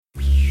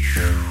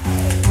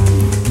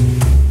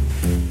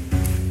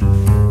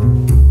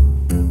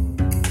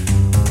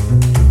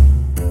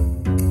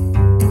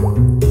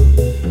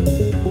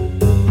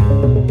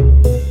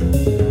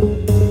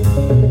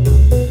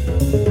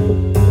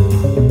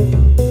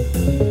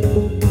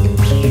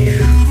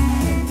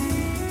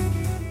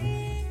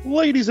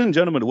Ladies and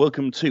gentlemen,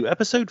 welcome to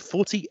episode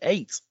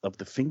 48 of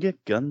the Finger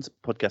Guns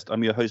podcast.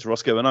 I'm your host,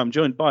 Roscoe, and I'm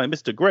joined by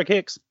Mr. Greg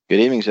Hicks. Good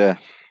evening, sir.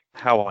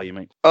 How are you,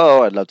 mate?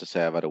 Oh, I'd love to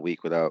say I've had a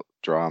week without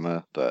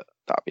drama, but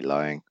that'd be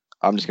lying.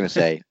 I'm just going to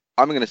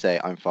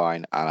say, I'm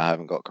fine, and I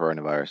haven't got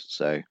coronavirus,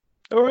 so...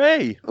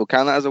 Hooray! We'll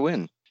count that as a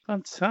win.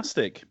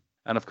 Fantastic.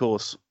 And of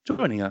course,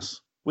 joining us,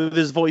 with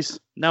his voice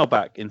now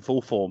back in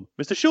full form,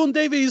 Mr. Sean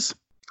Davies.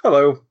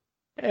 Hello.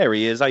 There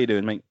he is. How you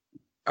doing, mate?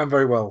 I'm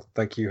very well,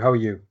 thank you. How are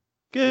you?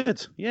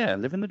 Good. Yeah,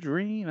 living the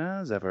dream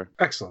as ever.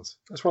 Excellent.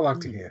 That's what I like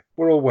to hear.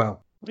 We're all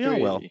well. We are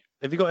well.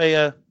 Have you got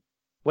a...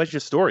 where's your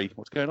story?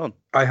 What's going on?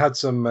 I had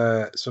some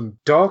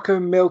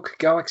darker milk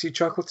Galaxy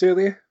chocolate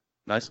earlier.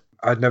 Nice.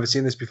 I'd never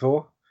seen this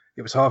before.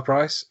 It was half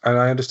price, and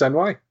I understand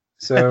why.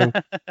 So,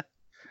 What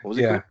was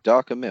it called?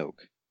 Darker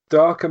milk?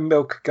 Darker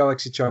milk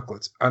Galaxy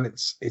chocolate. And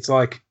it's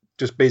like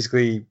just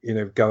basically,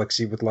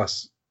 Galaxy with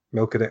less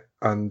milk in it.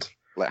 And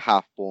Like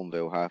half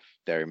Bourneville, half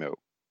dairy milk.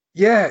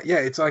 yeah,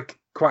 it's like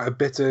quite a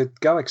bitter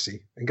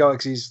Galaxy. And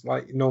Galaxy's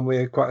like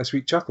normally quite a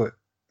sweet chocolate.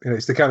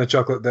 It's the kind of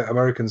chocolate that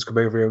Americans come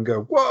over here and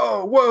go,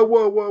 whoa, whoa,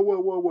 whoa, whoa,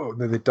 whoa, whoa, whoa.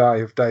 And then they die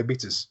of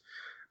diabetes.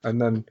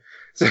 And then,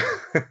 so,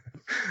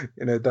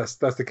 that's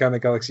the kind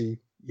of Galaxy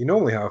you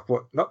normally have.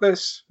 But not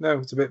this. No,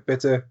 it's a bit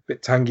bitter, a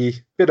bit tangy,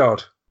 a bit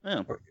odd.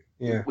 Oh. But,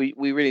 yeah. We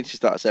really need to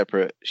start a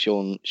separate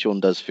Sean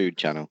Does Food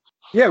channel.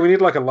 Yeah, we need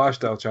like a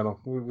lifestyle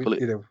channel.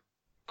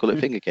 Call it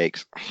Finger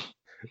Cakes.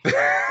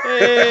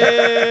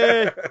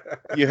 Hey!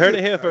 You heard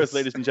it here first,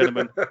 ladies and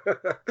gentlemen.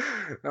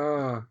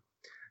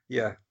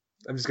 Yeah.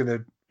 I'm just going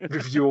to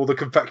review all the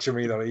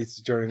confectionery that I eat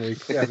during the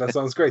week. Yeah, that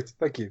sounds great.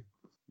 Thank you.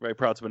 Very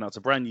proud to announce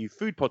a brand new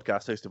food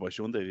podcast hosted by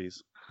Sean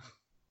Davies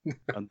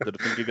under the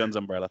Finger Guns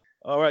umbrella.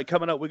 All right,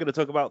 coming up, we're going to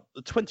talk about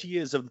the 20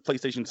 years of the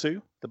PlayStation 2,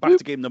 the Back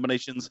to Game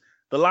nominations,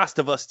 the Last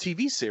of Us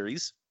TV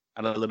series,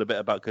 and a little bit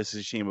about Ghost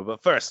of Tsushima.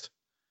 But first,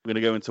 we're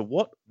going to go into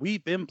what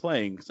we've been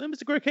playing. So,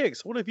 Mr. Greg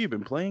Hicks, what have you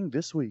been playing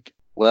this week?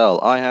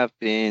 Well, I have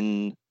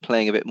been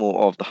playing a bit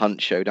more of the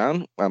Hunt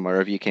Showdown, and my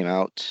review came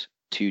out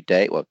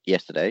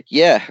yesterday.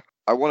 Yeah,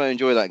 I want to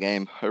enjoy that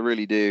game. I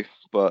really do,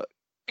 but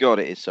God,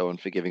 it is so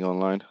unforgiving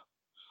online.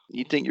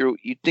 You'd think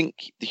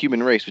the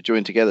human race would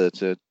join together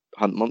to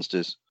hunt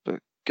monsters,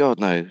 but God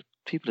no,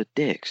 people are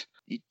dicks.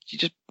 You're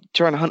just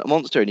trying to hunt a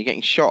monster and you're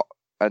getting shot,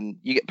 and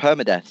you get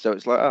permadeath. So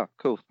it's like, oh,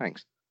 cool,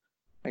 thanks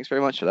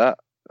very much for that.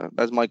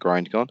 That's my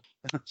grind gone.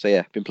 So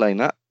yeah, been playing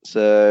that.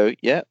 So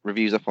yeah,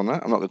 reviews up on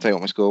that. I'm not going to tell you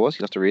what my score was.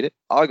 You'll have to read it.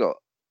 I got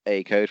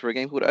a code for a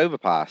game called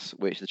Overpass,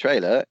 which the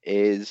trailer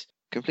is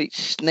complete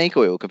snake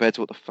oil compared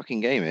to what the fucking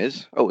game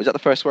is. Oh, is that the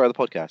first swear of the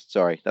podcast?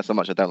 Sorry, that's how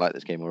much I don't like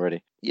this game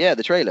already. Yeah,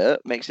 the trailer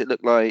makes it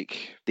look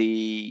like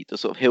the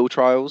sort of hill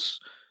trials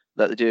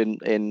that they do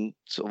in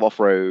sort of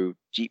off-road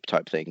Jeep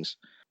type things.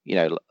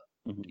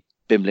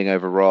 Bimbling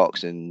over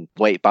rocks and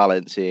weight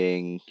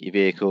balancing your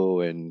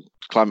vehicle and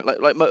climbing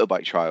like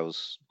motorbike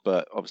trials,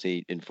 but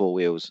obviously in four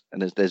wheels. And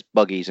there's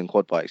buggies and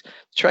quad bikes. The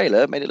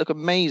trailer made it look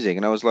amazing,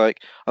 and I was like,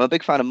 I'm a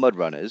big fan of Mud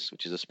Runners,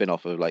 which is a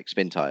spin-off of like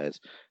Spin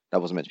Tires.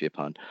 That wasn't meant to be a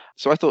pun.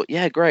 So I thought,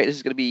 yeah, great. This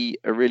is going to be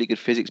a really good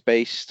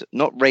physics-based,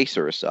 not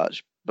racer as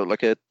such, but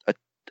like a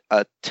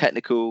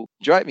technical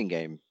driving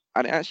game.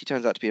 And it actually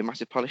turns out to be a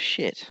massive pile of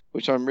shit,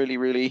 which I'm really,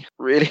 really,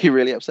 really,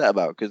 really upset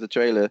about, because the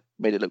trailer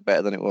made it look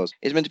better than it was.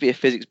 It's meant to be a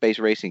physics-based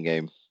racing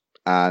game,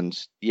 and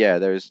yeah,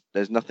 there's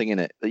nothing in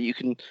it that you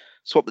can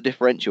swap the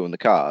differential in the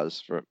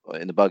cars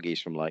in the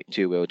buggies from like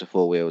 2-wheel to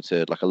 4-wheel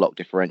to like a lock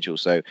differential.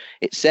 So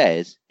it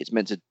says it's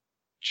meant to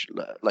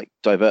like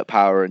divert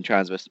power and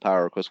transverse the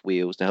power across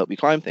wheels to help you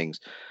climb things,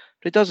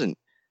 but it doesn't,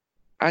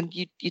 and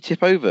you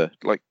tip over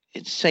like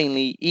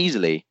insanely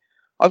easily.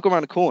 I've gone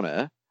around a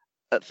corner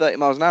at 30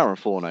 miles an hour and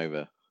fallen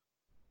over.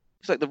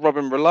 It's like the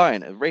Robin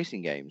Reliant of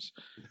racing games.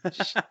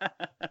 It's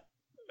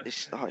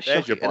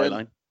There's your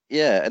byline.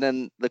 Yeah, and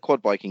then the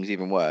quad biking's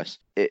even worse.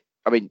 If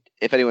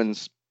anyone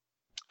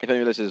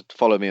listeners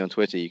follow me on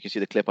Twitter, you can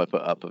see the clip I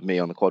put up of me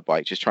on the quad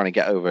bike just trying to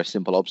get over a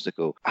simple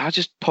obstacle. I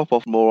just pop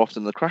off more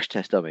often than the crash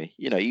test dummy.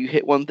 You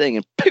hit one thing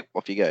and poof,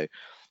 off you go.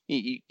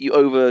 You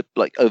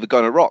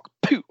overgun a rock,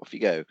 poof, off you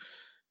go.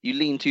 You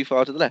lean too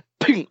far to the left,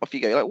 poof, off you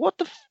go. You're like, what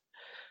the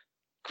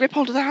grip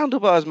onto the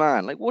handlebars,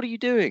 man. Like, what are you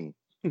doing?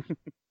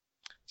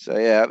 So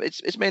yeah,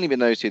 it's mainly been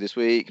those two this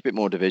week. A bit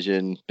more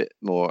Division, bit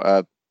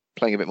more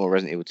playing a bit more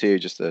Resident Evil 2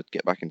 just to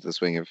get back into the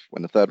swing of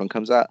when the third one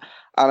comes out,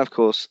 and of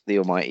course the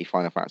almighty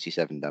Final Fantasy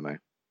VII demo.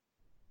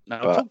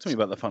 Now, talk to me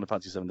about the Final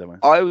Fantasy VII demo.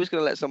 I was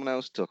going to let someone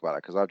else talk about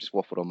it because I've just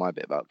waffled on my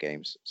bit about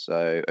games.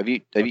 So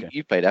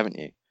you've played, haven't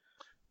you?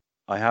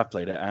 I have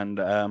played it, and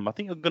I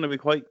think I'm going to be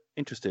quite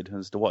interested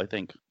as to what I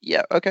think.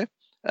 Yeah. Okay.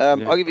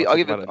 I'll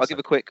give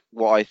a quick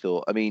what I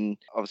thought. I mean,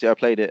 obviously I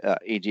played it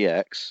at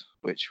EGX,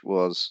 which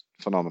was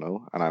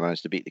phenomenal, and I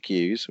managed to beat the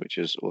queues, which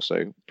is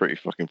also pretty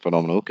fucking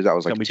phenomenal because that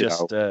was like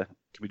Can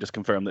we just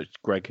confirm that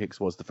Greg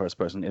Hicks was the first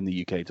person in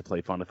the UK to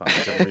play Final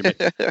Fantasy VII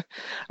Remake?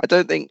 I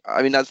don't think.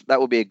 I mean,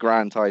 that would be a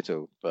grand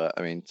title, but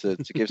I mean, to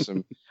give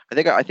some.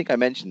 I think I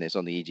mentioned this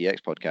on the EGX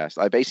podcast.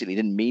 I basically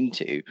didn't mean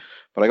to,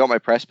 but I got my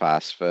press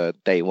pass for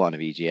day one of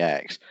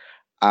EGX,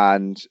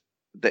 and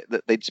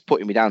they just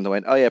putting me down. They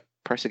went, "Oh yeah,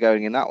 press are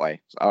going in that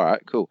way. So, all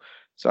right, cool.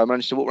 So I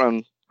managed to walk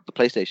around the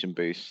PlayStation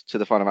booth to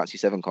the Final Fantasy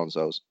VII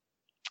consoles,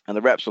 and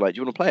the reps were like, "Do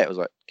you want to play it?" I was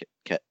like,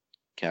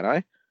 "Can I?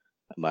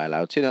 Am I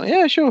allowed to?" Like,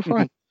 yeah, sure,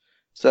 fine.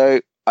 So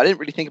I didn't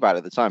really think about it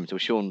at the time until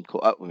Sean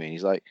caught up with me, and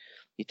he's like,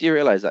 "You do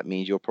realize that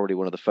means you're probably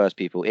one of the first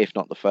people, if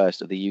not the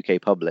first, of the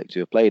UK public to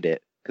have played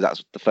it, because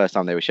that's the first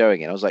time they were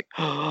showing it." I was like,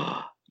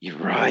 "Oh, you're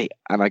right,"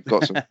 and I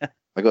got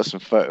some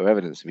photo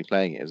evidence of me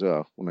playing it as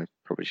well, when I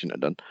probably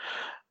shouldn't have done.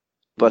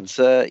 But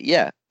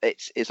yeah,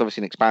 it's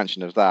obviously an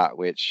expansion of that,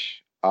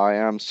 which I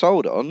am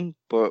sold on.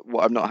 But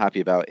what I'm not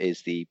happy about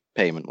is the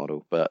payment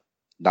model. But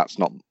that's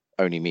not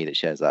only me that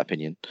shares that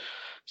opinion.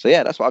 So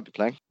yeah, that's what I've been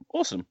playing.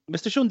 Awesome.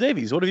 Mr. Sean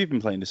Davies, what have you been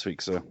playing this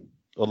week, sir?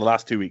 Or the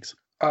last 2 weeks?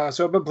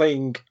 So I've been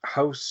playing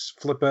House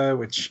Flipper,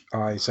 which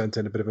I sent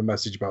in a bit of a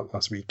message about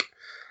last week.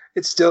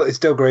 It's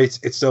still great.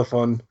 It's still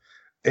fun.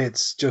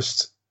 It's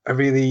just a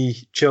really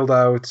chilled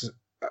out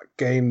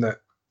game that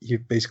you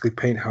basically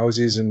paint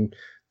houses and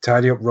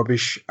tidy up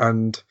rubbish,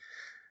 and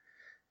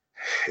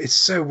it's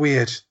so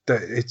weird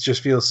that it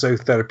just feels so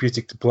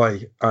therapeutic to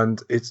play,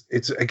 and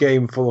it's a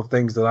game full of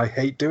things that I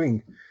hate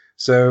doing.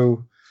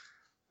 So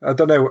I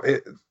don't know.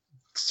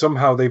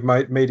 Somehow they've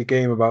made a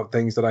game about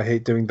things that I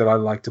hate doing that I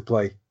like to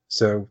play.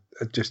 So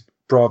just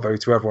bravo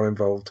to everyone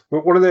involved.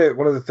 But one of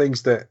the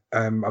things that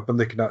I've been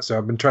looking at, so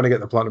I've been trying to get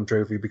the platinum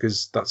trophy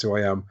because that's who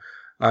I am,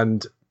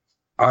 and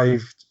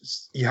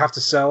you have to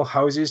sell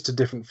houses to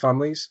different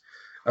families.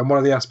 And one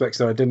of the aspects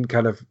that I didn't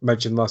kind of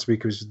mention last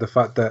week was the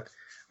fact that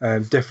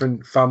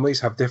different families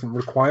have different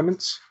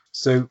requirements.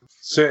 So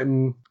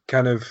certain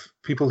kind of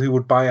people who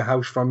would buy a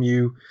house from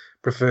you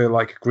prefer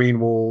like green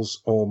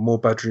walls or more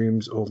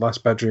bedrooms or less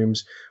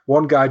bedrooms.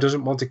 One guy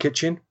doesn't want a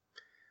kitchen.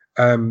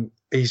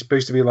 He's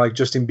supposed to be like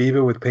Justin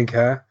Bieber with pink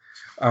hair,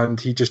 and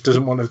he just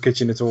doesn't want a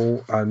kitchen at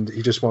all. And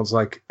he just wants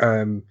like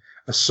a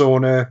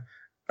sauna,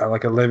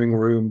 like a living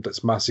room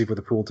that's massive with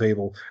a pool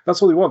table.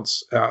 That's all he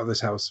wants out of this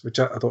house, which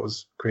I thought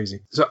was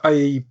crazy. So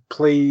I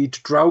played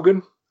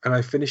Draugen and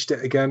I finished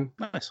it again.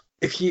 Nice.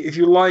 If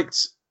you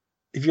liked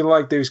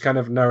those kind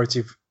of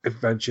narrative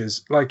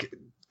adventures, like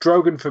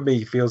Draugen for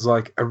me feels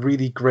like a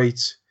really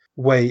great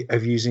way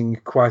of using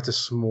quite a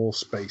small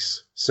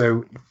space.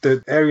 So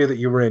the area that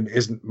you're in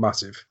isn't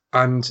massive,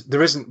 and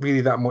there isn't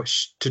really that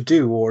much to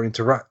do or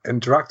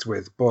interact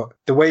with. But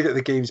the way that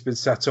the game's been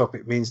set up,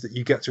 it means that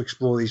you get to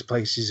explore these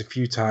places a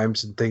few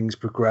times, and things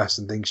progress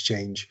and things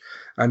change,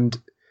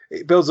 and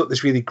it builds up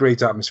this really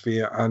great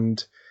atmosphere.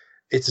 And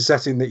it's a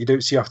setting that you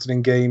don't see often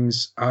in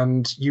games.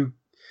 And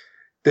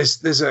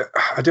there's a,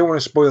 I don't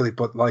want to spoil it,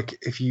 but like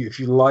if you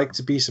like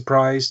to be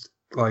surprised,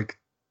 like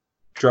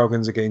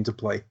Draugen's a game to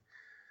play.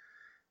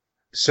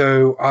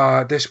 So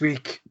this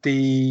week,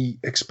 the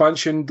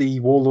expansion, the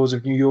Warlords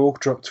of New York,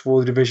 dropped for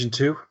the Division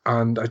 2,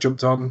 and I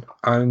jumped on.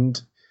 And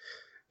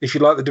if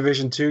you like the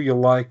Division 2, you'll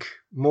like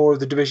more of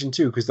the Division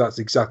 2, because that's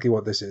exactly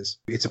what this is.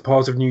 It's a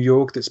part of New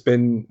York that's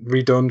been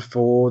redone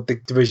for the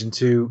Division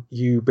 2.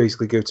 You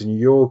basically go to New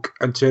York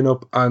and turn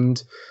up,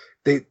 and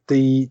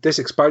this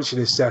expansion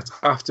is set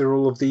after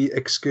all of the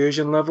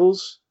excursion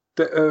levels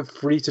that are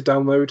free to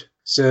download.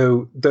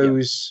 So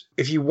those,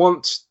 if you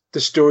want the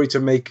story to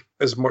make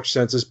as much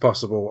sense as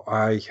possible,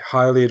 I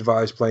highly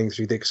advise playing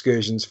through the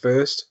excursions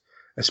first,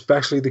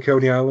 especially the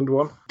Coney Island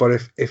one.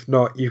 But if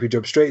not, you could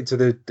jump straight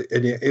into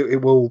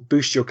it will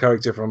boost your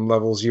character from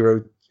level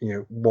 0,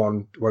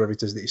 1, whatever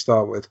it is that you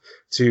start with,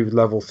 to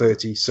level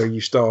 30. So you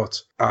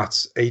start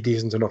at a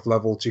decent enough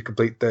level to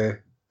complete the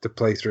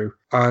playthrough.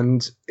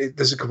 And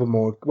there's a couple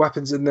more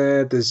weapons in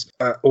there. There's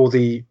all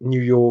the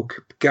New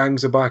York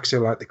gangs are back, so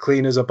like the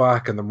Cleaners are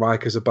back and the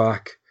Rikers are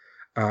back.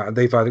 And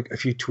they've had a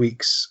few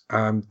tweaks.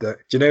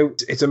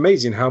 It's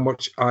amazing how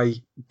much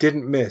I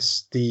didn't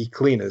miss the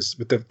Cleaners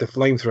with the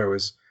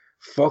flamethrowers.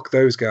 Fuck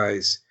those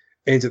guys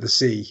into the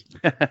sea.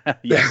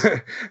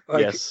 Yes.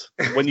 Yes.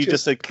 When you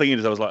just said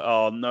Cleaners, I was like,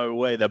 oh, no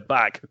way, they're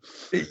back.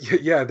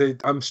 Yeah,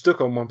 I'm stuck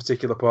on one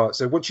particular part.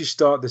 So once you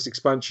start this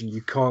expansion,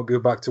 you can't go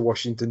back to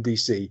Washington,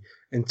 D.C.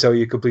 until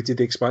you completed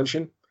the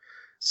expansion.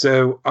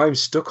 So I'm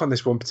stuck on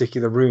this one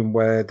particular room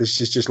where there's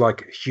just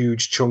like a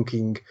huge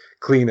chunking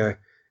cleaner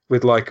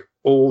with like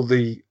all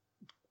the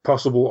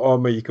possible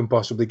armor you can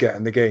possibly get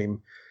in the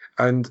game.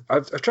 And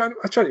I've tried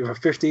it about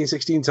 15,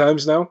 16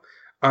 times now.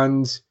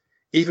 And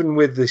even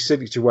with the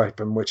signature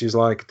weapon, which is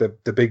like the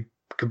big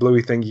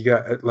kablooey thing you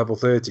get at level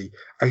 30,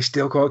 I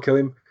still can't kill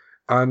him.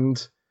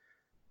 And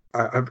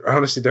I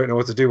honestly don't know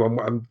what to do.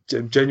 I'm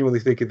genuinely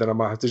thinking that I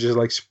might have to just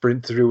like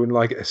sprint through and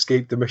like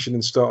escape the mission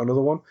and start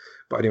another one.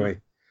 But anyway,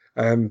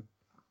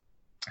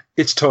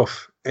 it's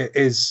tough.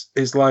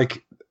 It's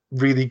like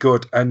really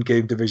good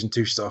endgame Division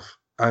 2 stuff.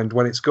 And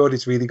when it's good,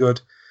 it's really good.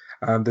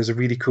 There's a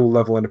really cool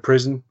level in a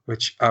prison,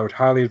 which I would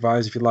highly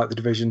advise if you like the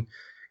Division,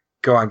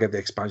 go out and get the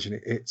expansion.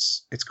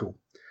 It's cool.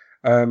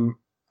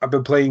 I've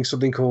been playing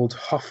something called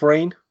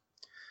Hoffrain,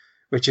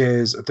 which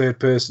is a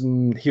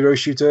third-person hero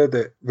shooter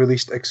that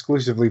released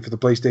exclusively for the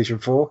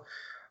PlayStation 4.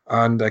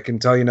 And I can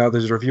tell you now,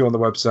 there's a review on the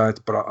website,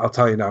 but I'll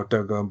tell you now,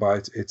 don't go and buy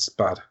it. It's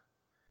bad.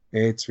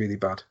 It's really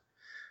bad.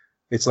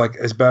 It's like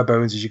as bare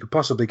bones as you could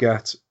possibly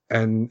get.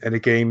 and in a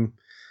game,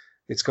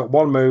 it's got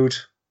one mode,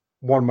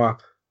 one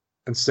map,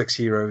 and 6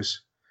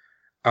 heroes.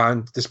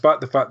 And despite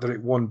the fact that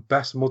it won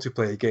Best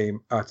Multiplayer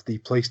Game at the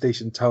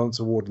PlayStation Talents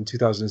Award in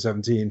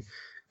 2017,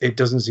 it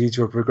doesn't seem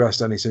to have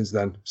progressed any since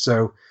then.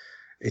 So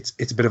it's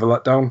a bit of a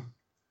letdown.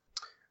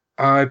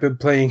 I've been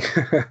playing.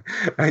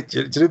 Do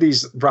you know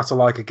these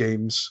Ratalaika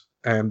games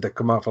that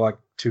come out for like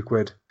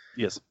 £2?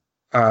 Yes.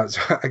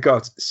 So I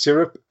got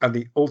Syrup and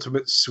the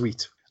Ultimate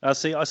Sweet.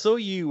 See, I saw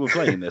you were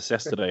playing this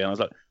yesterday, and I was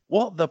like,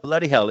 "What the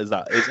bloody hell is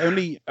that?" It's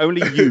only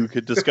you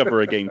could discover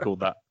a game called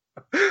that.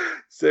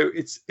 So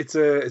it's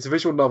a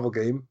visual novel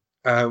game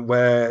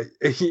where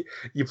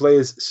you play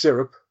as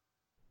Syrup,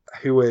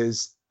 who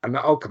is an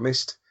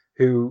alchemist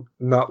who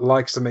not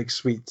likes to make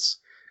sweets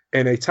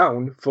in a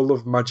town full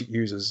of magic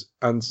users.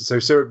 And so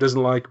Syrup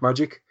doesn't like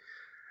magic,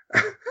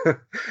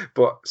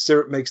 but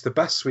Syrup makes the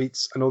best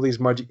sweets, and all these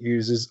magic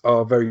users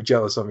are very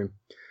jealous of him.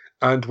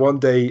 And one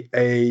day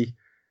a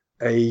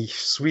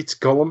sweet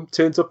golem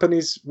turns up in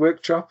his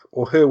workshop,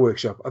 or her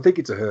workshop. I think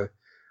it's a her.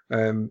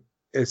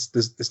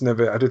 It's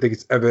never. I don't think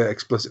it's ever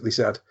explicitly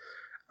said.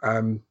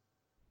 But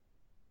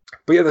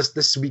yeah,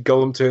 this sweet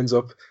golem turns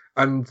up,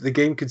 and the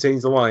game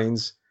contains the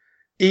lines,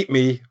 "Eat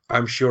me,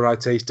 I'm sure I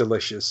taste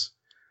delicious."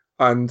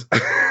 And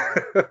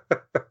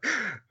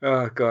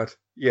oh god,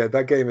 yeah,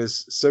 that game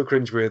is so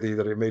cringeworthy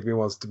that it made me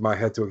want my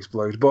head to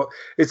explode. But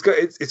it's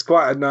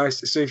quite a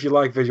nice. So if you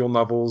like visual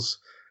novels,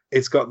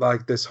 it's got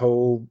like this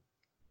whole.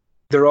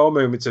 There are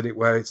moments in it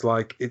where it's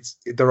like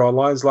there are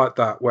lines like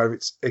that where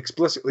it's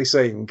explicitly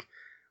saying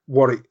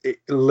what it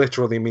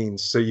literally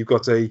means. So you've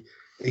got a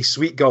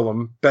sweet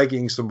golem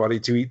begging somebody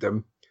to eat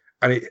them,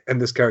 and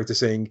this character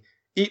saying,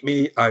 "Eat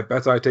me, I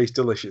bet I taste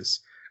delicious."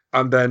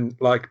 And then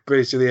like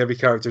basically every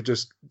character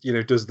just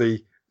does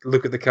the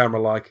look at the camera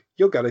like,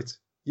 "You'll get it.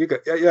 You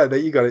got there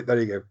you got it. There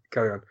you go.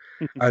 Carry on."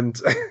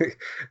 And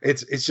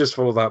it's just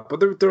full of that. But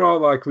there are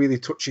like really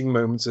touching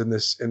moments in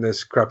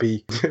this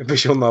crappy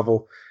visual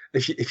novel.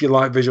 If you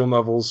like visual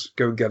novels,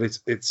 go and get it.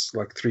 It's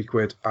like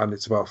 £3 and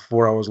it's about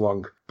 4 hours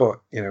long.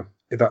 But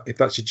if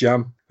that's your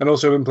jam. And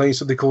also I've been playing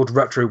something called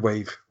Retro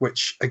Wave,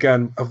 which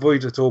again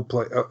avoid at all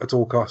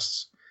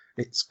costs.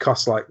 It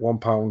costs like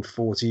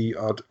 £1.40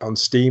 odd on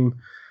Steam,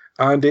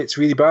 and it's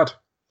really bad.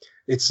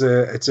 It's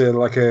a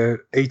like a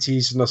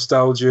 80s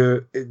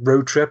nostalgia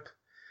road trip,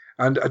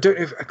 and I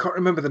can't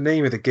remember the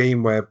name of the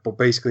game but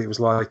basically it was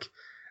like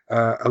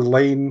a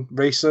lane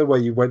racer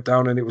where you went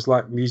down and it was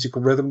like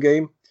musical rhythm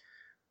game.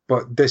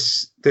 But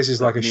this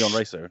is like a Neon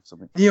Racer or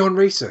something. Neon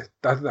Racer.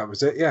 I think that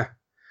was it. Yeah.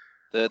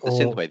 The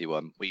synthwave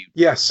one, where you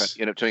yes,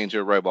 end up turning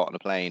into a robot on a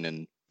plane,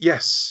 and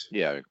yes,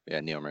 yeah,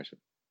 Neon Racer.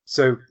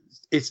 So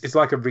it's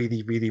like a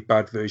really really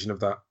bad version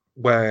of that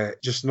where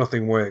just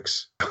nothing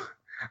works,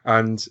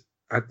 and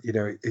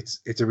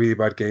it's a really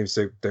bad game.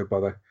 So don't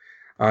bother.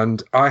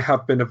 And I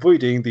have been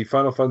avoiding the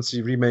Final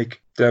Fantasy Remake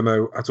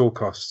demo at all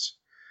costs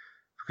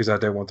because I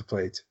don't want to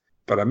play it.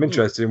 But I'm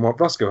interested in what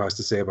Roscoe has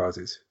to say about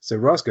it. So,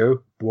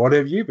 Roscoe, what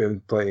have you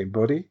been playing,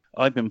 buddy?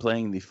 I've been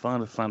playing the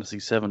Final Fantasy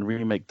VII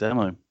Remake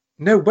demo.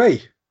 No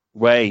way.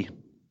 Way.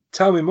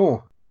 Tell me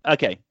more.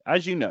 Okay,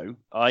 as you know,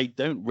 I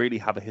don't really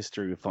have a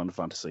history with Final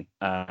Fantasy.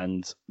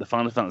 And the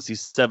Final Fantasy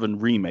VII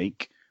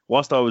Remake,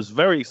 whilst I was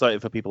very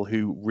excited for people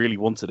who really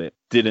wanted it,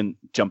 didn't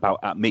jump out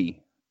at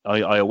me.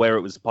 I aware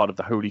it was part of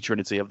the Holy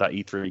Trinity of that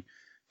E3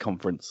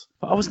 conference,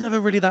 but I was never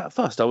really that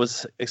fussed. I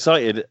was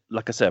excited,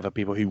 like I said, for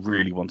people who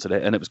really wanted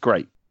it, and it was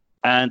great.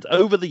 And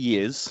over the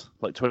years,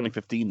 like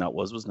 2015 that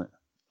wasn't it,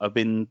 I've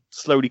been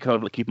slowly kind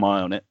of like keeping my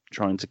eye on it,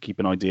 trying to keep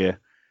an idea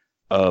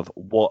of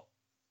what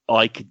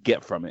I could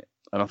get from it.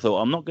 And I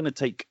thought, I'm not going to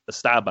take a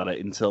stab at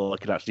it until I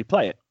could actually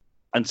play it.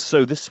 And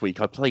so this week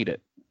I played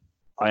it.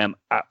 I am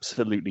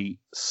absolutely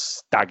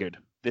staggered.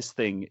 This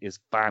thing is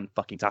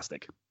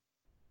fan-fucking-tastic.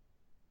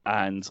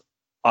 And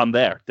I'm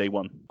there, day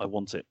one. I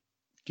want it.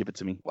 Give it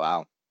to me.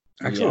 Wow.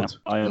 Excellent.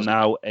 Yeah, I am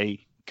now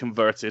a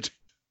converted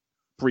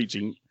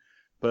preaching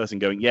person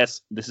going,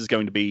 yes, this is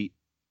going to be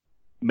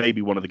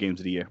maybe one of the games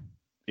of the year,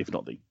 if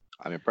not the.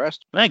 I'm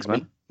impressed. Thanks,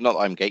 man. Not that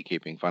I'm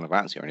gatekeeping Final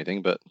Fantasy or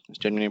anything, but it's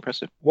genuinely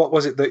impressive. What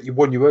was it that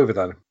won you over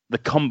then? The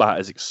combat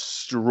is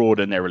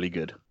extraordinarily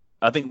good.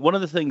 I think one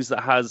of the things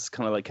that has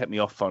kind of like kept me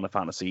off Final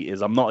Fantasy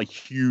is I'm not a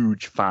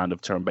huge fan of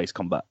turn-based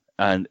combat.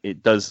 And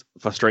it does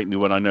frustrate me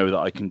when I know that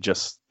I can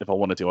just, if I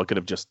wanted to, I could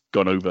have just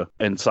gone over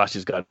and slashed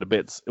his guy to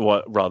bits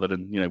rather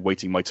than,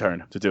 waiting my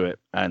turn to do it.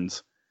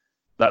 And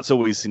that's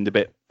always seemed a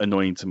bit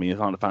annoying to me.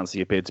 Final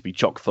Fantasy appeared to be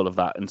chock full of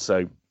that. And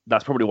so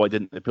that's probably why it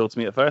didn't appeal to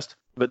me at first.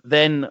 But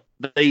then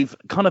they've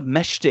kind of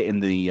meshed it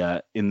in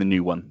the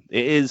new one.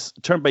 It is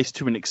turn-based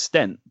to an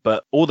extent,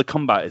 but all the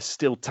combat is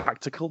still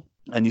tactical.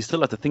 And you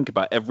still have to think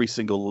about every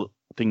single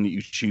thing that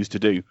you choose to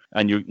do.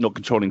 And you're not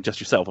controlling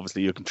just yourself.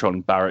 Obviously, you're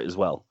controlling Barrett as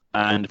well.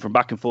 And from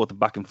back and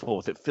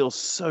forth, it feels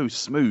so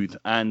smooth.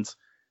 And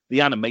the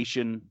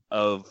animation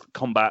of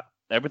combat,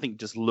 everything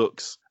just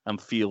looks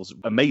and feels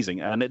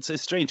amazing. And it's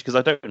strange because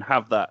I don't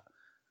have that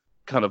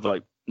kind of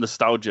like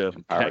nostalgia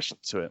connection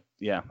to it.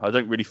 Yeah, I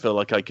don't really feel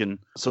like I can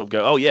sort of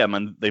go, oh yeah,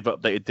 man, they've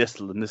updated this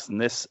and this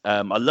and this.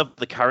 I love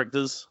the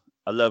characters.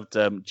 I I loved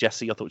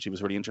Jessie. I thought she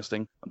was really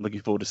interesting. I'm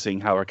looking forward to seeing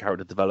how her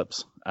character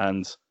develops.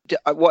 And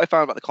What I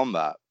found about the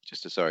combat,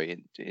 just to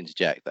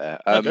interject there,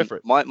 No, go for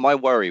it. my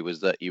worry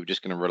was that you were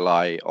just going to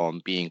rely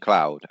on being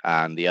Cloud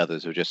and the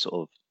others were just sort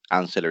of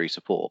ancillary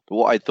support. But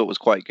what I thought was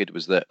quite good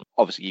was that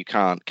obviously you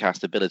can't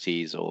cast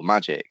abilities or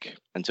magic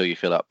until you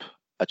fill up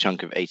a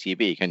chunk of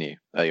ATB, can you?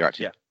 You're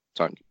actually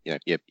time,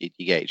 you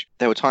gauge.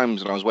 There were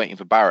times when I was waiting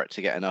for Barrett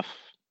to get enough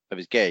of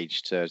his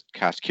gauge to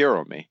cast Cure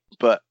on me,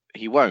 but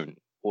he won't,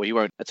 or he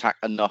won't attack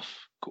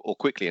enough or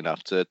quickly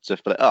enough to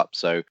fill it up.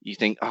 So you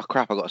think, oh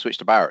crap, I've got to switch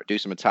to Barrett, do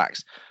some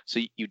attacks. So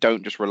you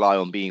don't just rely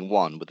on being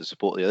one with the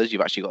support of the others.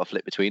 You've actually got to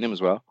flip between them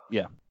as well.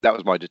 Yeah. That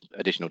was my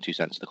additional 2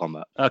 cents to the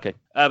combat. Okay.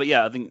 But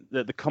yeah, I think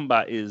that the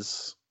combat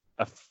is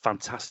a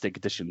fantastic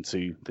addition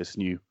to this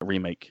new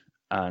remake.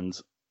 And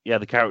yeah,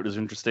 the characters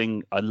are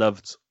interesting.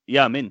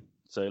 I'm in.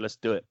 So let's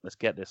do it. Let's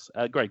get this.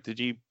 Greg, did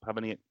you have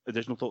any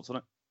additional thoughts on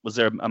it? Was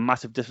there a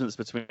massive difference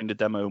between the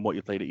demo and what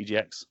you played at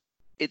EGX?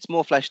 It's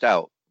more fleshed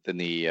out than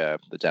the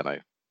demo.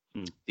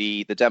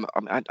 The demo.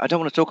 I don't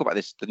want to talk about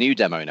the new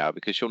demo now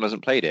because Sean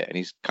hasn't played it and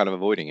he's kind of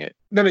avoiding it.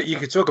 No, you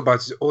can talk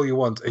about it all you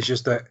want. It's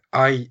just that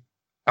I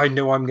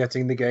know I'm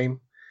getting the game.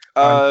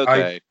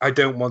 Okay. I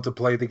don't want to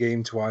play the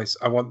game twice.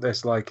 I want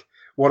this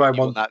what I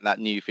want. That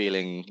new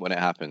feeling when it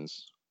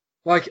happens.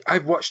 Like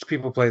I've watched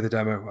people play the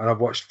demo and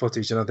I've watched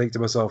footage and I think to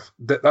myself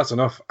that's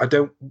enough. I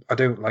don't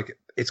like it.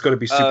 It's got to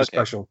be super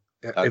special.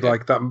 Okay.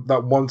 Like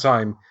that one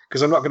time,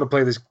 because I'm not going to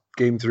play this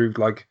game through.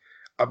 Like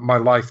my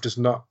life does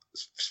not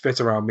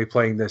fit around me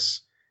playing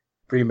this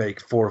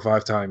remake 4 or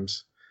 5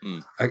 times.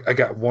 I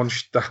get one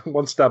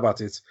stab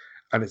at it,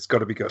 and it's got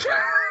to be good.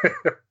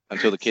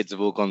 Until the kids have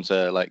all gone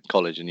to like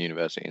college and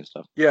university and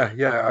stuff.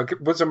 Yeah.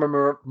 Once I'm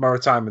in my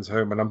retirement's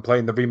home and I'm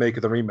playing the remake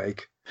of the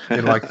remake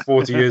in like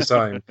 40 years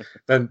time,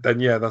 then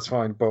yeah, that's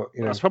fine. But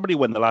that's probably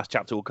when the last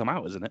chapter will come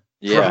out, isn't it?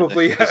 Yeah,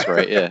 probably. That's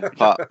right. Yeah,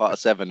 part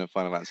 7 of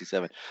Final Fantasy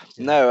 7.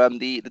 Yeah. No,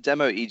 the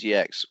demo at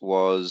EGX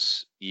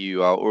was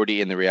you are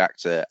already in the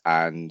reactor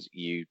and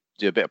you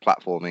do a bit of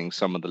platforming,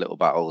 some of the little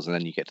battles, and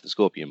then you get to the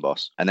Scorpion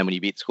boss. And then when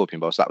you beat the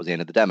Scorpion boss, that was the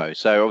end of the demo.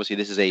 So obviously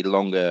this is a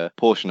longer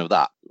portion of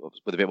that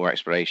with a bit more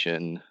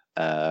exploration,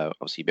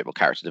 obviously a bit more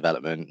character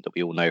development that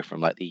we all know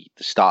from like the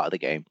start of the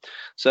game.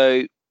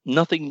 So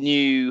nothing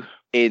new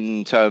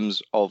in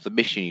terms of the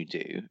mission you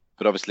do,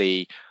 but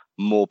obviously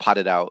more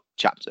padded out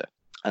chapter.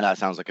 And that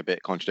sounds like a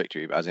bit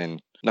contradictory, as in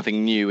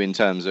nothing new in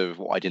terms of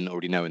what I didn't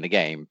already know in the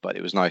game, but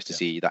it was nice to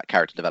see that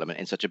character development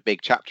in such a big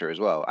chapter as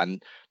well.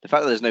 And the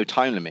fact that there's no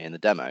time limit in the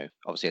demo,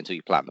 obviously until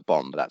you plant the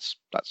bomb, but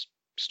that's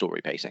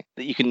story pacing.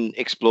 That you can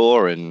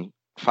explore and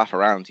faff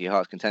around to your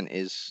heart's content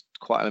is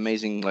quite an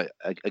amazing, like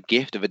a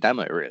gift of a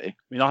demo, really. I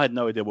mean, I had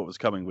no idea what was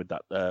coming with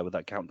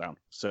that countdown,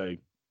 so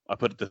I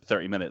put it to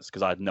 30 minutes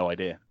because I had no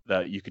idea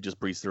that you could just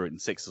breeze through it in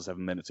 6 or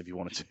 7 minutes if you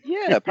wanted to.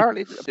 Yeah,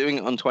 apparently doing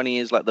it on 20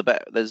 is like the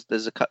better.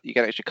 There's a cut. You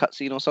get an extra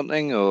cutscene or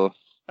something, or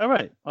all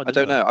right. I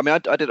don't know. I mean, I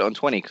did it on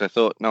 20 because I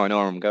thought, no, I know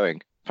where I'm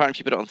going. Apparently, if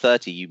you put it on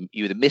 30, you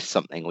either miss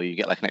something or you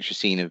get like an extra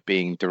scene of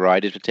being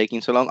derided for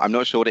taking so long. I'm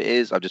not sure what it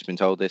is. I've just been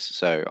told this,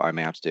 so I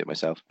may have to do it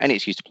myself. Any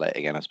excuse to play it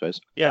again, I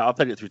suppose. Yeah, I've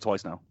played it through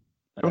twice now.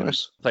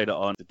 Nice. Played it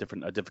on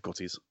different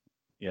difficulties.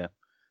 Yeah.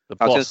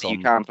 I was going to say you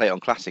can play it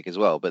on classic as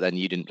well, but then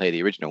you didn't play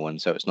the original one,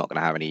 so it's not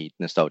going to have any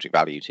nostalgic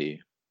value to you.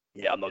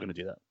 Yeah, I'm not going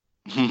to do that.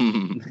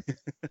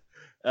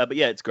 But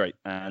yeah, it's great.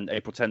 And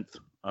April 10th,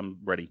 I'm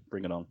ready.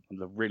 Bring it on. I'm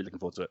really looking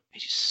forward to it.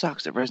 It just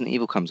sucks that Resident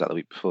Evil comes out the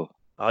week before.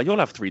 You'll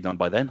have 3 done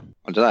by then.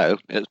 I don't know.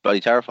 It's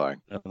bloody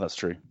terrifying. Oh, that's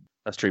true.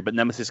 That's true. But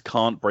Nemesis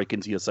can't break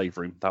into your safe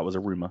room. That was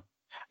a rumor.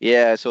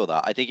 Yeah, I saw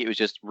that. I think it was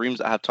just rooms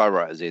that have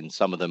typewriters in.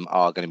 Some of them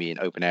are going to be in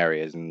open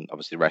areas, and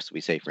obviously the rest will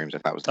be safe rooms.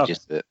 If that was the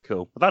gist of it.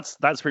 Cool. But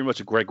that's pretty much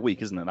a Greg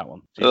week, isn't it? That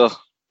one. Jesus.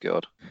 Oh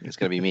God, it's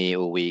going to be me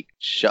all week,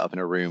 shut up in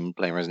a room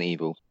playing Resident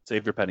Evil.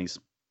 Save your pennies,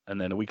 and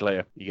then a week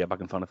later you get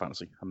back in Final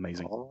Fantasy.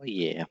 Amazing. Oh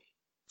yeah.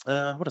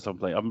 What else am I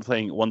playing? I'm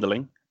playing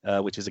Wonderling,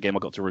 which is a game I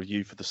got to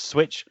review for the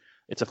Switch.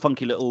 It's a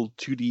funky little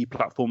 2D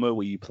platformer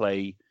where you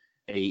play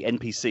a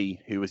NPC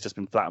who has just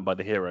been flattened by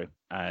the hero,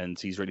 and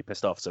he's really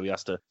pissed off, so he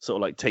has to sort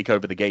of like take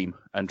over the game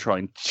and try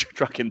and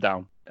track him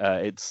down.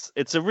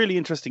 It's a really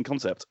interesting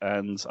concept,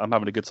 and I'm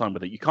having a good time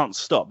with it. You can't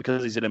stop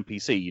because he's an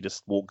NPC. He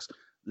just walks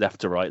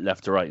left to right,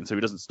 and so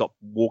he doesn't stop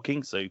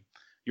walking. So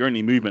your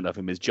only movement of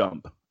him is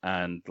jump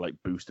and like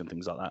boost and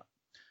things like that.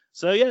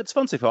 So yeah, it's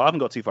fun so far. I haven't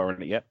got too far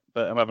in it yet,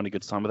 but I'm having a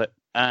good time with it.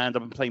 And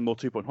I've been playing more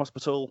 2 Point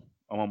Hospital.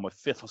 I'm on my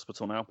 5th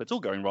hospital now, but it's all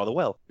going rather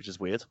well, which is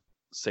weird.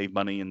 Save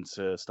money and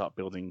to start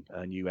building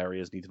new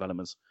areas, new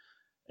developments,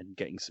 and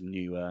getting some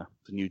new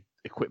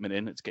equipment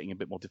in. It's getting a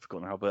bit more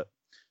difficult now, but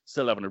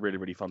still having a really,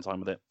 really fun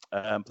time with it.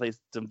 Played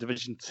some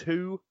Division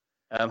 2.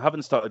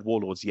 Haven't started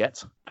Warlords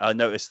yet. I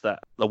noticed that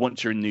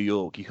once you're in New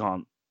York, you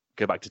can't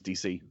go back to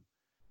DC.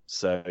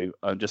 So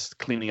I'm just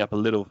cleaning up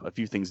a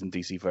few things in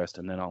DC first,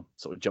 and then I'll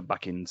sort of jump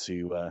back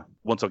into,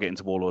 once I get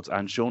into Warlords.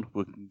 And Sean,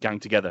 we'll gang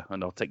together,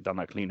 and I'll take down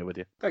that cleaner with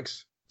you.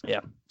 Thanks.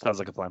 Yeah, sounds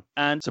like a plan.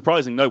 And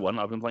surprising no one,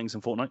 I've been playing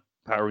some Fortnite,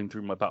 powering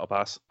through my Battle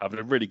Pass. Having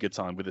a really good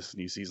time with this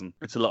new season.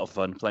 It's a lot of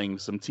fun playing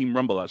some Team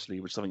Rumble, actually,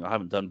 which is something I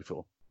haven't done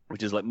before.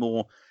 which is like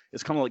more.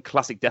 It's kind of like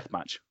classic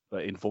deathmatch,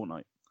 but in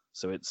Fortnite.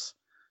 So it's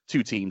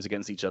 2 teams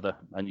against each other,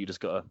 and you just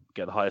gotta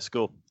get the highest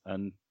score,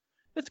 and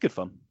it's good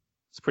fun.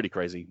 It's pretty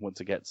crazy once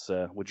it gets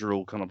when you're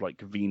all kind of like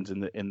convened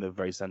in the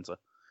very center.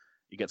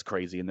 It gets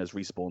crazy, and there's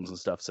respawns and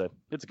stuff, so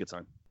it's a good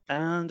time.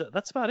 And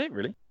that's about it,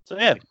 really. So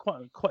yeah,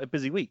 quite a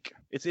busy week.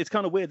 It's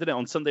kind of weird, isn't it?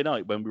 On Sunday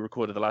night when we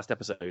recorded the last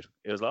episode,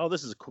 it was like, oh,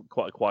 this is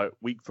quite a quiet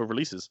week for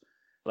releases.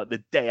 Like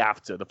the day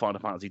after the Final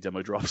Fantasy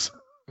demo drops.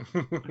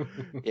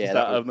 Yeah,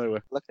 that out of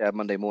nowhere. Luckily, I had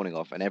Monday morning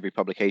off, and every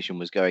publication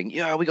was going,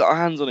 "Yeah, we got our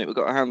hands on it. We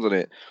got our hands on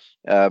it."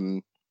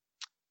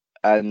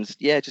 And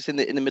yeah, just in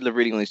the middle of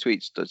reading all these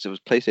tweets, there was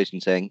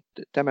PlayStation saying,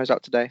 "Demo's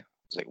out today." I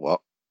was like, "What?"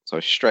 So I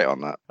was straight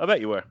on that. I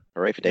bet you were.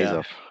 Hooray for days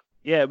off.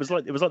 Yeah, it was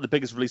like the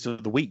biggest release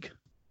of the week.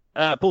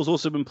 Paul's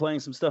also been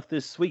playing some stuff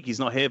this week. He's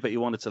not here, but he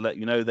wanted to let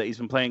you know that he's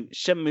been playing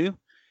Shenmue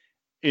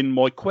in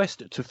my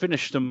quest to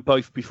finish them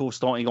both before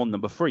starting on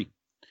number 3.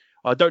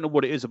 I don't know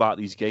what it is about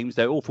these games.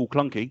 They're awful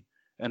clunky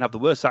and have the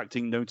worst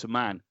acting known to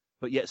man,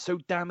 but yet so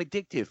damn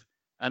addictive,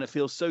 and it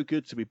feels so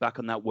good to be back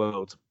on that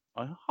world.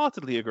 I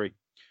heartily agree.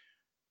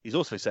 He's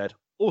also said,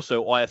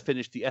 I have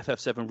finished the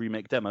FF7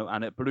 remake demo,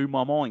 and it blew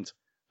my mind.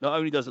 Not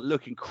only does it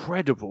look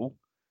incredible,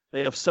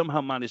 they have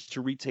somehow managed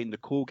to retain the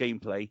core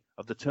gameplay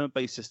of the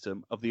turn-based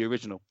system of the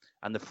original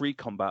and the free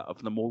combat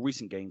of the more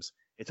recent games.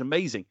 It's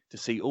amazing to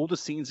see all the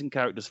scenes and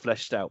characters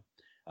fleshed out.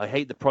 I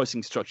hate the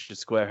pricing structure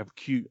Square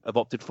have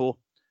opted for,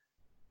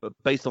 but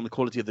based on the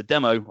quality of the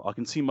demo, I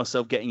can see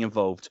myself getting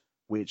involved,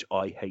 which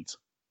I hate.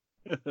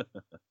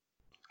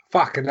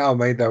 Fucking hell,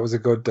 mate, that was a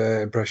good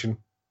impression.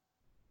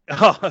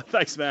 Oh,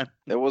 thanks, man.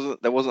 There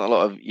wasn't a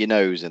lot of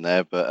knows in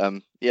there,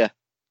 but yeah,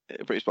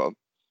 pretty spot on.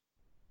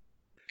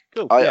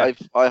 Cool. I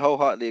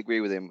wholeheartedly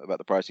agree with him about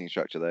the pricing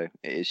structure, though.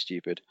 It is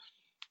stupid.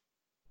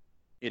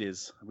 It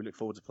is. We look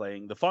forward to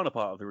playing the final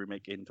part of the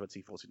remake in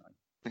 2049.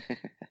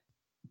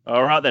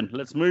 All right, then.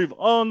 Let's move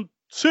on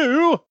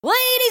to...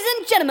 Ladies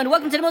and gentlemen,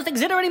 welcome to the most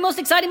exhilarating, most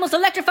exciting, most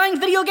electrifying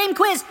video game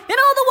quiz in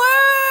all the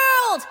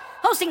world!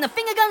 Hosting the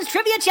Finger Guns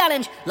Trivia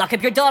Challenge. Lock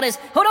up your daughters,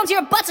 hold on to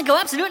your butts, and go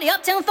absolutely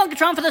uptown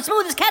Funkatron for the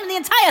smoothest cat in the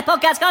entire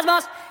podcast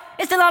cosmos.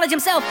 It's the knowledge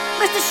himself,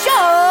 Mr.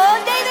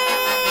 Sean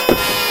Davies!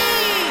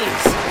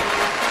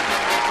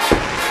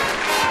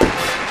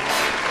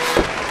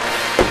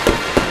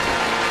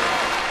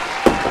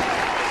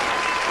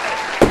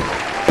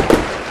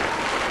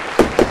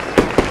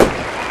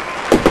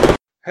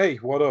 Hey,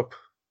 what up?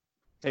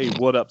 Hey,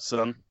 what up,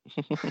 son?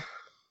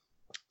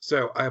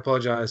 So, I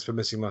apologize for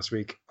missing last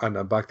week, and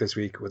I'm back this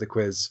week with a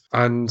quiz.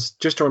 And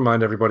just to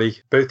remind everybody,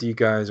 both of you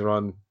guys are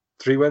on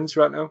 3 wins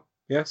right now,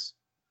 yes?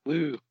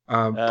 Woo.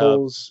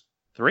 Paul's...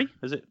 3?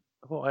 Is it?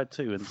 I thought I had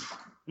 2, and it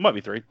might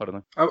be 3. I don't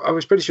know. I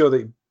was pretty sure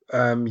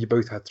that you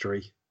both had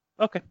 3.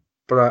 Okay.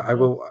 But I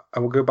will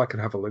go back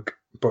and have a look.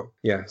 But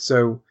yeah,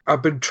 so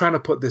I've been trying to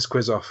put this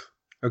quiz off,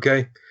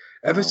 okay?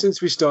 Ever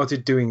since we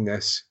started doing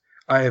this,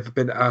 I have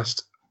been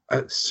asked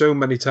so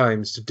many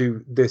times to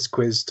do this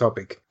quiz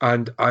topic,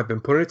 and I've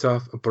been putting it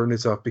off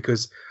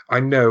because I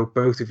know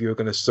both of you are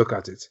going to suck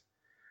at it.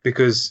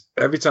 Because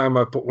every time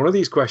I put one of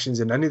these questions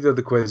in any of the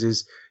other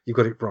quizzes, you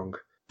got it wrong.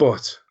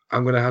 But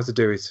I'm going to have to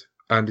do it,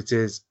 and it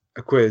is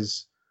a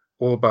quiz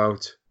all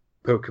about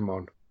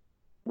Pokemon.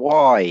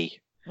 Why?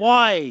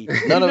 Why?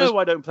 None of us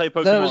I don't play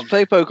Pokemon. None of us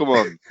play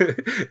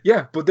Pokemon.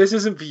 Yeah, but this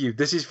isn't for you.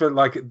 This is for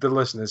like the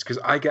listeners, because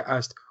I get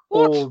asked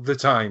all the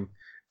time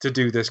to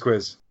do this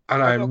quiz.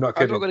 And I'm not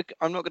kidding.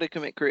 I'm not going to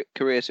commit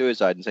career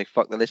suicide and say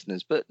fuck the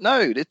listeners. But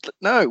no.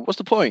 What's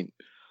the point?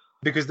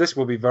 Because this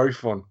will be very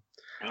fun.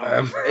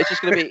 It's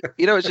just going to be,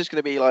 it's just going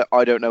to be like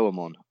I don't know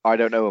Amon.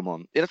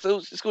 It's all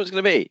it's going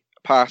to be.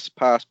 Pass.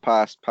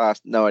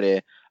 No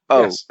idea.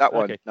 Oh, Yes. that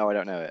one. Okay. No, I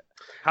don't know it.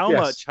 How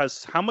Yes.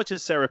 much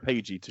has Sarah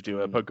paid you to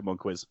do a Pokemon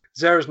quiz?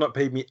 Sarah's not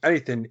paid me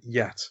anything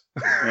yet.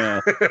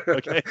 Yeah.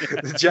 Okay.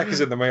 The check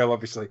is in the mail,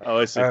 obviously. Oh,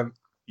 I see.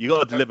 You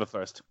got to deliver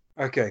first.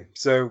 Okay,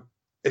 so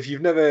if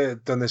you've never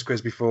done this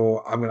quiz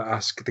before, I'm going to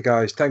ask the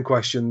guys 10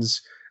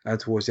 questions, and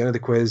towards the end of the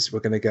quiz, we're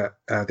going to get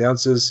the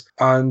answers.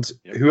 And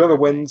whoever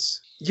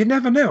wins, you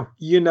never know.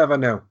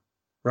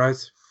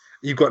 Right?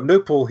 You've got no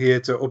Paul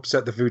here to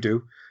upset the voodoo,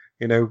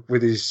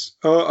 with his,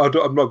 I'm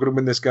not going to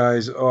win this,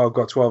 guys. I've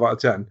got 12 out of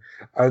 10.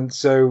 And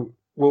so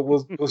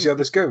we'll see how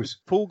this goes.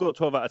 Paul got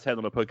 12 out of 10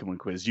 on a Pokemon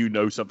quiz. You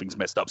know something's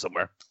messed up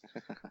somewhere.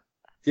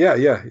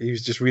 Yeah, he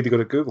was just really good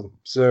at Google.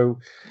 So,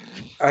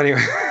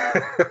 anyway,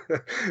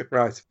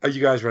 right. Are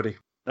you guys ready?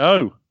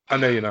 No. I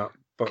know you're not,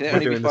 but Can it we're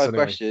only be doing this 5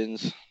 anyway.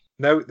 questions?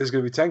 No, there's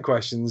going to be 10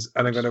 questions,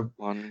 and I'm going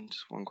to...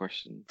 Just one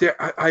question.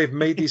 I have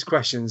made these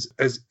questions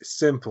as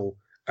simple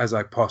as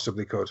I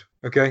possibly could,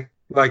 okay?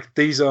 Like,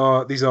 these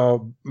are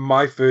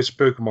my first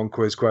Pokemon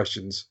quiz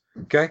questions,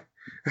 okay?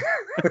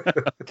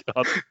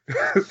 God.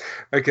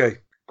 Okay,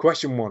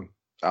 question 1.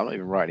 I'm not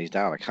even writing these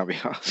down. I can't be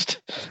asked.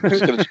 I'm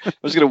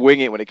just gonna wing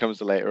it when it comes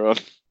to later on.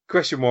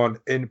 Question 1.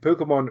 In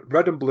Pokemon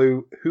Red and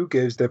Blue, who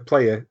gives their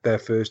player their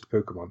first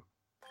Pokemon?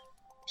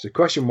 So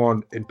question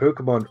 1. In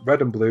Pokemon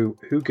Red and Blue,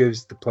 who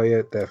gives the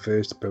player their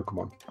first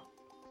Pokemon?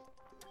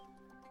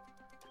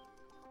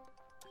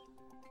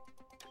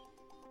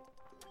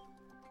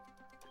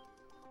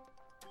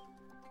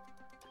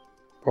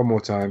 One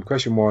more time.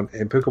 Question 1.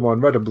 In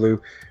Pokemon Red and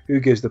Blue, who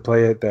gives the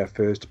player their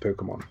first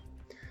Pokemon?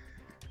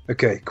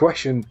 Okay,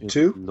 question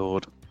 2.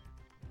 Lord.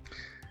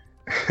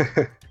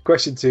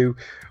 Question 2.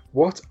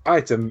 What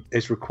item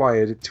is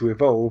required to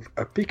evolve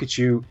a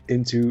Pikachu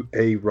into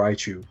a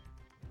Raichu?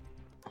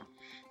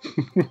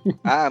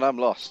 And I'm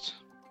lost.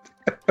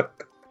 Stop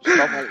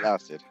like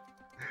lasted.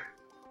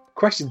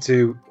 Question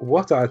 2.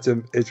 What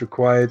item is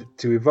required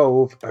to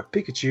evolve a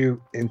Pikachu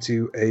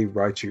into a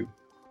Raichu?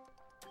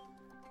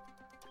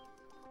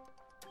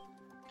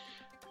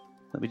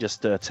 Let me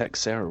just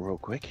text Sarah real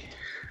quick.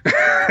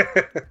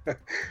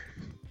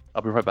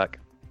 I'll be right back.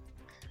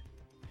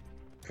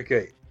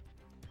 Okay.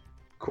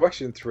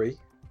 Question 3.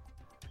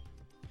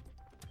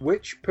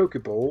 Which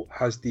Pokeball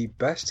has the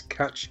best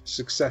catch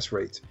success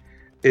rate?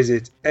 Is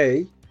it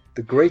A,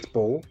 the Great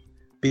Ball,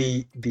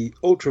 B, the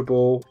Ultra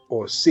Ball,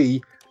 or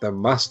C, the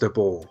Master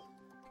Ball?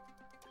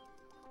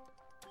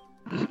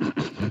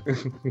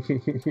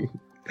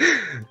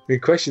 In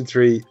question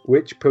 3,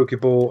 which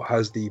Pokeball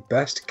has the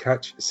best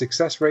catch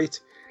success rate?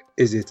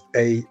 Is it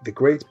A, the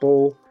Great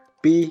Ball,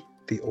 B,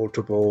 the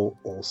Ultra Ball,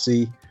 or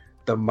C,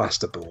 the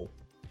Master Ball?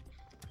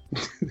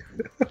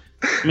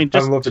 I mean,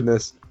 I'm loving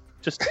this.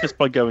 Just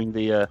by going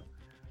the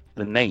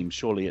name,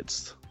 surely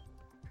it's.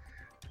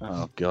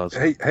 Oh God.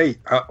 Hey!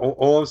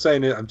 All I'm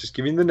saying is, I'm just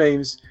giving the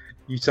names.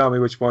 You tell me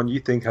which one you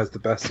think has the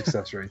best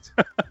success rate.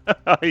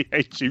 I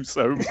hate you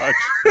so much.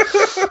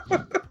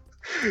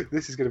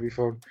 This is going to be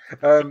fun.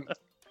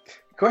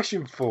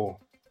 Question 4.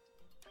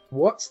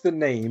 What's the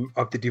name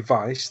of the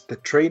device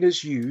that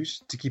trainers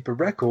use to keep a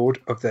record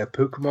of their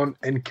Pokemon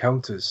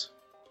encounters?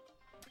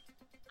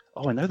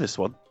 Oh, I know this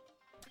one.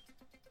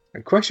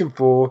 And question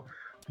 4.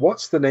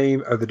 What's the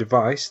name of the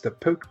device that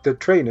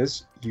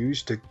trainers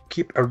use to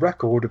keep a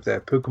record of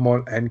their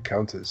Pokemon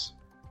encounters?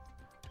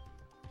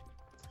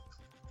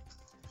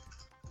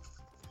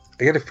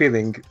 I get a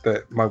feeling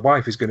that my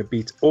wife is going to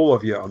beat all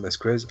of you on this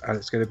quiz, and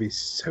it's going to be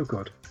so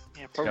good.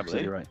 Yeah, You're probably.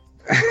 absolutely right.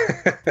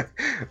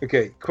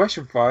 Okay,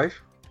 question 5.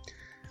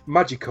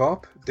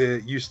 Magikarp,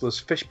 the useless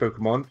fish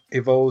Pokemon,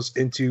 evolves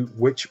into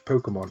which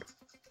Pokemon?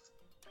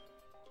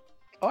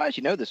 Oh, I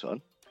actually know this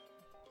one.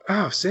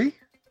 Oh, see?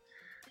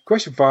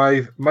 Question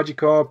 5.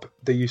 Magikarp,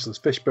 the useless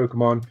fish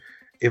Pokemon,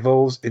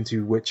 evolves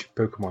into which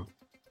Pokemon?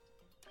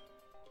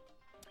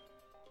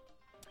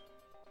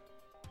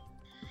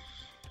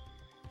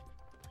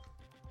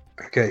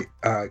 Okay,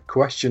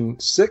 question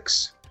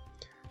 6.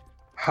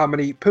 How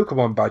many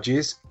Pokemon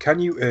badges can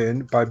you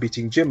earn by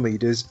beating gym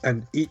leaders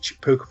in each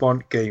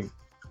Pokemon game?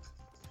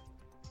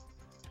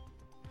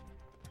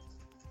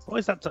 What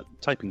is that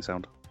typing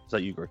sound? Is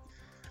that you, Greg?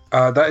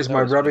 That is That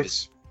my was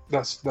rabbit.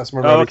 That's my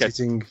Oh, rabbit okay.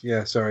 eating.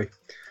 Yeah, sorry.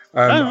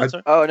 No,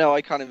 sorry. Oh no,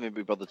 I can't even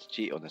be bothered to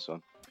cheat on this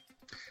one.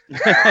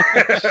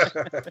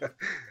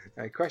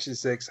 Question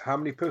 6. How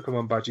many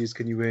Pokemon badges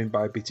can you earn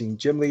by beating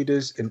gym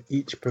leaders in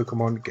each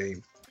Pokemon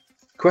game?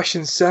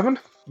 Question 7.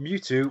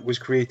 Mewtwo was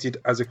created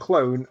as a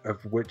clone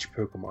of which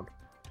Pokemon?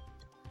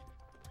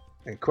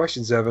 And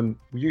question 7.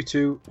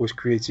 Mewtwo was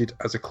created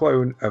as a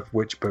clone of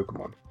which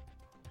Pokemon?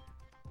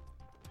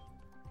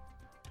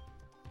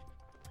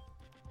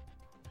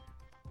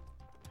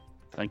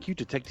 Thank you,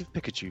 Detective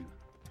Pikachu.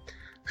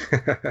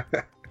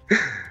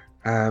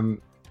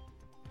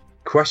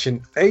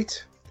 Question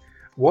 8.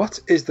 What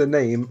is the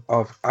name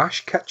of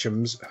Ash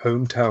Ketchum's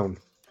hometown?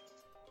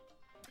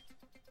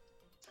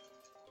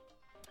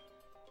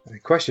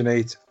 Question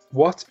 8.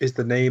 What is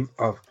the name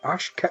of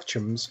Ash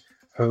Ketchum's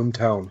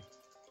hometown?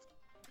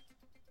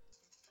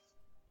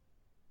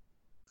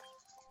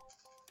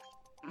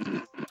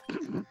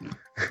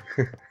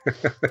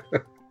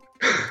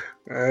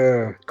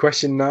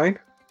 Question 9.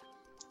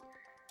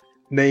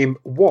 Name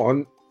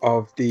one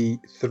of the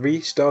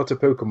 3 starter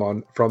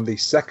Pokemon from the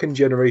second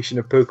generation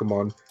of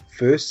Pokemon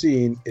first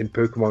seen in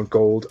Pokemon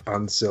Gold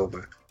and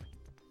Silver.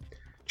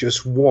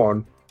 Just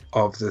one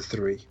of the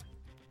 3.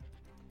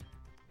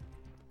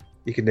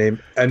 You can name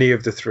any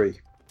of the 3.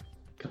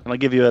 Can I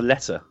give you a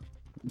letter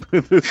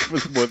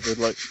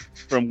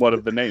from one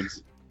of the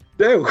names?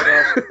 No.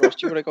 Ross,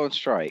 do you want to go on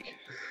strike?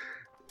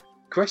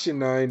 Question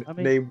 9. I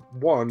mean- Name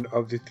one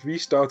of the 3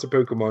 starter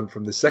Pokemon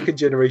from the second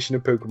generation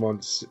of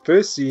Pokemon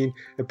first seen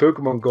in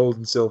Pokemon Gold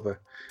and Silver.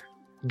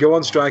 Go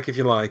on strike if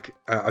you like.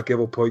 I'll give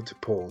a point to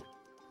Paul.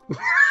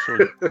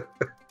 Sure.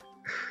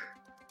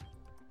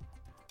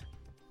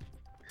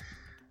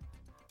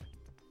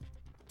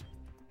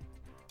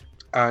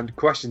 And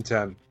question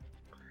 10.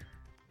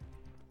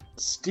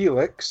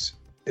 Steelix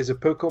is a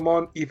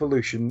Pokemon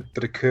evolution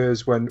that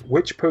occurs when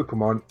which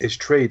Pokemon is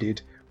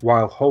traded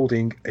while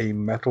holding a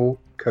metal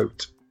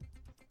coat?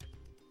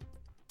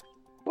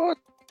 What?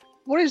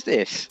 What is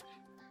this?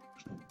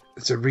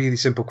 It's a really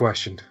simple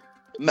question.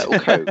 Metal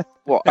coat?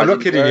 What? I'm as not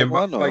in kidding you. wearing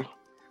one, or- Like,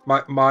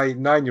 my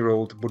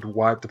 9-year-old would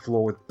wipe the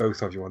floor with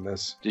both of you on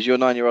this. Does your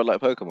 9-year-old like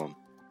Pokemon?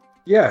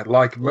 Yeah,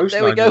 like most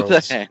There we go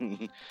 9-year-olds.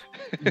 then.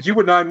 You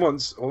were 9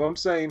 once, all I'm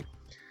saying.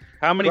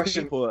 How many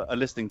Question- people are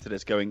listening to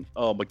this going,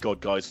 oh my God,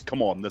 guys,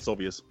 come on, that's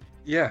obvious.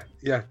 Yeah.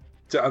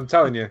 I'm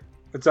telling you.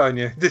 I'm telling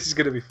you, this is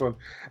going to be fun.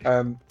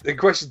 In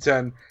question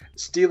 10,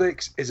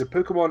 Steelix is a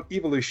Pokemon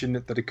evolution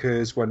that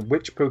occurs when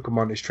which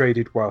Pokemon is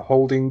traded while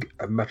holding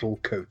a metal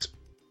coat?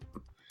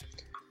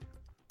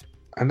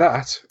 And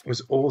that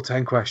was all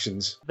 10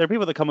 questions. There are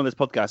people that come on this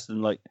podcast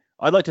and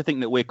I'd like to think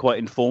that we're quite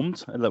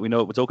informed and that we know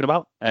what we're talking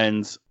about.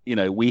 And,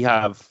 we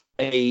have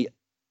a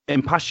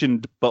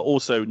impassioned but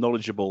also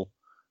knowledgeable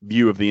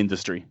view of the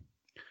industry.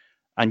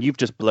 And you've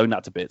just blown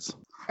that to bits.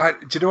 Do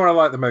you know what I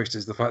like the most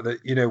is the fact that,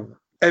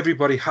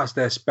 everybody has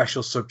their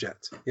special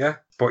subject. Yeah.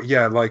 But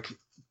yeah,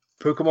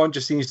 Pokemon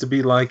just seems to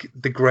be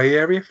the grey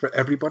area for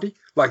everybody,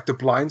 like the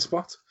blind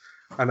spot.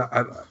 And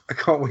I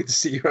can't wait to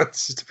see your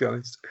answers, to be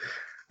honest.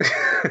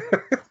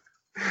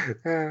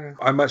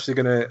 I'm actually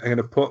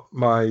gonna put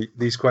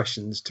these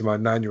questions to my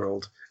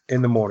 9-year-old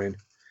in the morning,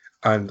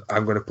 and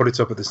I'm gonna put it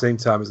up at the same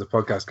time as the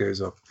podcast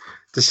goes up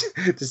to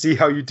see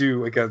how you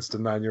do against a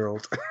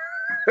 9-year-old.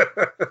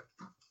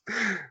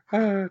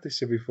 This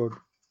should be fun.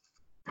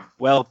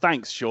 Well,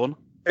 thanks, Sean.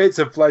 It's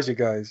a pleasure,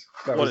 guys.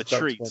 What a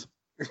treat.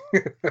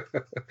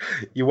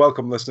 You're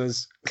welcome,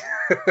 listeners.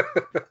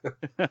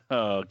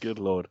 Oh, good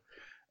Lord.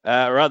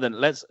 Right then,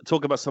 let's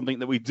talk about something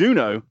that we do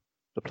know.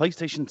 The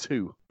PlayStation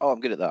 2. Oh,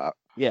 I'm good at that.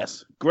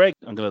 Yes. Greg,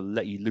 I'm going to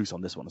let you loose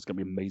on this one. It's going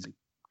to be amazing.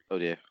 Oh,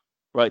 dear.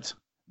 Right.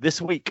 This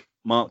week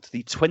marked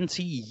the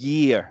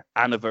 20-year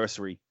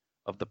anniversary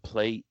of the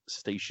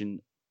PlayStation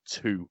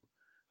 2.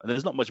 And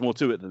there's not much more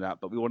to it than that,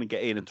 but we want to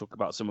get in and talk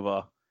about some of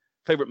our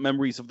favorite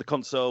memories of the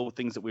console,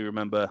 things that we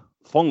remember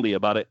fondly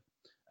about it,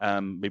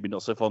 maybe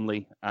not so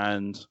fondly,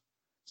 and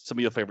some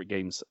of your favorite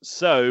games.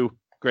 So,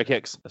 Greg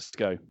Hicks, let's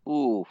go.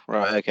 Ooh,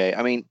 right, okay.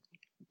 I mean,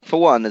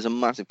 for one, there's a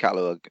massive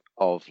catalogue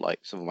of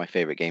some of my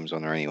favourite games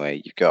on there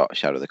anyway. You've got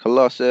Shadow of the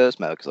Colossus,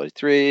 Metal Gear Solid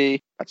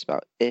 3, that's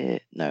about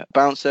it. No,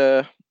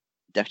 Bouncer,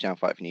 Def Jam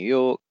Fight for New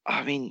York.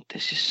 I mean,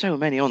 there's just so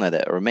many on there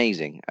that are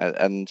amazing.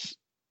 And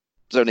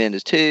Zone of the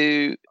Enders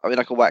 2, I mean,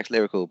 I could wax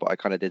lyrical, but I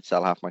kind of did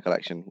sell half my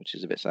collection, which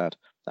is a bit sad.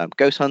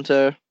 Ghost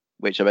Hunter,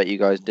 which I bet you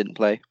guys didn't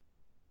play.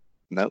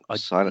 Nope,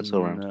 silence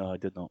all around. No, I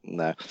did not.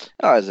 No.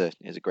 Oh,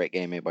 it's a great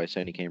game made by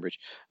Sony Cambridge.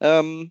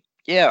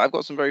 Yeah, I've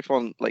got some very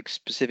fond,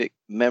 specific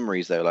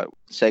memories, though,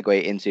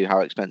 segue into how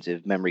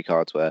expensive memory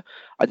cards were.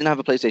 I didn't have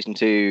a PlayStation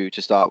 2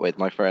 to start with.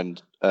 My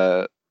friend,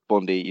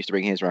 Bondi, used to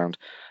bring his round.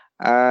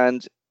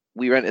 And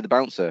we rented the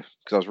Bouncer,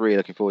 because I was really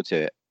looking forward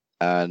to it.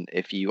 And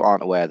if you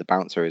aren't aware, the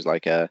Bouncer is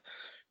like a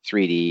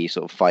 3D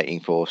sort of fighting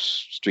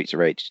force, Streets of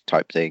Rage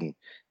type thing,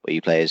 where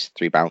you play as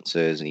 3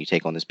 bouncers and you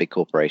take on this big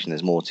corporation.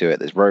 There's more to it.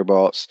 There's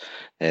robots,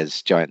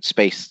 there's giant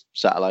space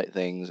satellite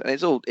things, and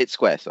it's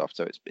Squaresoft,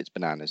 so it's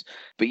bananas.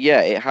 But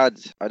yeah, it had,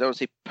 I don't want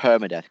to say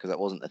permadeath because that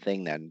wasn't a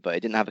thing then, but it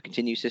didn't have a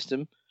continue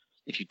system.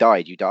 If you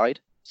died, you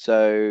died.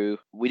 So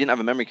we didn't have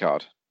a memory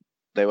card.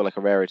 They were like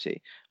a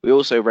rarity. We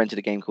also rented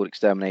a game called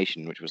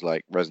Extermination, which was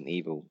like Resident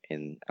Evil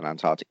in an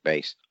Antarctic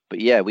base.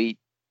 But yeah,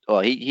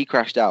 he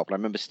crashed out, but I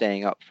remember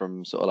staying up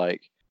from sort of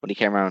when he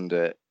came around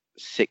at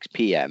 6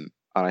 p.m.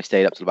 and I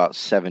stayed up till about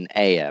 7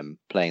 a.m.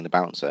 playing the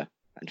Bouncer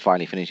and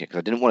finally finishing it because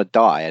I didn't want to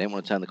die. I didn't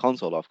want to turn the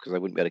console off because I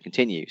wouldn't be able to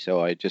continue.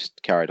 So I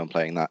just carried on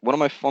playing that. One of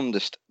my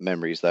fondest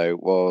memories, though,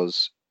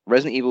 was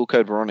Resident Evil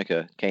Code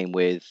Veronica came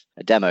with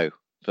a demo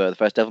for the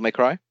first Devil May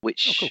Cry,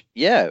 which, cool.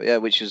 yeah,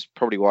 which is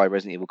probably why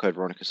Resident Evil Code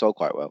Veronica sold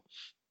quite well.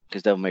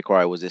 Because Devil May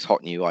Cry was this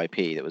hot new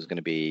IP that was going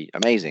to be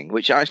amazing,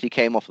 which actually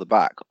came off the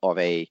back of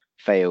a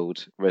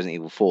failed Resident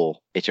Evil 4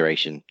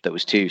 iteration that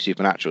was too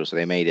supernatural, so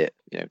they made it,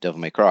 Devil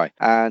May Cry.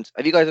 And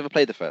have you guys ever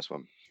played the first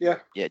one? Yeah.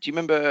 Yeah. Do you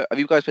remember? Have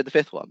you guys played the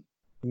fifth one?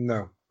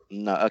 No.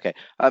 No. Okay.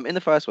 In the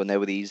first one, there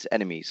were these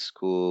enemies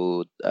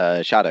called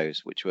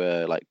Shadows, which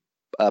were like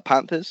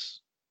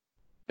panthers.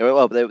 They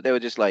were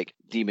just like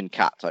demon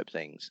cat type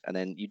things, and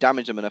then you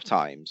damage them enough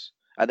times.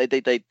 And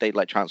they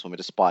like transform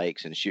into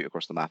spikes and shoot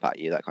across the map at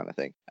you, that kind of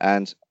thing.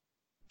 And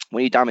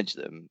when you damage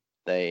them,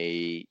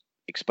 they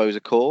expose a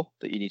core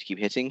that you need to keep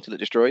hitting till it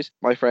destroys.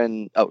 My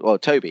friend,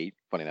 Toby,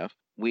 funny enough,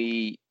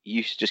 we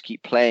used to just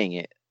keep playing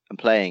it,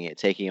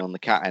 taking on the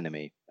cat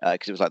enemy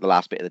because it was like the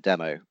last bit of the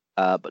demo.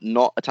 But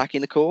not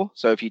attacking the core.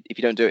 So if you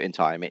don't do it in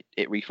time,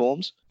 it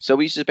reforms. So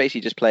we used to basically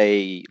just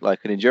play like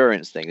an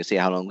endurance thing to see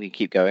how long we can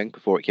keep going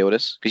before it killed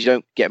us. Because you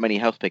don't get many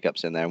health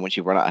pickups in there, and once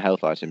you run out of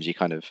health items, you're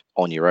kind of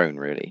on your own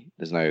really.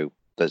 There's no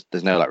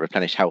like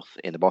replenished health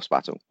in the boss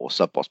battle or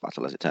sub boss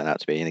battle as it turned out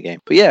to be in the game.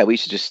 But yeah, we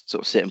used to just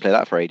sort of sit and play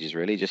that for ages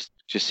really, just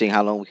seeing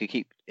how long we could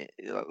keep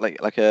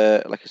like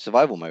a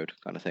survival mode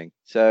kind of thing.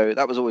 So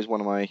that was always one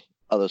of my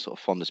other sort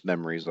of fondest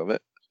memories of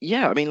it.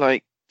 Yeah, I mean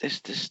like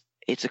this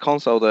it's a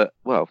console that,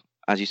 well,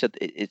 as you said,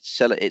 it's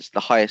the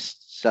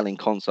highest selling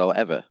console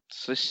ever.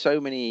 So there's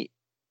so many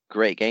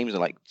great games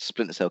like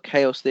Splinter Cell,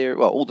 Chaos Theory.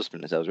 Well, all the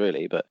Splinter Cells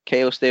really, but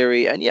Chaos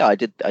Theory. And yeah, I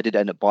did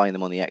end up buying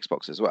them on the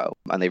Xbox as well.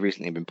 And they've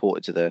recently been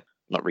ported to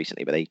not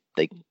recently, but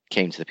they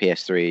came to the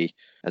PS3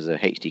 as a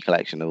HD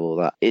collection of all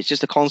that. It's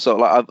just a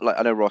console.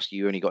 I know, Ross,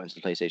 you only got into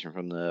the PlayStation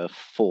from the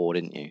 4,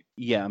 didn't you?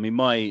 Yeah, I mean,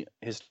 my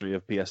history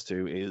of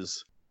PS2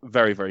 is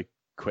very, very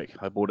quick.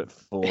 I bought it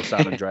for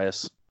San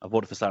Andreas.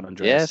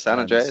 Yeah, San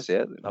Andreas,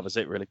 yeah. That was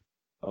it, really.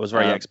 I was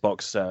very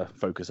Xbox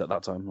focused at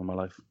that time in my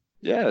life.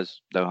 Yeah,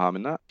 there's no harm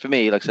in that. For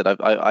me, like I said,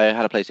 I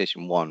had a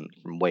PlayStation 1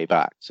 from way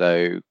back.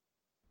 So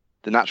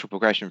the natural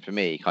progression for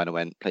me kind of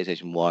went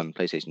PlayStation 1,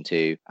 PlayStation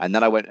 2, and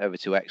then I went over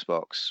to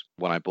Xbox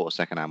when I bought a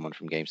second-hand one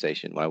from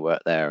GameStation when I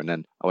worked there. And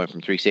then I went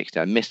from 360.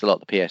 I missed a lot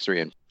of the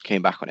PS3 and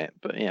came back on it.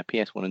 But yeah,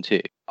 PS1 and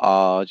 2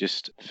 are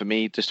just, for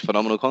me, just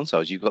phenomenal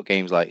consoles. You've got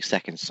games like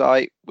Second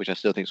Sight, which I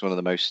still think is one of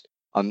the most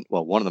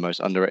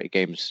underrated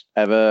games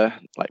ever.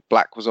 Like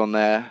Black was on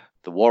there.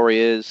 The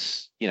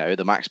Warriors,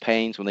 the Max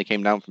Paynes when they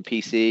came down from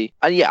PC.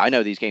 And yeah, I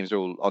know these games are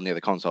all on the other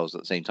consoles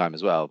at the same time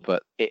as well,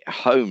 but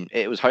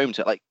it was home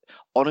to like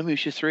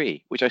Onimusha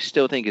 3, which I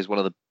still think is one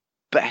of the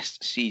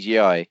best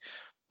CGI,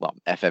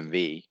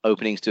 FMV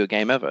openings to a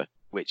game ever,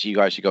 which you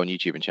guys should go on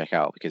YouTube and check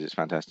out because it's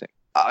fantastic.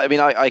 I mean,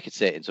 I could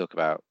sit and talk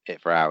about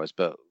it for hours,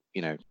 but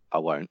I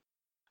won't.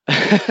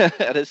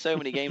 There's so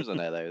many games on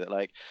there though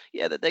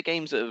that they're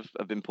games that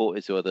have been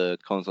ported to other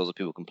consoles that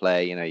people can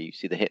play. You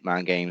see the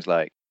Hitman games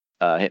like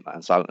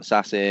Hitman Silent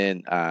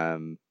Assassin,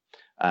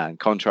 and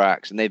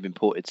Contracts, and they've been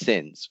ported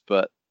since.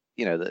 But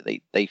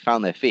they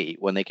found their feet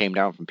when they came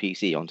down from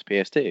PC onto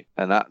PS2,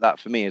 and that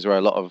for me is where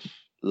a lot of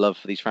love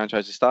for these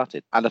franchises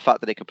started. And the fact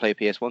that they could play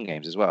PS1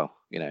 games as well.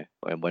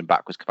 When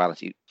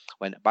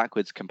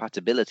backwards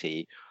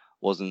compatibility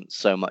wasn't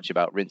so much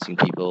about rinsing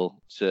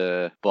people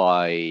to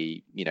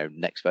buy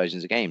next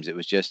versions of games. It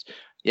was just,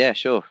 yeah,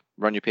 sure,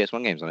 run your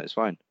PS1 games on it, it's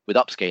fine, with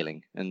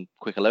upscaling and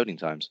quicker loading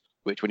times,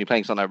 which when you're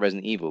playing something like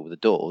Resident Evil with the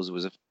doors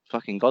was a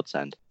fucking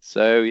godsend.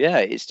 So yeah,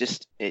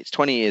 it's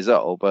 20 years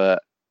old,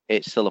 but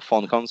it's still a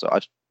fun console.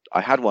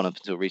 I had one up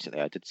until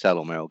recently. I did sell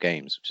all my old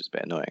games, which is a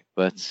bit annoying,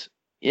 but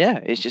yeah,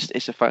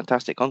 it's a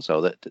fantastic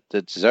console that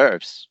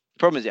deserves. The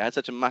problem is it had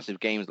such a massive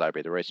games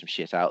library. There is some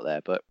shit out there,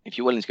 but if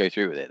you're willing to go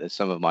through with it, there's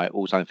some of my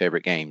all-time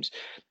favorite games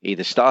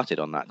either started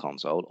on that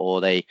console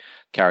or they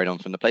carried on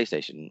from the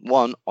PlayStation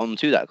 1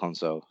 onto that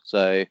console.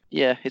 So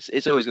yeah,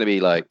 it's always going to be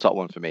like top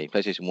one for me.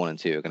 PlayStation 1 and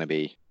 2 are going to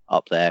be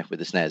up there with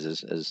the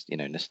SNES as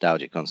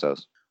nostalgic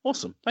consoles.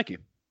 Awesome, thank you.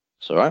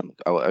 It's all right.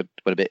 I went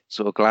a bit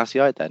sort of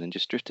glassy-eyed then and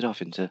just drifted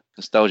off into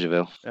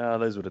Nostalgiaville.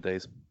 Those were the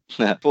days.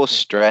 For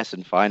stress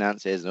and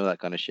finances and all that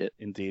kind of shit.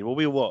 Indeed.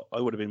 Well, I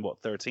would have been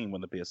 13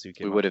 when the PS2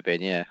 came out. We would have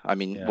been, yeah. I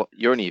mean,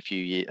 you're only a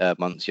few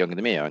months younger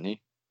than me, aren't you?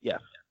 Yeah.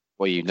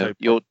 Well, October.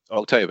 You're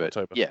October.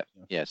 Yeah.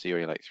 Yeah. So you're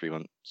only like 3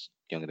 months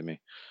younger than me.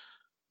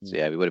 So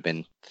yeah, we would have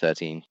been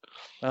 13.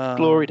 Uh,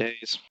 Glory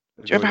days.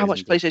 Do you remember how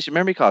much PlayStation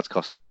memory cards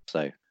cost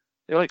though?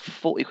 They were like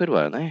 40 quid,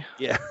 weren't they?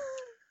 Yeah.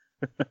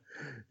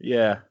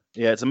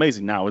 Yeah, it's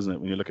amazing now, isn't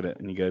it, when you look at it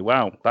and you go,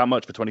 wow, that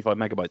much for 25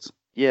 megabytes.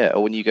 Yeah,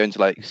 or when you go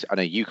into I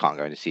know you can't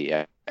go into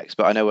CX,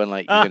 but I know when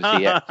you go into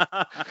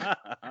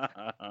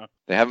CX,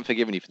 they haven't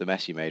forgiven you for the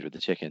mess you made with the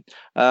chicken.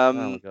 Oh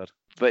my god!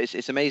 But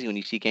it's amazing when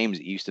you see games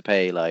that you used to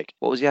pay what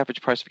was the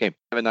average price of a game?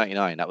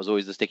 $7.99. That was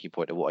always the sticking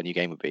point of what a new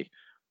game would be.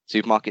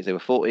 Supermarkets they were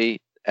 40,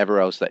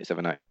 everywhere else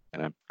 $37.99.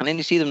 And then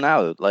you see them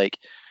now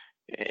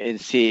in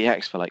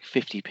CEX for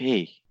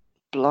 50p.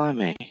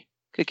 Blimey,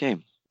 good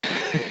game.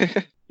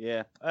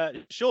 Yeah.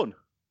 Sean,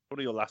 what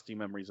are your lasting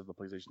memories of the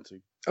PlayStation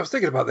 2? I was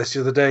thinking about this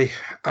the other day,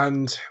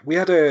 and we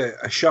had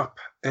a shop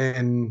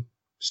in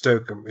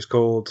Stoke. It was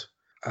called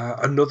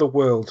Another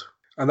World,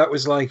 and that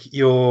was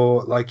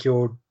your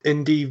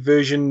indie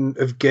version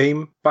of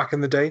Game back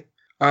in the day.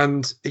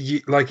 And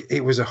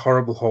it was a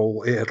horrible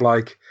hole. It had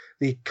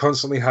they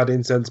constantly had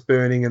incense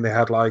burning, and they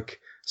had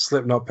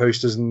Slipknot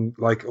posters and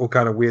all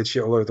kind of weird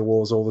shit all over the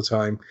walls all the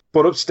time.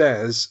 But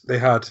upstairs they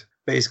had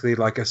basically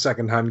a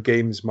second-hand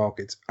games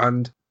market,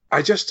 and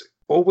I just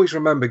always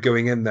remember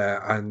going in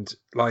there, and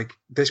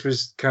this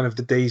was kind of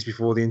the days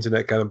before the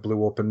internet kind of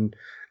blew up, and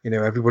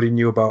everybody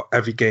knew about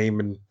every game,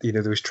 and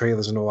there was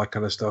trailers and all that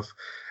kind of stuff,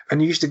 and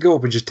you used to go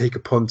up and just take a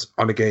punt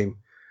on a game.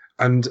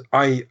 And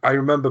I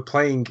remember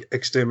playing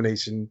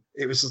Extermination.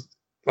 It was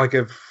like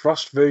a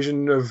Frost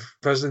version of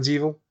Resident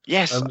Evil.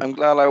 Yes, I'm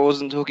glad I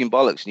wasn't talking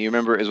bollocks and you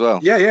remember it as well.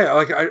 Yeah.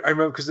 I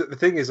remember, because the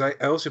thing is, I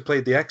also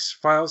played the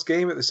X-Files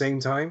game at the same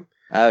time.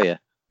 Oh yeah.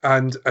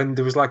 And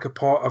there was a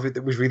part of it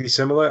that was really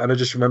similar, and I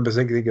just remember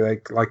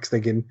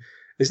thinking,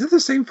 is this the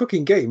same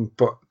fucking game?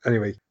 But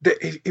anyway,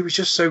 it was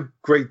just so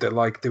great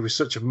that there was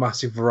such a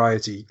massive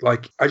variety.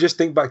 I just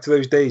think back to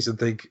those days and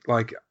think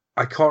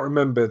I can't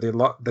remember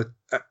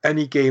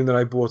any game that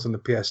I bought on the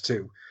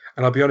PS2.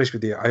 And I'll be honest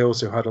with you, I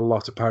also had a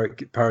lot of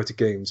pirated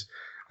games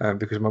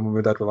because my mum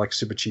and dad were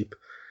super cheap.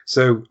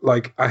 So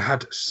I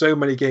had so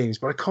many games,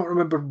 but I can't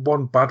remember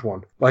one bad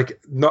one.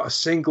 Not a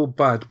single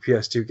bad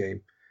PS2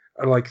 game.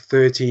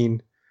 13,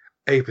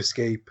 Ape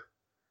Escape.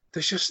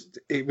 There's just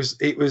it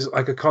was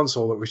like a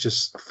console that was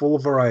just full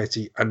of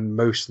variety and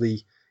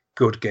mostly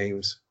good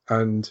games.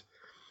 And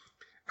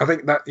I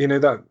think that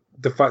that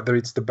the fact that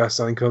it's the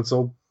best-selling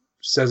console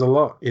says a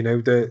lot.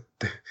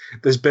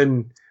 There's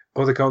been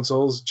other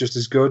consoles just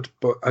as good,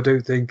 but I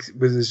don't think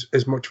with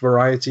as much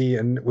variety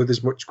and with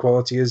as much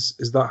quality as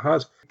that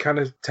had. It kind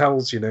of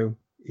tells, you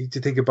to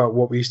think about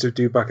what we used to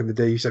do back in the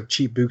day. You used to have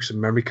cheap books and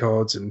memory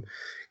cards and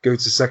go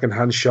to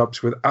second-hand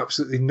shops with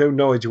absolutely no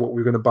knowledge of what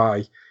we were going to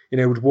buy.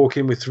 We'd walk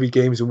in with 3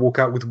 games and walk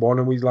out with one,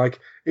 and we'd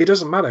it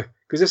doesn't matter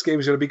because this game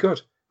is going to be good.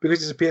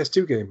 because it's a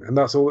PS2 game, and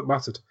that's all that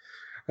mattered.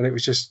 And it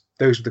was just,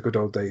 those were the good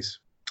old days.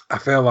 I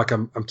feel like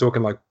I'm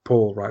talking like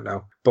Paul right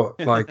now, but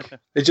like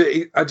I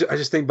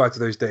just think back to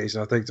those days,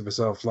 and I think to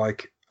myself,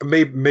 like,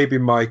 maybe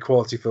my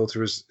quality filter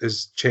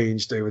has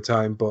changed over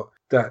time, but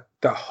that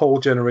whole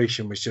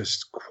generation was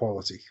just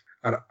quality.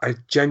 And I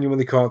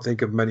genuinely can't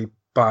think of many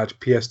bad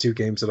PS2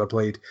 games that I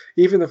played.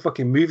 Even the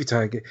fucking movie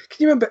tie game.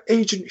 Can you remember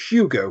Agent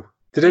Hugo?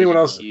 Did anyone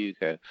else?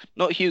 Hugo,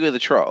 not Hugo the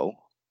Troll.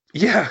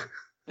 Yeah.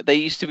 They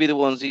used to be the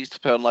ones that used to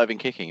play on Live and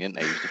Kicking, didn't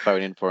they? Used to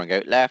phone in for and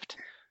go left,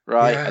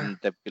 right, Yeah. and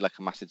there'd be like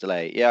a massive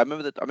delay. Yeah, I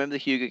remember the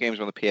Hugo games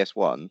were on the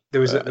PS1.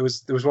 There was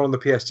one on the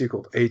PS2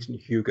 called Agent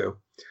Hugo,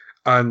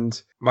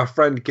 and my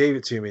friend gave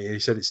it to me, and he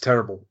said it's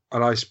terrible.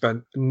 And I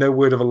spent, no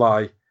word of a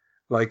lie,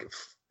 like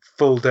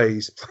full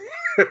days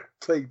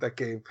playing that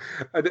game,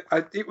 and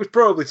it was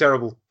probably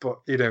terrible.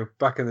 But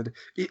back in the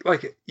day,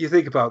 like, you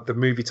think about the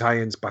movie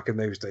tie-ins back in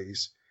those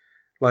days,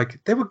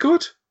 like, they were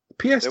good.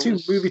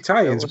 PS2 movie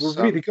tie-ins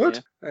were really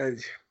good. Yeah.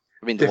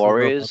 I mean, the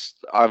Warriors.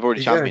 I've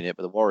already championed it,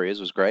 but the Warriors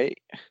was great.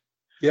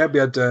 Yeah, we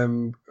had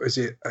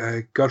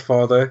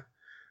Godfather.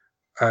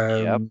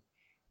 Yep.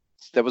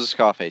 There was a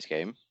Scarface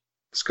game.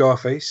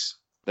 Scarface.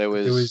 There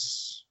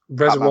was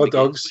Reservoir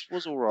Dogs, which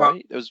was all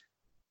right. There was.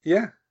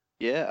 Yeah.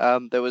 Yeah.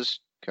 There was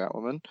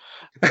Catwoman.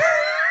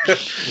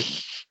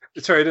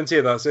 Sorry, I didn't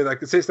hear that. Say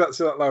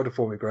that louder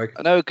for me, Greg.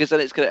 I know, because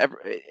then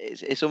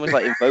it's almost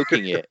like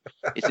invoking it.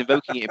 It's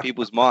invoking it in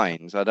people's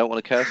minds. I don't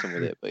want to curse them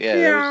with it, but yeah,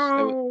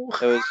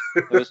 there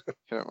was.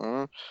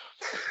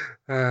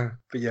 But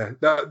yeah,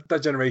 that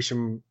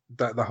generation,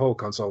 that the whole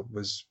console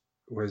was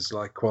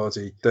like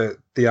quality. The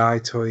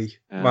iToy,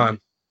 man,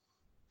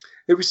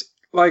 it was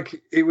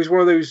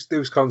one of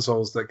those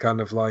consoles that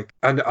kind of like,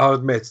 and I'll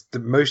admit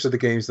that most of the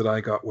games that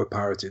I got were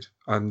pirated,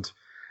 and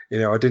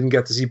I didn't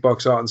get to see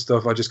box art and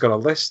stuff. I just got a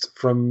list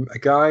from a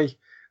guy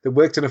that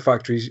worked in a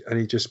factory, and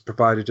he just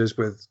provided us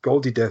with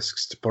Goldie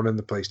discs to put in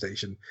the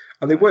PlayStation,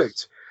 and they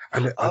worked.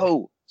 And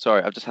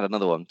sorry, I've just had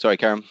another one. Sorry,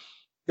 Karen.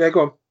 Yeah,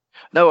 go on.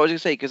 No, I was going to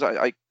say, because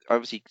I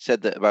obviously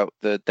said that about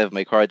the Devil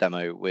May Cry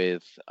demo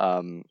with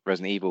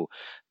Resident Evil.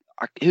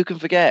 Who can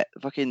forget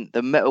fucking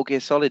the Metal Gear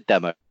Solid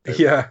demo?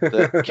 Yeah,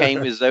 that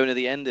came with Zone of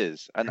the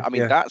Enders, and I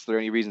mean that's the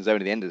only reason Zone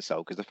of the Enders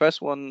sold, because the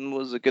first one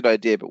was a good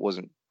idea but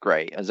wasn't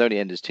great, and Zone of the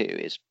Enders 2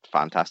 is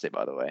fantastic,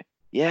 by the way.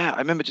 Yeah, I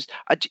remember do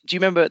you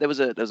remember there was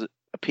a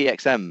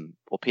PXM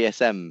or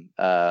PSM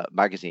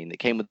magazine that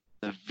came with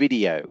the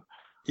video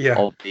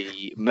of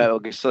the Metal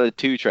Gear Solid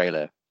 2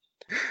 trailer.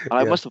 And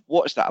I must have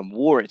watched that and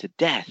wore it to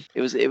death.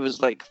 It was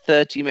like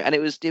 30 minutes, and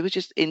it was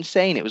just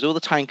insane. It was all the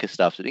tanker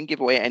stuff, so it didn't give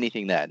away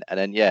anything then. And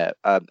then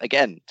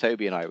again,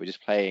 Toby and I were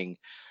just playing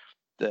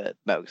the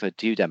Metal Gear Solid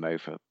 2 demo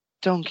for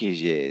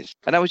donkey's years,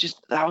 and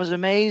that was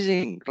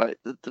amazing. Like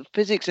the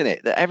physics in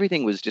it,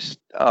 everything was just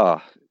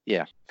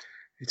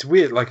It's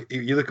weird. Like,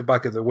 you look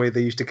back at the way they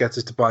used to get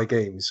us to buy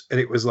games, and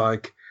it was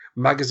like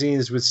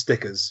magazines with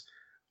stickers,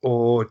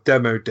 or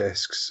demo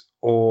discs,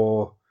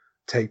 or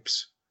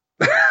tapes.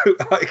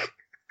 Like,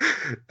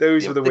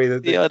 those were the way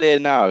that the idea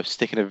now of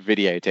sticking a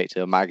videotape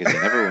to a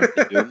magazine, everyone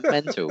would be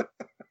mental.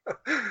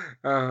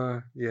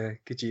 Yeah,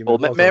 Kojima. Or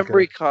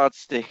memory card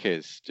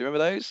stickers. Do you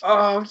remember those?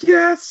 Oh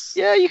yes.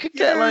 Yeah, you could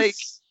get like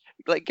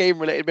game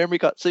related memory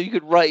cards, so you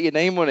could write your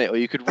name on it, or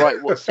you could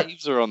write what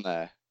saves are on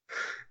there.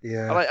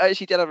 Yeah. And I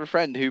actually did have a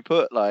friend who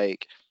put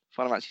like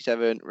Final Fantasy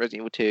VII, Resident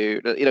Evil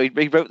 2.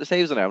 He wrote the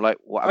saves on there. I'm like,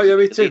 what? Oh yeah,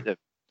 me too. Them?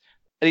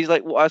 And he's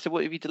like, I said,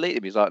 what if you delete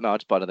them? He's like, no, I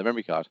just buy another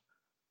memory card.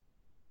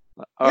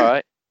 Like, all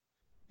right.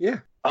 Yeah.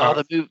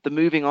 The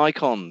moving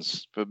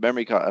icons for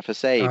memory card for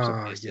saves.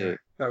 Oh yeah,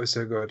 that was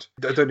so good.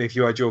 I don't know if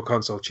you had your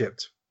console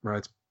chipped,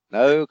 right?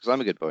 No, because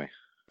I'm a good boy.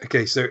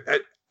 Okay, so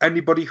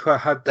anybody who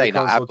had their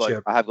console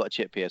chipped, I have got a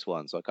chip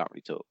PS1, so I can't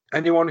really talk.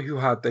 Anyone who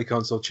had their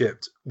console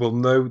chipped will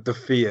know the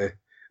fear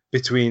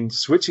between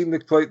switching the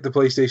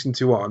PlayStation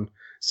 2 on,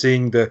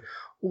 seeing the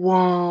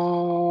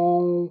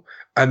whoa,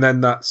 and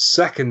then that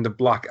second of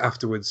black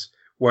afterwards,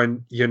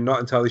 when you're not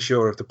entirely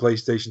sure if the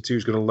PlayStation 2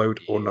 is going to load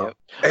or not.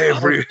 Do you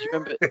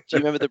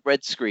remember the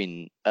red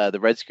screen? The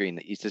red screen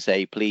that used to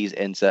say, "Please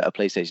insert a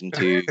PlayStation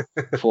 2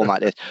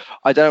 format disc."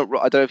 I don't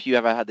know if you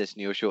ever had this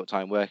in your short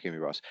time working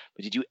with Ross,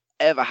 but did you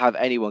ever have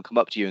anyone come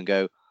up to you and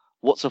go,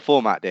 "What's a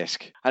format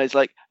disc?" And it's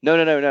like, no.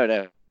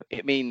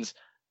 It means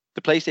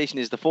the PlayStation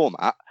is the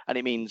format, and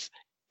it means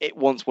it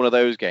wants one of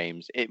those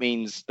games. It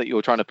means that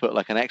you're trying to put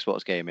like an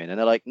Xbox game in, and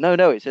they're like, no,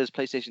 it says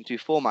PlayStation 2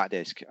 format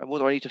disc. And what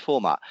do I need to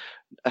format?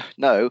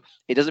 No,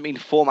 it doesn't mean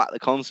format the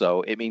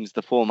console. It means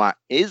the format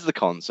is the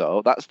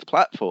console. That's the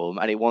platform,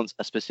 and it wants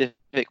a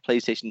specific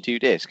PlayStation 2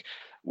 disc,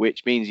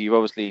 which means you've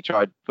obviously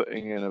tried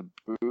putting in a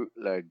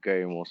bootleg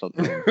game or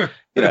something,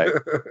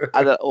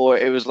 or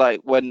it was like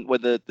when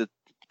the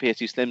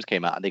PS2 Slims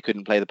came out and they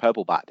couldn't play the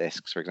purple back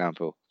discs, for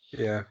example.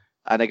 Yeah.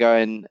 And they're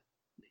going,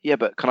 yeah,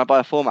 but can I buy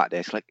a format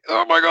disc? Like,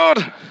 oh my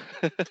god!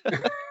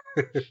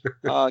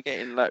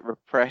 Getting like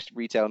repressed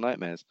retail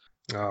nightmares.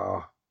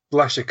 Oh,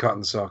 bless your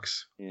cotton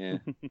socks. Yeah,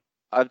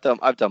 I've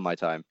done my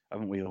time.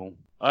 Haven't we all?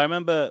 I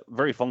remember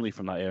very fondly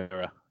from that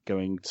era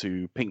going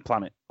to Pink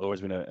Planet, or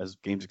as we know it as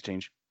Games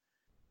Exchange,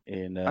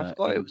 In I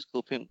forgot it in- was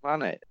called Pink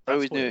Planet. I That's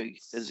always what knew it it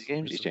as a was.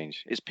 Games It's a-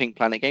 Exchange. It's Pink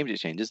Planet Games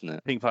Exchange, isn't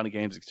it? Pink Planet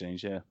Games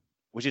Exchange, yeah,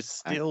 which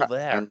is And still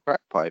there. And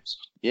crack pipes.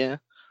 Yeah.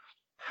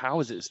 How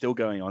is it still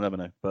going? I'll never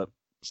know. But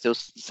Still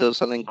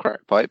selling crack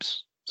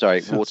pipes.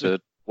 Sorry, water.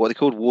 What are they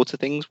called? Water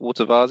things?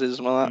 Water vases,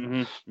 something like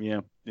that?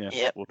 yeah.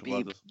 Yeah, Water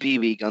vases.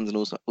 BB guns and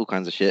all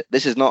kinds of shit.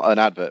 This is not an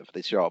advert for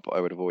this shop.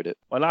 I would avoid it.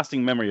 My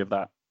lasting memory of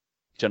that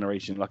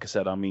generation, like I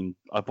said, I mean,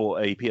 I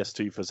bought a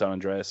PS2 for San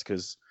Andreas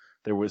because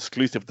they were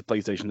exclusive to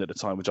PlayStation at the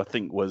time, which I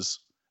think was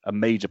a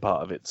major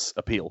part of its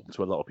appeal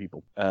to a lot of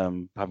people.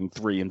 Having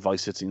 3 in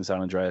Vice City and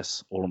San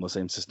Andreas all on the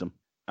same system.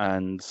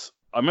 And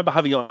I remember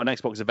having it on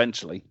Xbox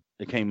eventually.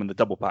 It came in the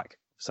double pack,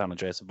 San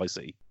Andreas and Vice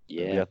City.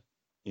 Yeah.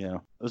 Yeah.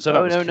 So that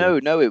Oh was cool.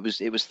 no! It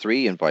was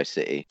 3 in Vice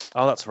City.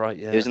 Oh, that's right.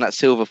 Yeah. It was in that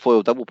silver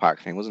foil double pack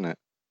thing, wasn't it?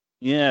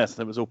 Yes,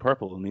 it was all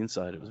purple on the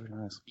inside. It was really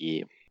nice.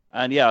 Yeah.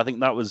 And yeah, I think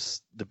that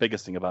was the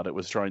biggest thing about it,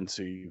 was trying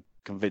to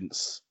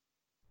convince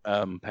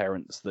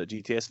parents that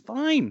GTA is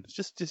fine.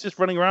 It's just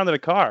running around in a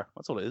car.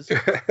 That's all it is.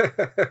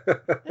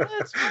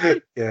 It's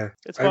fine. Yeah.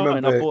 It's I fine. I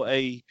remember- bought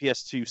a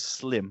PS2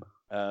 Slim,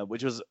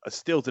 which was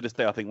still to this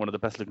day, I think, one of the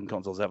best looking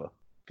consoles ever,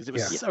 because it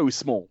was Yeah. so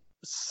small,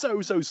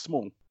 so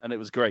small, and it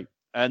was great.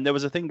 And there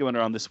was a thing going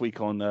around this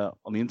week on the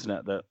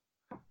internet that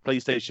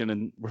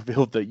PlayStation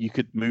revealed that you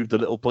could move the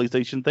little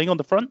PlayStation thing on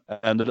the front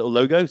and the little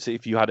logo. So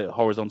if you had it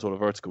horizontal or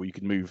vertical, you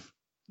could move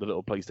the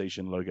little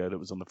PlayStation logo that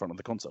was on the front of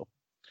the console.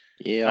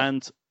 Yeah.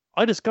 And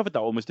I discovered that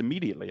almost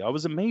immediately. I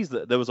was amazed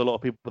that there was a lot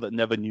of people that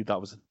never knew that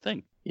was a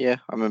thing. Yeah.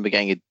 I remember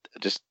getting it.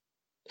 Just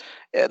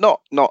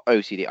not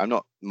OCD. I'm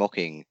not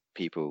mocking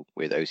people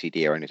with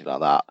OCD or anything like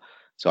that.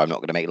 So I'm not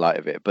going to make light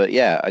of it. But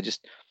yeah, it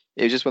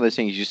was just one of those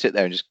things. You just sit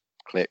there and just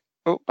click.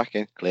 Oh, back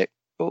in, click.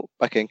 Oh,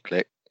 back in,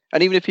 click.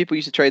 And even if people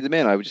used to trade them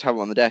in, I would just have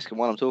them on the desk, and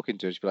while I'm talking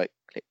to them, just be like,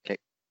 click, click,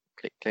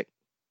 click, click,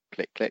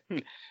 click,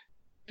 click.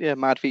 Yeah,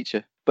 mad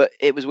feature. But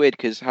it was weird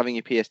because having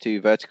your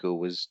PS2 vertical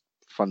was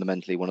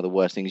fundamentally one of the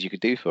worst things you could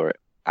do for it.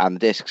 And the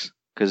discs,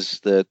 because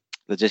the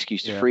disc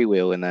used to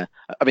freewheel in there.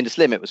 I mean, the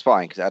Slim, it was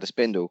fine because it had a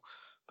spindle,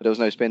 but there was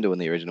no spindle in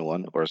the original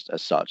one, or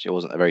as such. It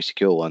wasn't a very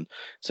secure one.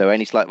 So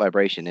any slight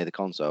vibration near the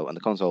console, and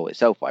the console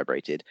itself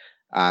vibrated,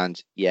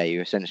 and yeah,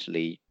 you're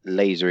essentially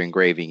laser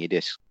engraving your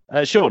discs.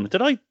 Sean,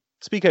 did I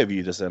speak over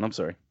you just then? I'm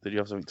sorry. Did you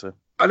have something to?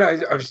 I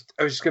know. I was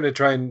just going to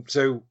try and.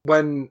 So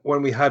when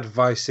we had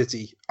Vice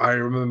City, I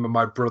remember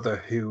my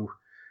brother, who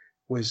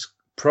was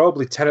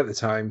probably 10 at the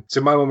time. So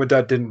my mum and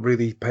dad didn't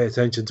really pay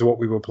attention to what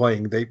we were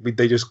playing.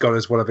 They just got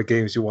us whatever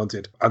games we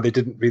wanted, and they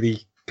didn't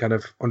really kind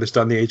of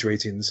understand the age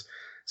ratings.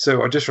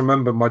 So I just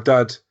remember my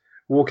dad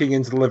walking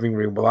into the living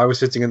room while I was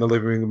sitting in the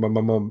living room with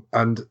my mum,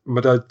 and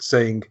my dad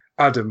saying,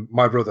 "Adam,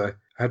 my brother,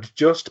 had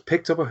just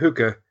picked up a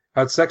hooker,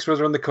 had sex with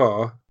her in the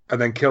car, and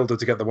then killed her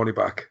to get the money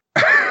back."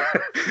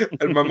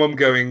 And my mum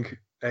going,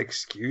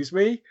 "Excuse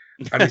me?"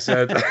 And he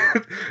said,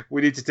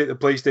 "We need to take the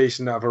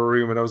PlayStation out of her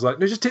room." And I was like,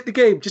 "No, just take the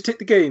game. Just take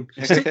the game.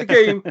 Just take the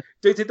game.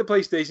 Don't take the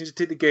PlayStation. Just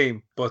take the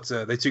game." But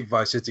they took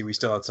Vice City. We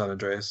still had San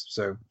Andreas.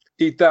 So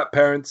eat that,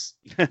 parents.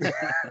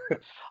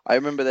 I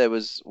remember there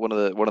was one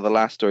of the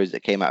last stories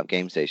that came out of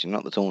GameStation,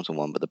 not the Taunton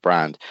one, but the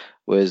brand,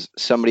 was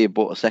somebody had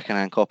bought a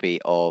secondhand copy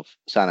of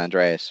San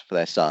Andreas for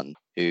their son,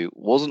 who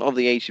wasn't of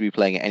the age to be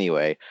playing it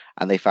anyway,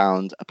 and they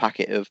found a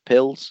packet of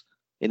pills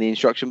in the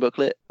instruction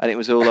booklet, and it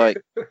was all like,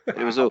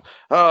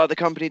 oh, the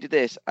company did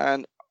this,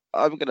 and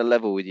I'm going to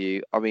level with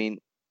you. I mean,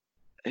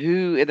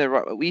 who in their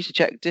right? We used to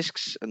check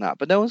discs and that,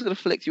 but no one's going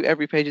to flick through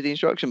every page of the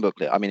instruction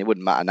booklet. I mean, it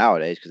wouldn't matter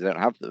nowadays because they don't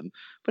have them,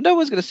 but no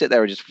one's going to sit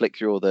there and just flick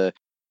through all the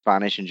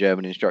Spanish and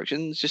German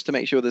instructions just to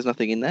make sure there's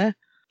nothing in there.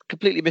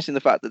 Completely missing the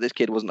fact that this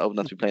kid wasn't old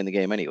enough to be playing the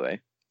game anyway.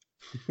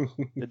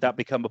 Did that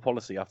become a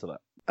policy after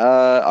that?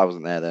 I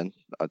wasn't there then.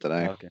 I don't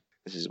know. Oh, okay.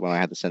 This is when I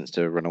had the sense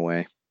to run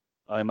away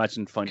I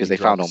imagine finding because they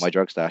found all my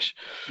drug stash.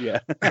 Yeah.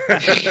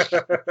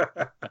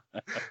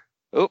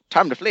 Oh,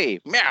 time to flee!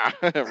 Meow!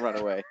 Run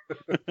away.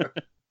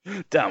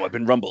 Damn, I've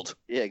been rumbled.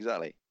 Yeah,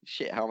 exactly.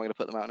 Shit, how am I going to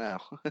put them out now?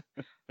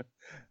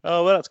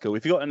 Oh, well, that's cool.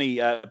 If you've got any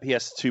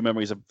PS2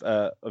 memories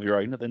of your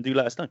own, then do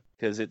let us know,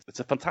 because it's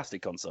a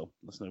fantastic console.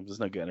 There's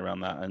no getting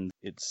around that, and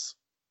it's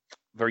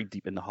very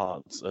deep in the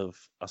hearts of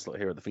us lot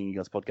here at the Finger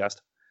Guns podcast.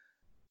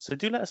 So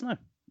do let us know.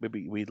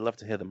 We'd love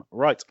to hear them.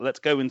 Right, let's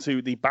go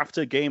into the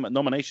BAFTA game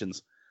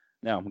nominations.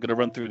 Now, I'm going to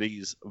run through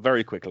these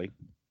very quickly,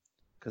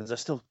 because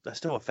there's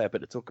still a fair bit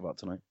to talk about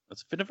tonight.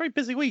 It's been a very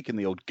busy week in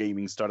the old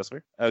gaming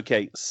stratosphere.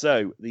 Okay,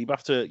 so the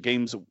BAFTA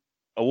Games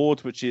Award,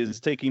 which is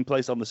taking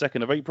place on the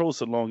 2nd of April,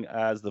 so long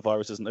as the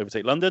virus doesn't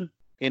overtake London.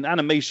 In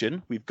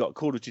animation, we've got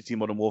Call of Duty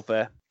Modern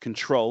Warfare,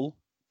 Control,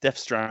 Death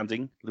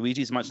Stranding,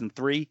 Luigi's Mansion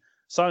 3,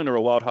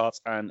 Sayonara Wild Hearts,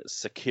 and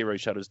Sekiro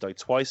Shadows Die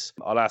Twice.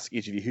 I'll ask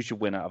each of you who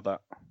should win out of that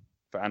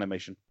for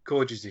animation.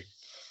 Call of Duty.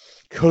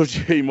 Call of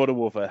Duty Modern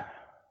Warfare.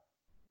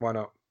 Why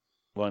not?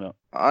 Why not?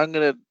 I'm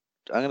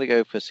gonna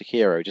go for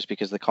Sekiro just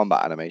because the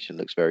combat animation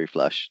looks very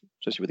flush,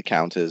 especially with the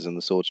counters and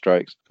the sword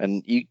strikes.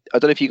 And I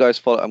don't know if you guys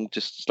follow. I'm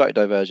just slightly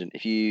divergent.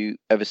 If you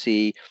ever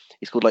see,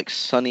 he's called like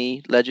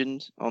Sunny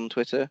Legend on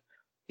Twitter.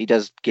 He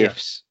does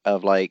gifs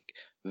of like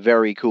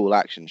very cool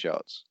action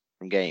shots,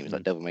 from games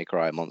like Devil May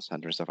Cry, Monster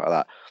Hunter, and stuff like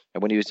that.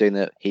 And when he was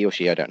doing he or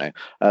she, I don't know,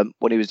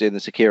 when he was doing the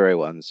Sekiro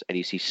ones, and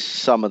you see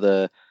some of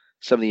the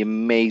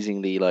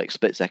amazingly like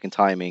split-second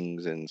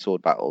timings and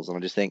sword battles, and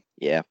I just think,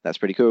 yeah, that's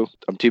pretty cool.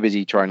 I'm too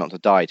busy trying not to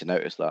die to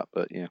notice that,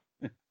 but yeah.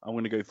 I'm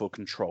going to go for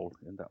Control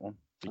in that one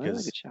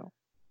because good shout.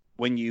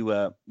 when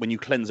you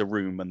cleanse a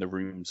room and the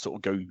room sort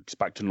of goes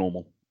back to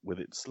normal with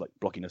its like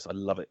blockiness, I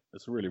love it.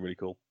 It's really, really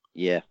cool.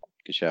 Yeah,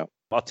 good shout.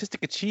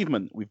 Artistic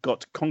achievement, we've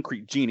got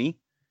Concrete Genie,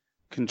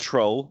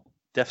 Control,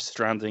 Death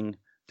Stranding,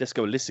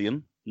 Disco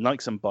Elysium,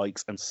 Nikes and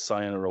Bikes, and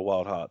Sayonara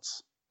Wild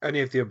Hearts. Any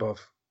of the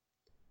above.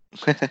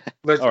 All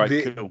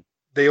right, cool.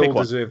 They Pick all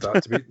one. deserve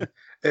that. To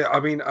be,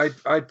 I mean,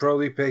 I'd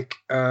probably pick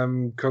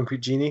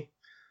Concrete Genie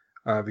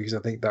because I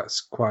think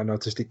that's quite an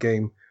artistic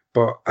game.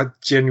 But I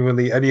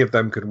genuinely, any of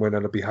them could win,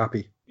 and I'd be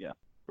happy. Yeah,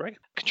 Greg.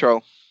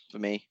 Control for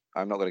me.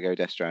 I'm not going to go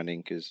Death Stranding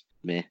because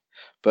meh.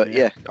 But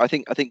yeah, I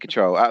think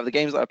Control. Out of the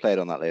games that I played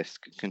on that list,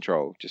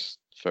 Control just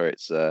for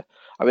its. I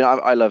mean,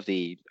 I love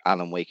the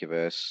Alan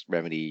Wakeverse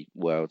Remedy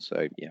world,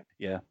 so yeah.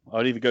 Yeah,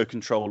 I'd either go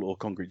Control or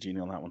Concrete Genie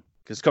on that one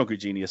because Concrete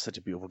Genie is such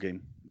a beautiful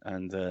game,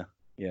 and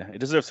yeah, it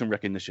deserves some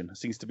recognition. It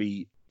seems to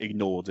be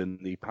ignored in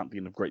the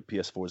pantheon of great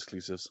PS4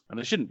 exclusives, and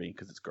it shouldn't be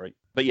because it's great.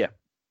 But yeah,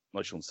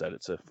 like Sean said,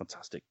 it's a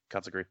fantastic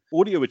category.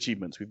 Audio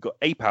achievements, we've got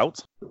Ape Out,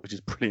 which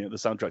is brilliant. The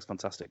soundtrack's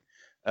fantastic.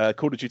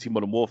 Call of Duty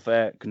Modern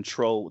Warfare,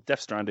 Control,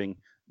 Death Stranding,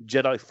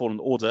 Jedi Fallen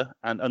Order,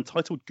 and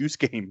Untitled Goose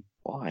Game.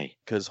 Why?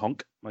 Because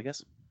honk, I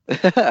guess.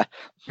 Because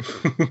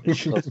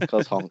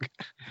honk.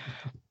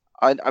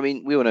 I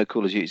mean, we all know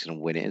Call of Duty's going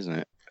to win it, isn't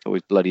it? It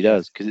always bloody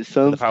does, because it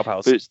sounds.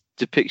 But it's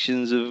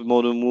depictions of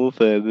modern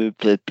warfare.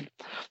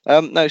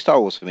 No, Star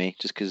Wars for me,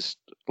 just because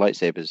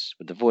lightsabers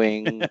with the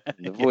voing, and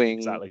the voing.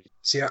 Exactly.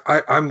 See,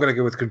 I'm going to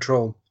go with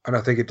Control, and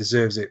I think it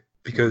deserves it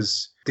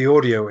because the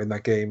audio in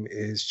that game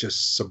is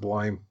just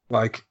sublime.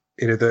 Like,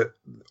 you know,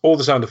 all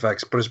the sound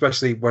effects, but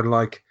especially when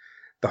like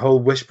the whole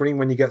whispering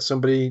when you get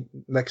somebody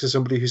next to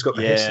somebody who's got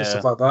the hiss and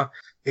stuff like that.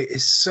 It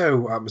is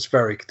so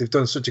atmospheric. They've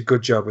done such a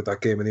good job with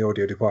that game in the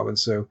audio department,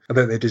 so I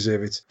think they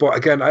deserve it. But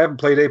again, I haven't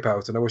played Ape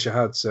Out, and I wish I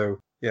had, so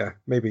yeah,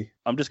 maybe.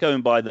 I'm just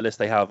going by the list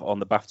they have on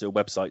the BAFTA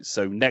website.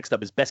 So next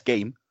up is Best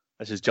Game.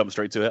 Let's just jump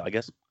straight to it, I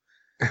guess.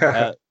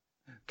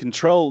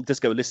 Control,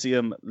 Disco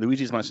Elysium,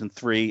 Luigi's Mansion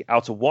 3,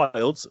 Outer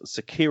Wilds,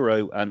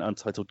 Sekiro, and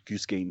Untitled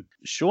Goose Game.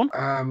 Sean?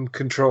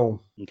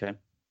 Control. Okay.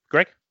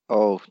 Greg?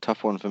 Oh,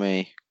 tough one for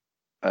me.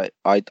 I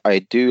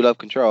do love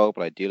Control,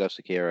 but I do love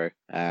Sekiro.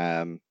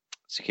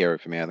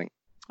 Sekiro for me, I think.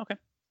 Okay.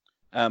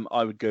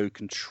 I would go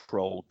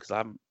Control because I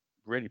haven't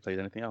really played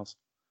anything else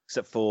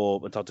except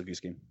for Untitled Goose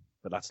Game,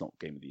 but that's not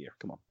Game of the Year.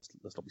 Come on,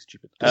 let's not be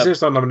stupid. It's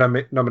just not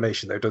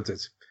nomination though, doesn't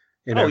it?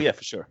 You know, oh yeah,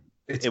 for sure.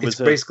 It's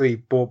basically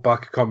brought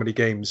back comedy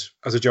games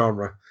as a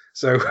genre,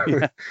 so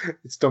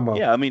it's done well.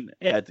 Yeah, I mean,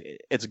 yeah,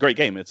 it's a great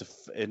game.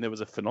 And it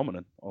was a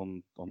phenomenon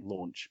on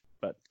launch.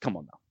 But come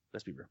on now,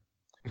 let's be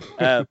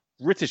real.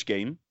 British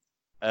game,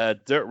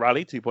 Dirt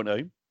Rally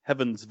 2.0,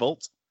 Heaven's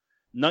Vault,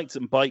 Knights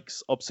and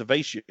Bikes,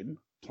 Observation,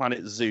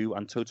 Planet Zoo,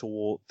 and Total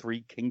War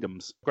 3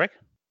 Kingdoms. Greg?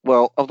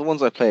 Well, of the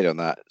ones I played on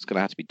that, it's going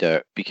to have to be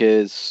Dirt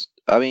because,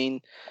 I mean,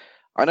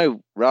 I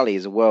know Rally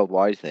is a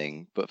worldwide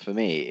thing, but for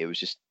me, it was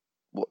just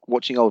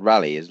watching old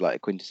Rally is like a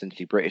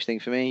quintessentially British thing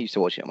for me. I used to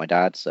watch it with my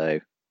dad, so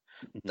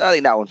I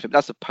think that one,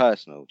 that's a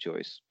personal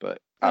choice, but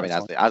I mean,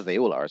 as they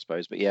all are, I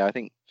suppose. But yeah, I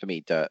think for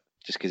me, Dirt,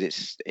 just because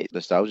it's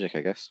nostalgic,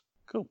 I guess.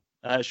 Cool.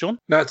 Sean?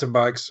 Knights and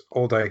Bikes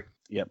all day.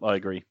 Yeah, I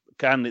agree.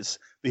 And it's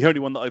the only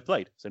one that I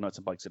played, so Knights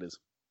and Bikes it is.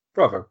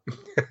 Bravo.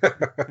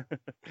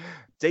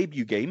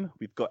 Debut game,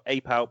 we've got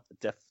Ape Out,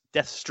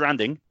 Death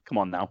Stranding, come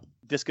on now,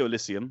 Disco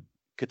Elysium,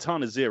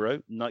 Katana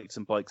Zero, Knights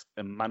and Bikes,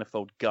 and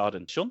Manifold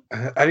Garden. Sean?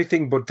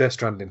 Anything but Death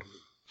Stranding.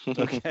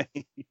 Okay.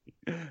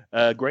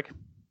 Greg?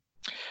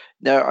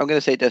 No, I'm going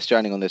to say Death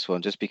Stranding on this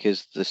one, just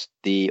because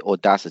the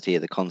audacity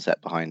of the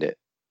concept behind it.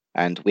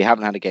 And we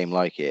haven't had a game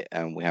like it,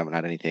 and we haven't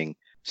had anything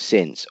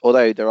since.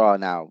 Although there are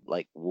now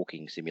like not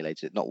walking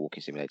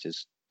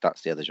simulators,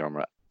 that's the other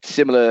genre.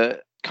 Similar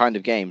kind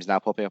of games now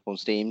popping up on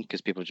Steam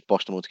because people just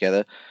boshed them all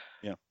together.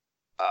 Yeah.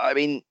 I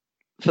mean,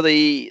 for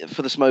the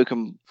smoke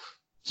and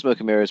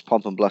mirrors,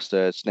 pomp and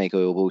bluster, snake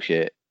oil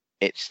bullshit,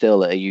 it's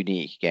still a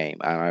unique game,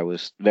 and I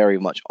was very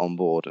much on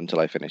board until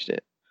I finished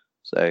it.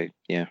 So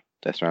yeah,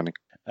 Death Stranding.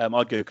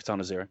 I'd go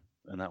Katana Zero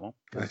in that one.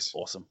 Nice.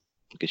 Awesome.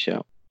 Good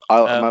shout.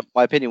 My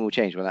opinion will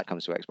change when that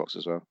comes to Xbox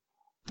as well.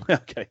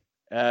 Okay.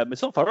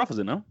 It's not far off, is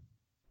it now?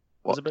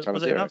 Was it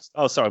announced?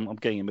 Oh, sorry, I'm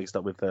getting it mixed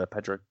up with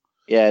Pedro.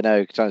 Yeah,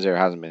 no, Katana Zero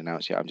hasn't been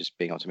announced yet. I'm just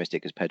being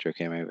optimistic because Pedro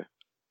came over.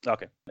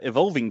 Okay.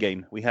 Evolving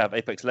game. We have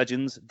Apex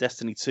Legends,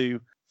 Destiny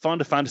 2,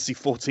 Final Fantasy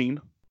 14,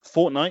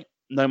 Fortnite,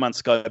 No Man's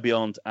Sky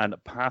Beyond, and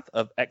Path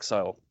of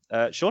Exile.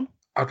 Sean?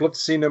 I'd love to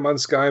see No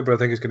Man's Sky, but I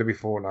think it's going to be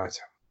Fortnite.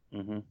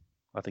 Mm-hmm.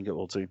 I think it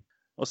will too.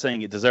 I'm not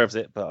saying it deserves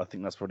it, but I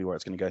think that's probably where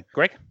it's going to go.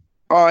 Greg?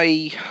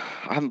 I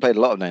haven't played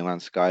a lot of No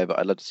Man's Sky, but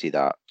I'd love to see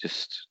that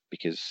just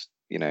because,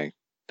 you know,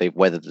 they've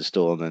weathered the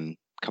storm and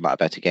come out a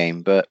better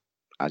game. But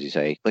as you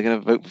say, they're going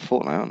to vote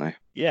for Fortnite, aren't they?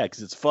 Yeah,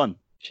 because it's fun.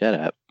 Shut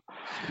up.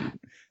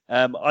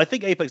 I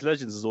think Apex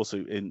Legends is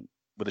also in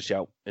with a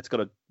shout. It's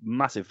got a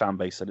massive fan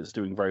base and it's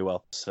doing very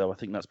well. So I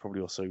think that's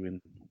probably also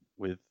in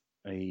with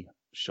a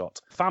shot.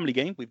 Family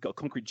game, we've got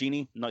Concrete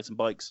Genie, Knights and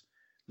Bikes,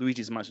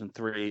 Luigi's Mansion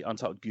 3,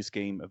 Untitled Goose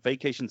Game,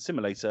 Vacation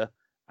Simulator,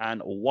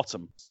 and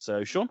Wattam.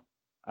 So Sean,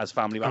 as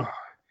family man.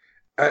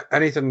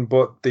 Anything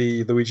but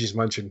the Luigi's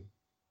Mansion.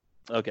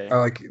 Okay.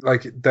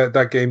 Like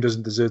that game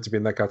doesn't deserve to be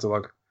in that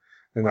catalogue,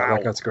 in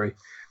that category.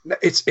 No,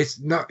 it's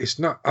not like, It's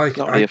not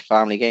really a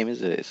family game,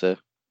 is it? It's a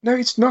no,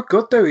 it's not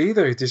good though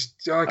either. It's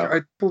just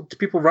like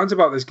people rant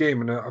about this game,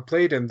 and I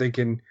played it and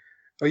thinking,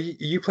 are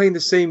you playing the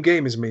same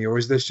game as me, or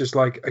is this just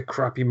like a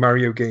crappy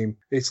Mario game?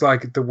 It's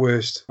like the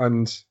worst,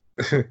 and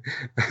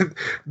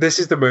this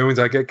is the moment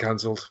I get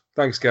cancelled.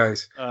 Thanks,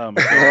 guys.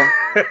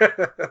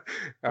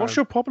 What's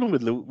your problem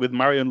with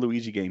Mario and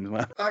Luigi games,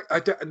 man?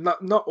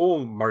 Not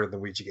all Mario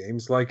and Luigi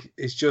games. Like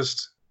it's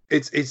just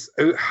it's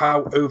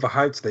how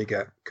overhyped they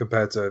get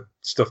compared to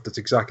stuff that's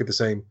exactly the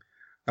same.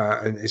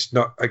 And it's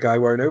not a guy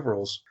wearing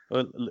overalls.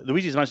 Well,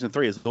 Luigi's Mansion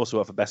 3 is also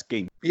up for best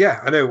game.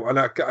 Yeah, I know, and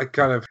I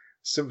kind of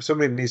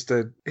somebody needs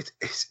to.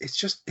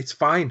 It's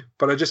fine,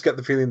 but I just get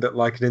the feeling that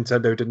like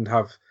Nintendo didn't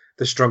have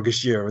the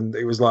strongest year, and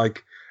it was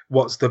like,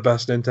 what's the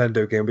best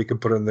Nintendo game we can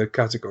put in the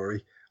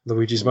category?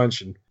 Luigi's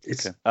Mansion.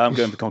 Okay. I'm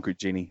going for Concrete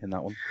Genie in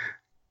that one.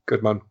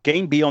 Good man.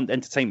 Game Beyond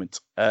Entertainment,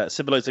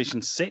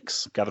 Civilization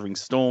 6, Gathering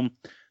Storm,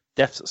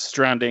 Death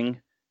Stranding,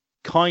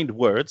 Kind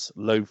Words,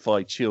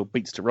 Lo-Fi Chill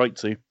Beats to Write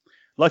to,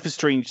 Life is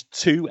Strange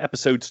 2,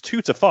 episodes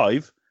 2 to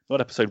 5,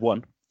 not episode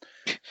 1,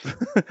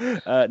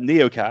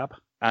 Neocab,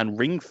 and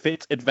Ring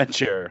Fit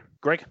Adventure.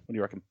 Greg, what do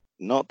you reckon?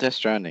 not Death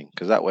Stranding,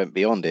 because that went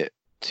beyond it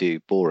to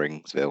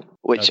Boringsville,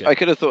 which Okay. I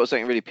could have thought of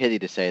something really pithy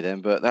to say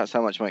then, but that's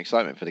how much my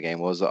excitement for the game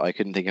was that I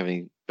couldn't think of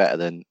anything better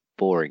than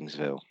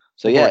Boringsville.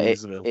 So yeah,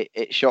 Boringsville.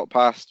 it shot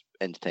past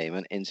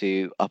entertainment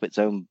into up its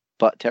own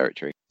butt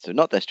territory. So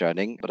not Death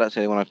Stranding, but that's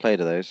the only one I've played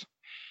of those.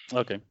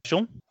 Okay.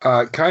 Sean?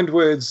 Kind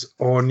Words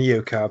or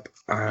Neocab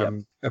are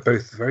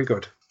both very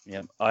good.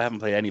 Yeah, I haven't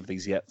played any of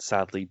these yet,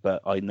 sadly,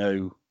 but I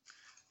know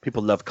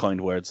people love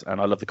Kind Words,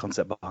 and I love the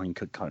concept behind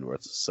Kind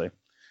Words, so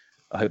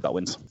I hope that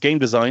wins. Game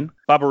design,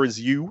 Baba Is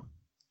You,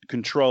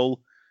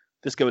 Control,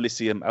 Disco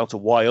Elysium, Outer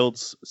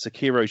Wilds,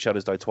 Sekiro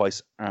Shadows Die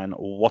Twice, and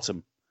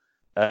Wattam.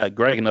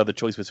 Greg, another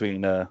choice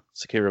between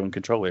Sekiro and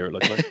Control here, it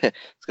looks like.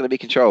 It's going to be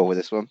Control with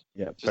this one.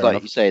 Yeah, Just fair like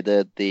enough. you say,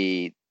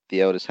 the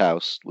eldest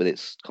house with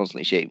its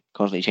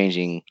constantly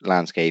changing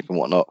landscape and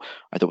whatnot,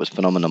 I thought was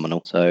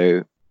phenomenal.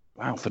 So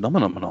Wow,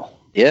 phenomenal.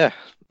 yeah,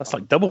 That's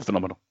like double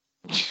phenomenal.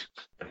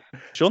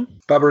 Sean?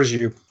 Baba Is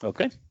You,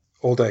 Okay,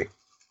 all day.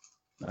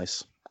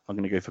 nice. I'm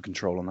going to go for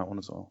Control on that one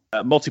as well.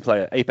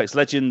 Multiplayer, Apex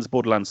Legends,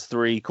 Borderlands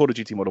 3, Call of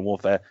Duty Modern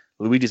Warfare,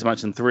 Luigi's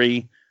Mansion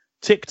 3,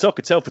 TikTok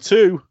A Tale for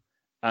Two,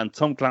 and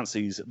Tom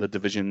Clancy's The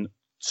Division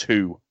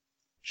 2.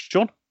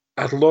 Sean?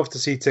 I'd love to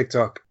see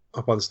TikTok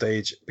up on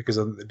stage because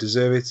I think they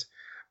deserve it.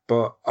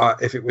 But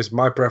if it was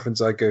my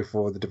preference, I'd go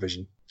for The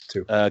Division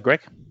 2.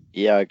 Greg?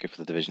 yeah, I'd go for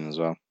the Division as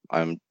well.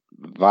 I'm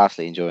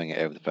vastly enjoying it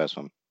over the first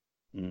one.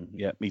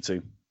 Yeah, me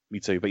too.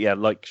 But yeah,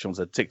 like Sean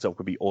said, TikTok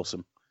would be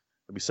awesome.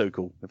 It'd be so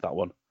cool if that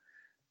won.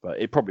 But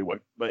it probably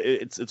won't. But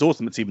it's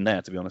awesome it's even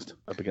there, to be honest,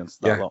 up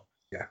against that lot.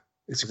 Yeah,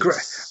 it's great.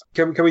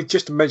 Can we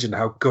just imagine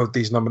how good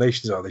these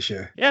nominations are this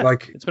year? Yeah,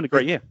 like it's been a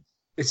great year.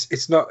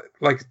 It's not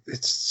like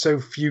it's so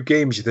few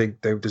games you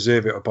think they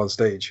deserve it up on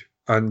stage,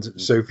 and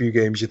so few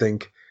games you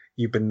think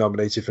you've been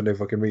nominated for no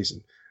fucking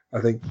reason. I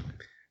think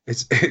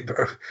it's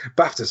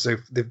BAFTA, so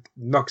they've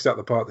knocked it out of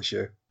the park this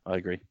year. I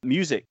agree.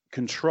 Music,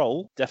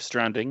 Control, Death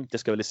Stranding,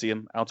 Disco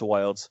Elysium, Outer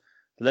Wilds,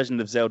 The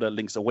Legend of Zelda,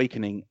 Link's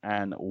Awakening,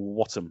 and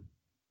Wattam.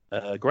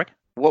 Greg?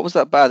 What was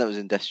that band that was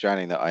in Death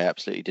Stranding that I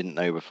absolutely didn't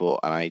know before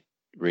and I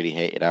really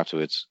hated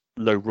afterwards?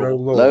 Low Roar.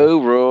 Roll.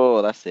 Low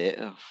Roar, that's it.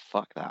 Oh,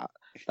 fuck that.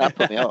 That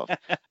put me off.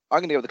 I'm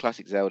going to go with the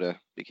classic Zelda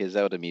because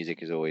Zelda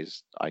music is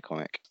always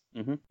iconic.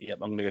 Yep, I'm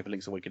going to go for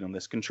Link's Awakening on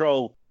this.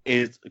 Control's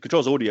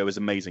audio is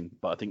amazing,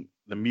 but I think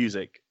the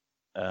music,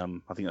 I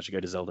think that should go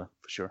to Zelda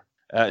for sure.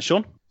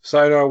 Sean?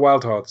 Sayonara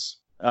Wild Hearts.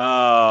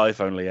 Ah, if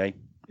only, eh?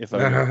 If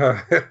only.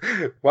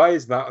 Why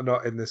is that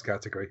not in this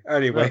category?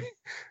 Anyway.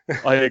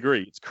 I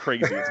agree. It's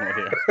crazy it's not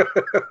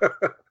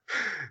here.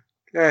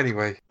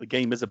 Anyway. The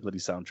game is a bloody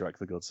soundtrack,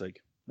 for God's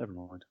sake. Never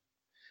mind.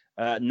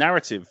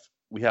 Narrative.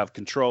 We have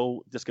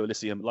Control, Disco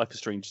Elysium, Life is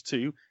Strange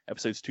 2,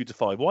 episodes 2 to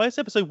 5. Why is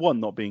episode 1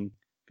 not being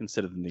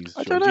considered in these?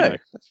 I Sean? don't Do you know.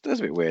 That's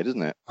a bit weird,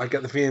 isn't it? I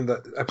get the feeling that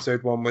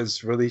episode 1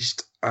 was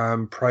released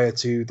prior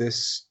to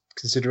this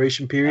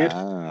consideration period.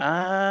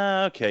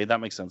 Okay, that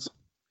makes sense.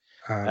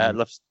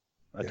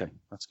 Okay,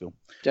 that's cool.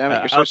 Damn it,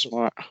 you're so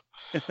smart.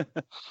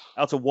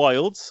 Outer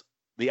Wilds,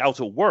 The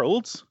Outer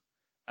Worlds,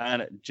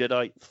 and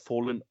Jedi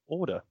Fallen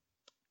Order.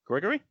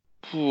 Gregory?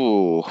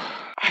 Ooh.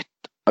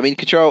 I mean,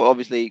 Control,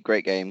 obviously,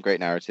 great game, great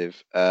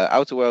narrative.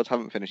 Outer Worlds,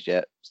 haven't finished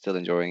yet, still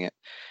enjoying it.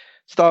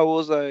 Star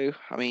Wars, though,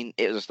 I mean,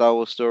 it was a Star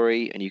Wars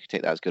story, and you could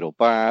take that as good or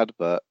bad,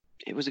 but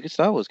it was a good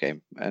Star Wars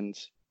game, and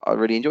I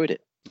really enjoyed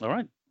it. All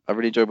right. I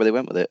really enjoyed where they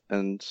went with it,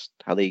 and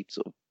how they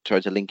sort of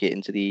tried to link it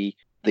into the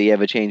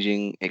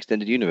ever-changing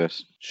extended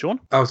universe. Sean?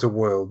 Outer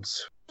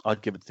Worlds.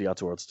 I'd give it to the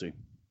Outer Worlds 2.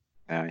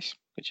 Nice.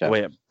 Good The job. way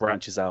it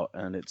branches out,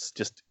 and it's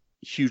just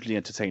hugely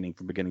entertaining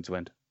from beginning to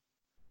end.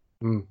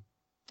 Mm.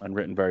 And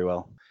written very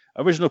well.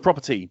 Original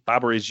property: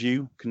 Baba Is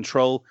You,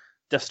 Control,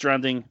 Death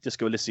Stranding,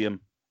 Disco Elysium,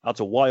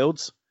 Outer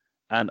Wilds,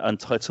 and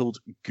Untitled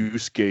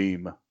Goose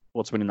Game.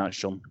 What's winning that,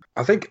 Sean?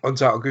 I think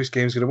Untitled Goose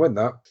Game's going to win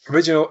that.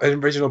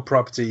 Original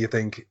property, you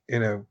think,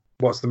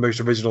 what's the most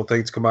original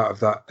thing to come out of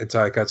that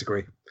entire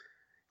category?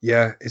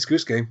 Yeah, it's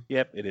Goose Game.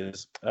 Yep, it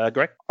is.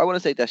 Greg? I want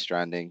to say Death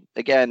Stranding.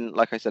 Again,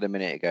 like I said a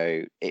minute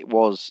ago, it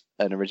was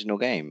an original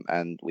game,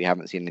 and we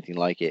haven't seen anything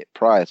like it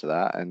prior to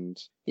that.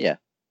 And yeah,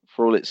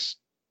 for all its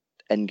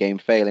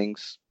endgame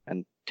failings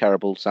and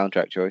terrible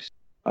soundtrack choice,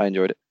 I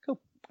enjoyed it. Cool.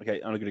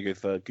 Okay, I'm going to go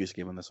for Goose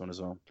Game on this one as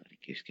well.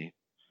 Goose Game.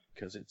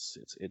 Because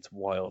it's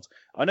wild.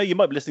 I know you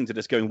might be listening to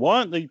this going, why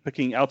aren't they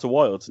picking Outer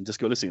Wilds and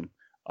Disco Elysium?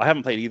 I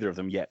haven't played either of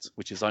them yet,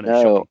 which is, I know,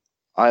 No, shocking.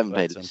 I haven't But,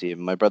 played Elysium.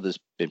 My brother's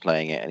been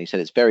playing it, and he said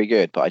it's very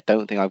good, but I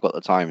don't think I've got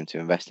the time to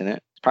invest in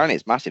it. Apparently,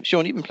 it's massive.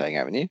 Sean, you've been playing it,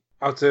 haven't you?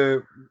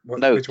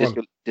 Which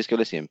one? Disco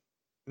Elysium.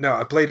 No,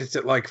 I played it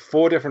at like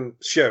 4 different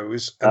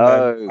shows, and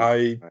then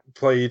I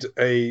played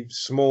a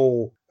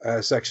small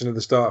section of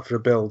the start for a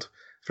build,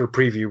 for a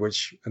preview,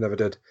 which I never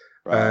did.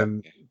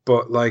 Right.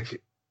 But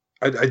like,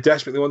 I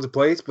desperately wanted to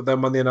play it, but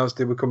then when they announced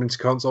they were coming to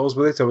consoles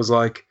with it, I was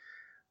like,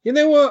 you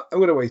know what? I'm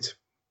going to wait.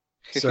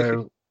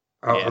 So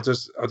I'll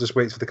just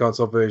wait for the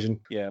console version.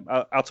 Yeah,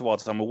 Outer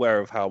Wilds, I'm aware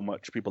of how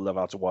much people love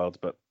Outer Wilds,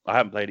 but I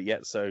haven't played it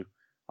yet, so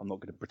I'm not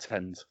going to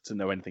pretend to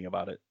know anything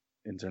about it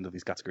in terms of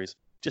these categories.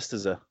 Just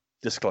as a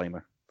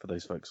disclaimer for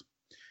those folks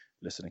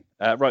listening.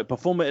 Right,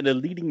 performer in a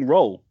leading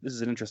role. This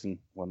is an interesting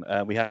one.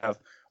 We have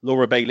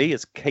Laura Bailey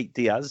as Kate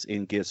Diaz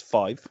in Gears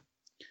 5.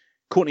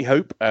 Courtney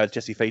Hope as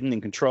Jesse Faden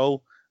in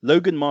Control.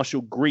 Logan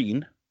Marshall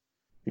Green,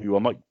 who I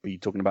might be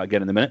talking about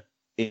again in a minute,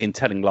 in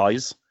Telling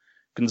Lies.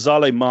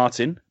 Gonzalo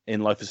Martin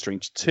in Life is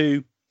Strange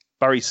 2.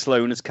 Barry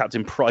Sloan as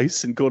Captain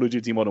Price in Call of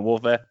Duty Modern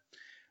Warfare.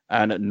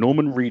 And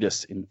Norman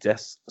Reedus in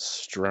Death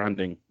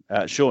Stranding.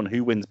 Sean,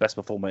 who wins Best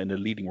Performer in a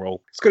leading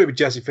role? It's got to be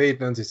Jesse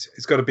Faden, and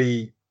it's got to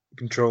be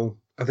Control.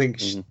 I think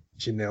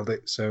she nailed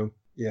it. So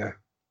yeah,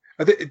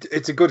 I think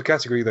it's a good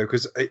category though,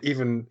 because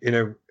even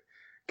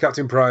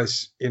Captain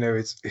Price,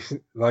 it's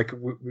like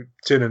we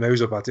turn a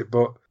nose up at it,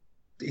 but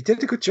he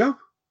did a good job.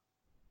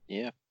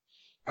 Yeah,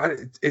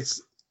 and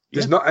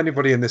there's not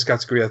anybody in this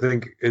category I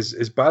think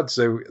is bad.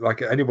 So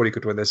like anybody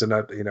could win this, and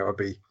I'd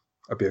be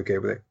okay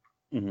with it.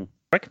 Mm-hmm.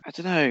 I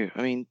don't know.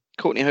 I mean,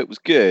 Courtney Hope was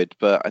good,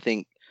 but I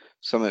think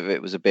some of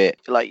it was a bit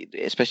like,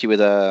 especially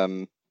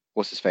with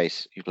what's his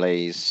face who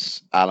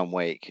plays Alan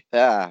Wake.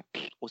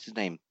 What's his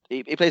name?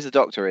 He plays the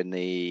Doctor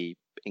in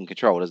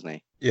Control, doesn't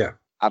he? Yeah.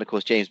 And of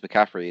course, James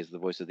McCaffrey is the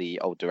voice of the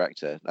old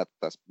director.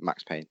 That's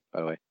Max Payne,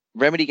 by the way.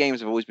 Remedy games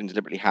have always been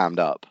deliberately hammed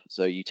up,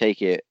 so you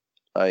take it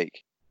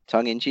like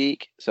tongue in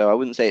cheek. So I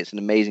wouldn't say it's an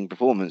amazing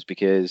performance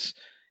because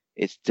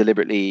it's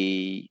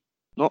deliberately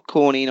not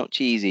corny, not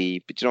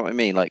cheesy, but do you know what I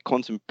mean? Like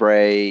Quantum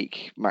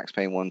Break, Max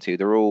Payne 1, 2,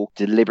 they're all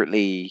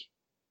deliberately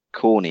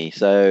corny.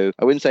 So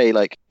I wouldn't say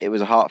like it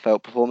was a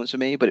heartfelt performance for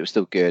me, but it was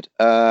still good.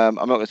 I'm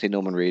not going to say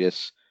Norman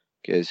Reedus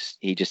because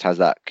he just has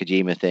that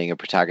Kojima thing of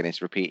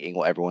protagonists repeating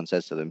what everyone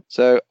says to them.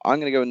 So I'm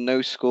going to go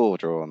no score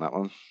draw on that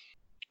one.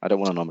 I don't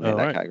want to nominate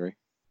that category.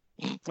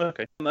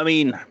 Okay. I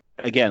mean,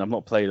 again, I've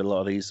not played a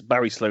lot of these.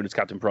 Barry Sloan is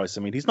Captain Price.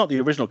 I mean, he's not the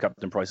original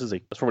Captain Price, is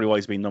he? That's probably why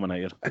he's been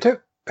nominated. I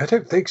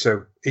don't think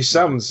so. He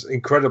sounds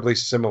incredibly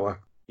similar.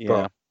 Yeah.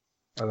 But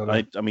I don't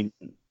know. I mean,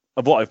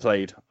 of what I've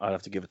played, I'd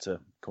have to give it to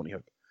Courtney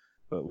Hope.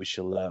 But we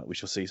shall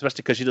see. Especially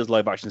because she does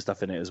live action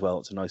stuff in it as well.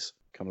 It's a nice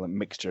kind of like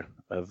mixture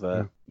of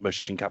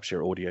motion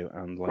capture, audio,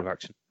 and live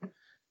action.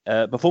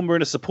 Performer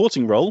in a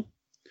supporting role,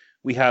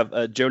 we have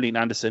Jolene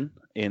Anderson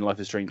in Life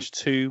is Strange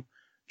 2.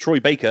 Troy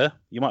Baker,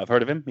 you might have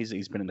heard of him.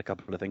 He's been in a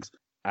couple of things.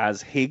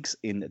 As Higgs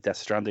in Death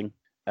Stranding.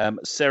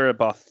 Sarah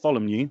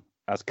Bartholomew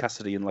as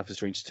Cassidy in Life is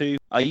Strange 2.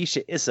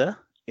 Aisha Issa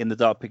in the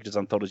Dark Pictures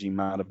anthology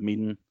Man of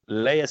Medan.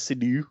 Leia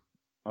Seydoux,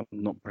 I'm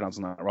not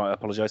pronouncing that right, I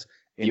apologise.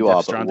 You Death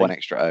are, Stranding. But one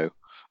extra O.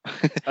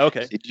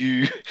 Okay.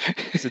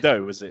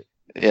 Seydoux, was it?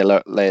 Yeah,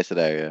 Leia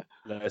Seydoux,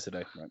 yeah. Leia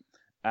Seydoux, right.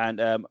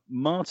 And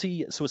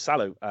Marty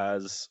Suasalo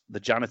as the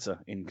janitor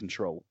in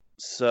Control.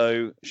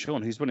 So,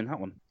 Sean, who's winning that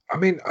one? I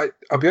mean,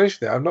 I'll be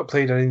honest with you, I've not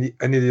played any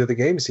of the other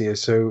games here,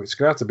 so it's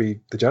going to have to be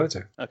the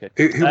janitor. Okay.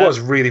 Who was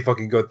really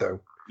fucking good, though.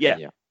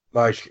 Yeah.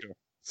 Like, sure.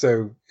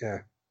 So, yeah.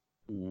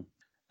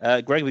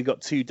 Greg, we've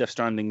got 2 Death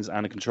Strandings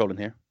and a Control in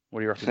here.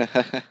 What do you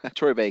reckon?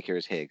 Troy Baker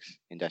is Higgs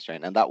in Death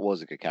Stranding, and that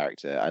was a good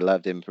character. I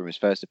loved him from his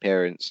first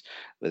appearance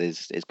with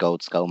his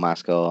gold skull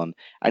mask on,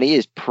 and he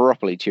is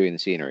properly chewing the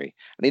scenery,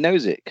 and he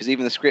knows it because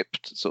even the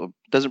script sort of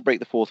doesn't break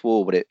the fourth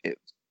wall, but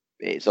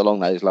it's along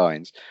those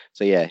lines.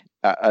 So yeah,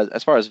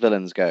 as far as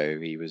villains go,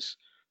 he was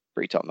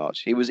pretty top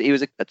notch. He was a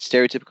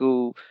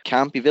stereotypical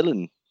campy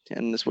villain,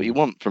 and that's what you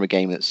want from a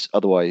game that's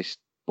otherwise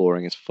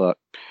boring as fuck.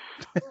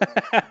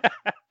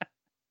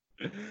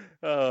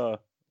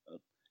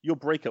 Your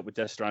breakup with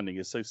Death Stranding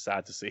is so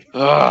sad to see.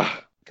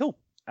 Cool.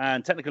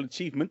 And technical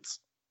achievements.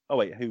 Oh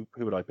wait, who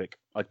would I pick?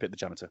 I'd pick the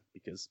janitor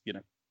because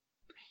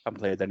Haven't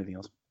played anything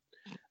else.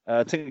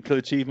 Technical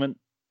achievement,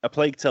 A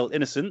Plague Tale: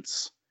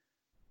 Innocence,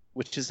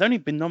 which has only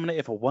been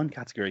nominated for one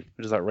category,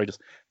 which is outrageous.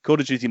 Call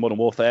of Duty: Modern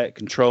Warfare,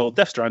 Control,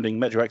 Death Stranding,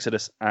 Metro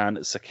Exodus, and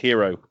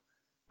Sekiro.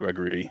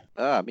 Gregory.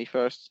 Me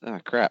first.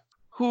 Crap.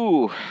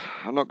 Whew.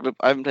 I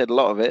haven't played a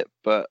lot of it,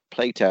 but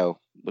Plague Tale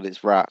with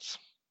its rats.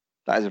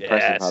 That is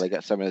impressive how they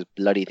get some of those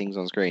bloody things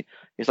on screen.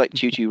 It's like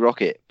Choo Choo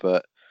Rocket,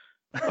 but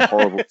a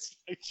horrible,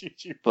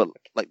 but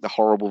like the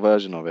horrible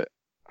version of it.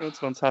 That's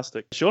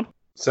fantastic. Sean?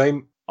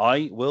 Same.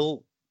 I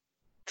will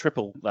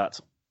triple that.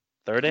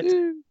 Third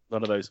it.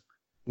 One of those.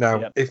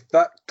 Now, if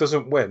that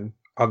doesn't win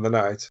on the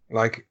night,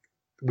 like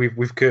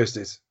we've cursed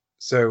it.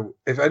 So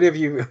if any of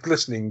you are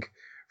listening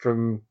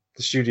from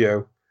the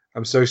studio,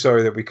 I'm so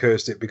sorry that we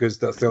cursed it because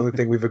that's the only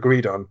thing we've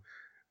agreed on,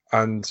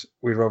 and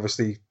we've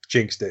obviously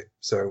jinxed it.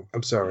 So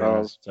I'm sorry.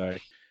 Oh,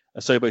 sorry.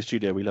 Asobo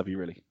Studio, we love you,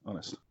 really,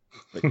 honest.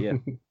 But yeah,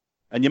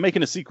 and you're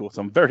making a sequel,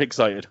 so I'm very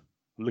excited.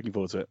 I'm looking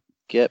forward to it.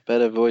 Get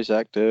better voice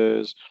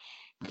actors.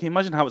 Can you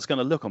imagine how it's going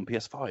to look on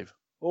PS5?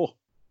 Oh,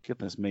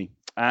 goodness me.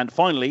 And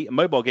finally,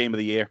 mobile game of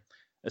the year.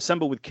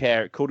 Assemble with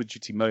Care, Call of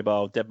Duty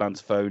Mobile, Dead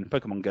Man's Phone,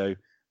 Pokemon Go,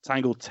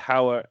 Tangle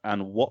Tower,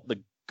 and What the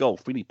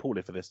Golf. We need Paul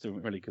here for this, don't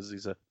we, really? Because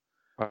these are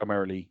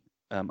primarily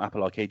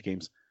Apple Arcade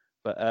games.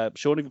 But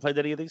Sean, have you played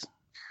any of these?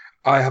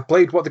 I have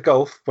played What the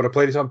Golf, but I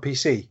played it on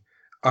PC.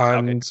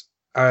 And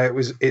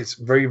it's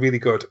very, really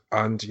good.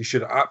 And you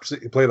should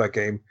absolutely play that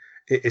game.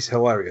 It is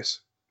hilarious.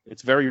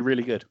 It's very,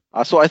 really good.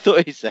 That's what I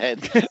thought he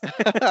said.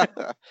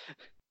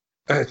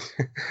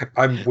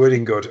 I'm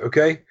wording good,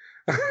 okay?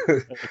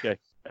 Okay.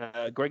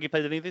 Greg, you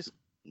played any of these?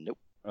 Nope.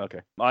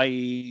 Okay.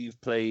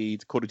 I've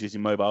played Call of Duty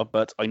Mobile,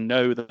 but I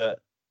know that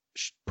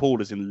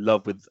Paul is in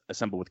love with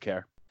Assemble with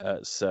Care.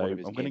 So One of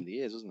his I'm game going of the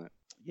years, wasn't it?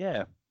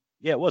 Yeah,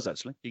 it was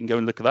actually. You can go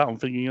and look at that on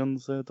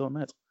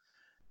thingyguns.net.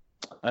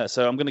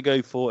 So I'm going to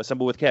go for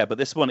Assemble with Care, but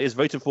this one is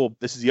voted for.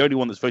 This is the only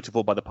one that's voted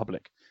for by the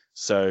public.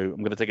 So I'm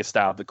going to take a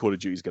stab that Call of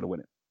Duty is going to win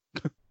it.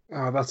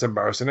 Oh, that's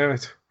embarrassing, isn't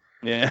it?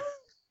 Yeah.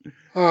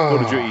 Oh. Call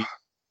of Duty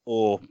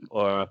or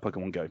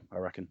Pokemon Go, I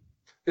reckon.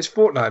 Is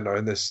Fortnite not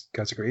in this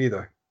category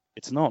either?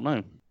 It's not,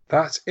 no.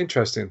 That's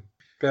interesting.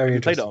 Very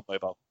You played interesting. it on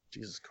mobile.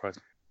 Jesus Christ.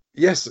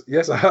 Yes,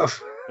 I have.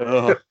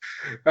 Ugh.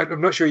 I'm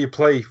not sure you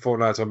play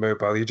Fortnite on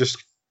mobile. You just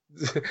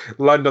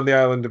land on the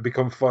island and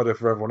become fodder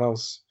for everyone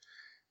else.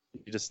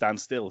 You just stand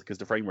still because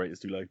the frame rate is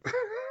too low.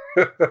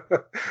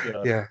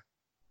 Yeah.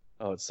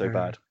 Oh, it's so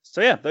bad.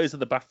 So yeah, those are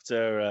the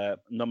BAFTA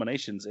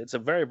nominations. It's a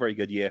very, very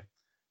good year.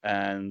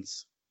 And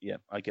yeah,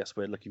 I guess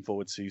we're looking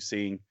forward to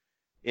seeing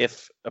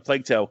if A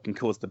Plague Tale can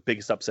cause the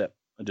biggest upset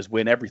and just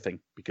win everything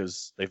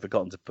because they've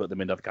forgotten to put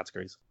them in other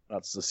categories.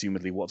 That's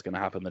assumedly what's going to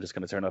happen. They're just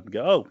going to turn up and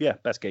go, oh yeah,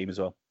 best game as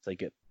well.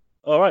 Take it.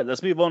 All right,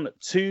 let's move on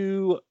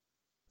to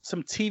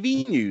some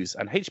TV news.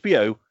 And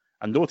HBO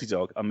and Naughty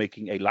Dog are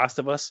making a Last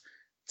of Us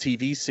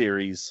TV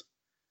series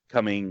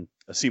coming,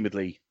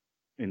 assumedly,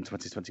 in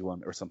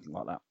 2021 or something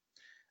like that.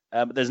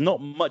 But there's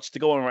not much to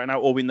go on right now.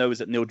 All we know is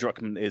that Neil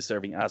Druckmann is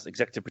serving as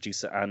executive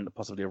producer and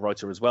possibly a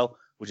writer as well,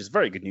 which is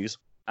very good news.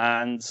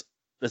 And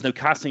there's no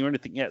casting or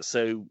anything yet,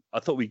 so I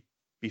thought we'd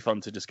be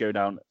fun to just go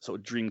down sort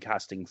of dream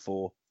casting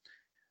for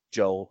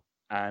Joel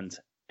and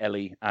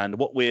Ellie and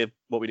what we'd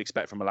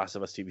expect from a Last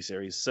of Us TV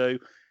series. So,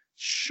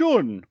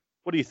 Sean,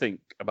 what do you think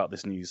about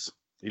this news?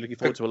 Are you looking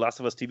forward to a Last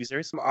of Us TV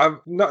series?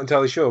 I'm not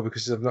entirely sure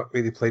because I've not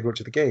really played much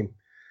of the game.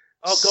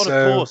 Oh God,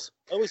 of course.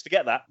 I always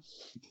forget that.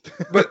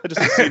 But I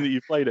just assume that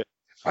you played it.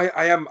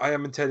 I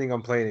am intending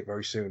on playing it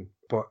very soon.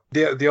 But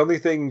the only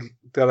thing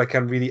that I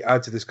can really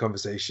add to this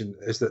conversation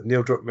is that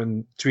Neil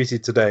Druckmann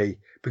tweeted today,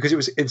 because it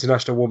was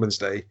International Women's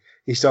Day,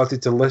 he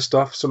started to list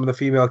off some of the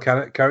female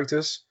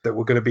characters that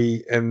were going to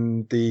be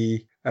in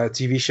the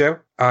TV show.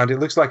 And it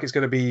looks like it's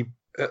going to be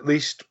at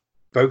least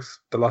both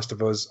The Last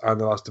of Us and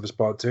The Last of Us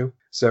Part 2.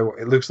 So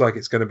it looks like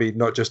it's going to be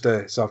not just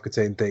a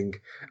self-contained thing.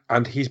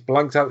 And he's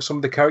blanked out some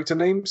of the character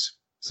names.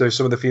 So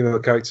some of the female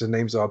characters'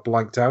 names are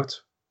blanked out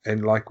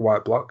in like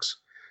white blocks.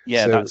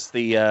 Yeah, So- that's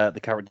the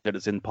character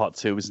that's in Part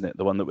 2, isn't it?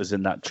 The one that was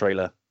in that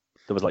trailer.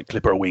 There was like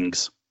clipper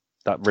wings.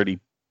 That really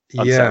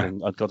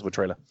unsettling, uncomfortable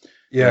trailer.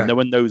 Yeah. No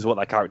one knows what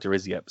that character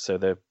is yet, so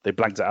they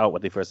blanked it out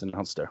when they first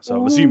announced her. So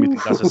I'm assuming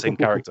that's the same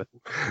character.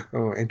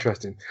 Oh,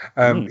 interesting.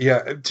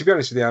 Yeah, to be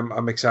honest with you,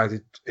 I'm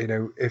excited. You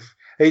know, if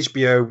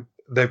HBO,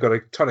 they've got a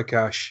ton of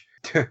cash.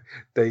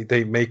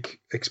 they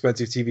make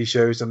expensive TV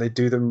shows and they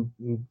do them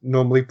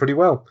normally pretty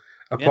well,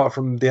 apart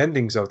from the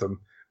endings of them,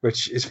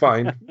 which is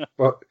fine.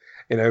 But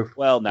you know,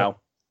 Well, now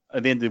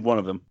at the end of one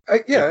of them, I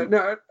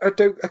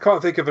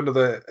can't think of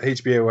another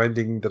HBO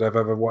ending that I've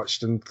ever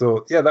watched and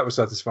thought, yeah, that was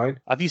satisfying.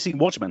 have you seen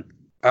Watchmen?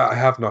 I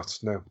have not.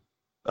 No,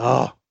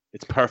 Oh,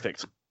 it's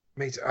perfect.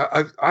 mate.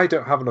 I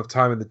don't have enough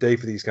time in the day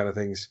for these kind of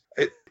things.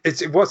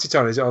 It's what's it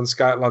on? Is it on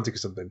Sky Atlantic or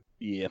something?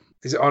 Yeah,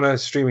 Is it on a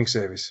streaming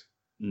service?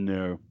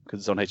 no, because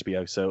it's on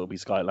HBO, so it'll be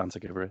Sky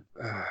Atlantic over it.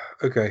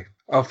 Okay,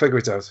 I'll figure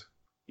it out.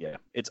 Yeah,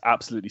 it's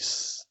absolutely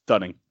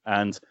stunning.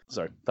 And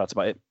sorry, that's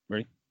about it.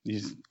 Really, you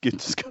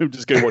just go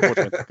watch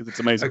Watchmen because it's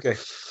amazing. Okay,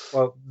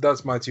 well,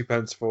 that's my 2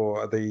 pence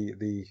for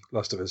the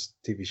Last of Us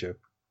TV show.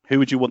 Who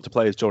would you want to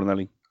play as Joel and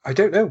Ellie? I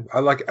don't know.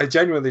 I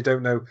genuinely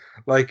don't know.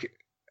 Like,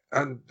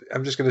 and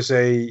I'm just going to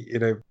say,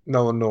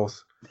 Nolan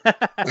North.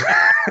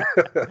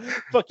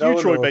 Fuck you,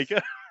 Nolan Troy North.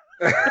 Baker.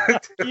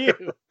 Fuck you.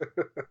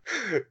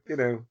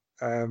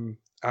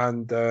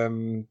 And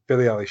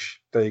Billie Eilish.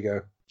 There you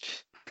go.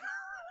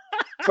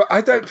 But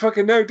I don't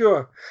fucking know, do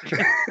I?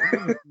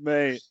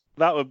 Mate,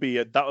 that would be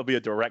a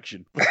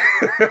direction.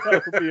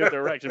 That would be a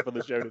direction for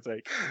the show to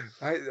take.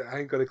 I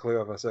ain't got a clue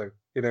of it, so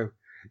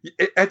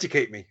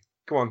educate me.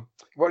 Come on.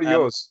 What are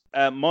yours?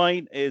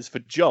 Mine is for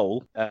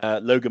Joel,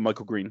 Logan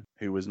Michael Green,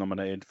 who was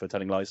nominated for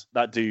Telling Lies.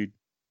 That dude,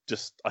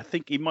 I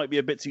think he might be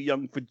a bit too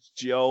young for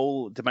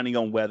Joel, depending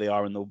on where they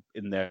are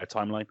in their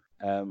timeline.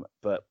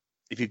 But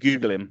if you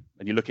Google him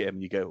and you look at him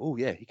and you go, oh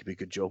yeah, he could be a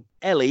good Joel.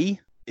 Ellie,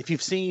 if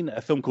you've seen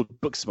a film called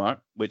Booksmart,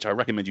 which I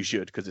recommend you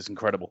should because it's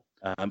incredible.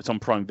 It's on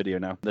Prime Video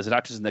now. There's an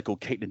actress in there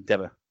called Caitlin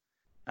Dever,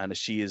 and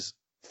she is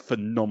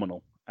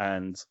phenomenal.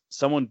 And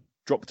someone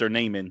dropped her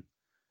name in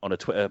on a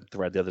Twitter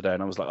thread the other day,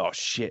 and I was like, oh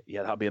shit,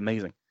 yeah, that'd be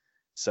amazing.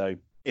 So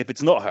if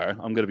it's not her,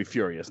 I'm going to be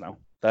furious now.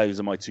 Those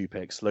are my two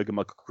picks, Logan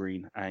Michael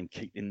Green and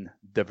Caitlin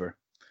Dever.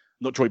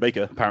 Not Troy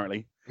Baker,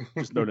 apparently.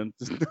 Just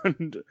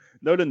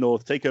Nolan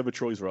North, take over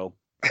Troy's role.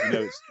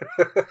 You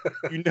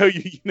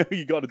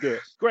got to do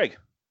it. Greg,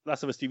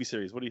 Last of Us TV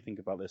series, what do you think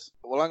about this?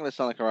 Well, I'm going to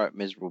sound like a right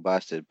miserable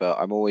bastard, but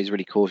I'm always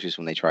really cautious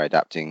when they try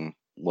adapting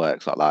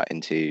works like that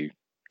into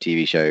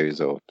TV shows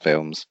or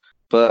films.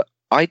 But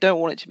I don't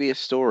want it to be a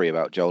story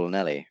about Joel and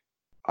Ellie.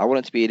 I want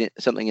it to be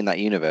something in that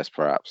universe,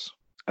 perhaps.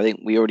 I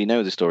think we already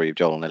know the story of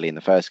Joel and Ellie in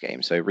the first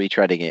game, so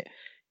retreading it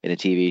in a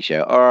TV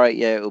show, all right,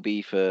 yeah, it'll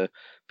be for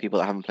people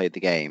that haven't played the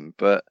game,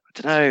 but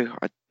I don't know,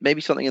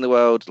 maybe something in the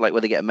world like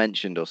where they get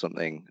mentioned or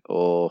something,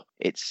 or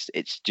it's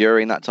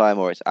during that time,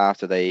 or it's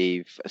after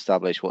they've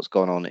established what's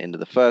gone on into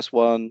the first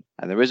one,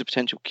 and there is a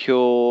potential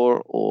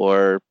cure,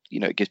 or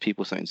it gives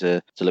people something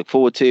to look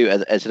forward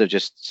to, instead of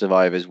just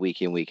survivors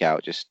week in, week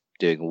out, just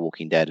doing a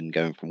Walking Dead and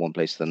going from one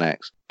place to the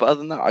next. But other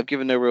than that, I've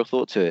given no real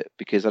thought to it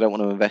because I don't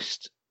want to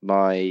invest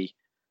my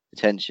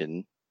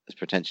attention, as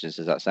pretentious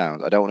as that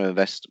sounds. I don't want to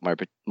invest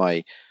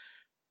my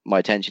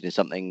attention in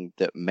something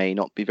that may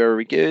not be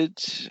very good,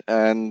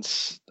 and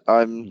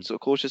I'm sort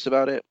of cautious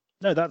about it.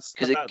 No, that's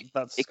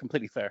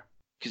completely fair.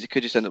 Because it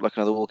could just end up like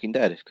another Walking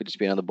Dead. It could just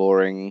be another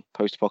boring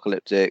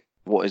post-apocalyptic.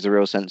 What is the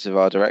real sense of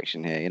our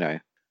direction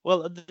here?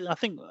 Well, I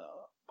think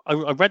I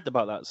read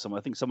about that somewhere.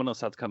 I think someone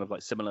else had kind of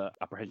like similar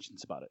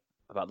apprehensions about it.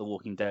 About The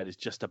Walking Dead is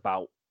just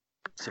about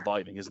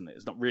surviving, isn't it?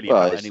 It's not really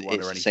about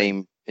anyone or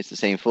anything. It's the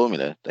same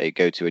formula. They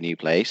go to a new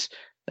place.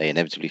 They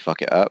inevitably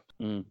fuck it up.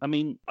 I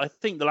mean, I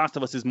think The Last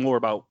of Us is more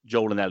about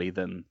Joel and Ellie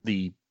than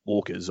the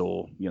walkers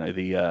or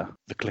the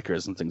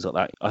clickers and things like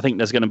that. I think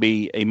there's going to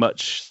be a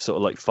much sort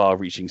of like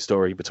far-reaching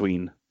story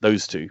between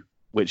those two,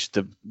 which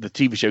the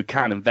TV show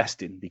can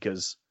invest in,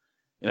 because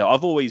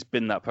I've always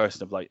been that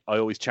person of like, I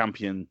always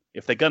champion,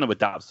 if they're going to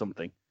adapt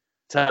something,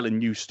 tell a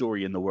new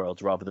story in the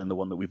world rather than the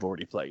one that we've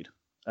already played.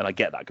 And I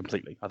get that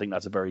completely. I think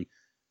that's a very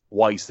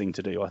wise thing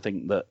to do. I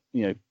think that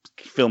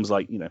films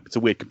like it's a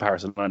weird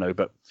comparison, I know,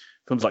 but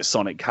films like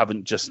Sonic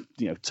haven't just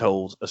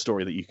told a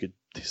story that you could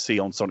see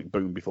on Sonic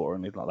Boom before or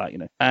anything like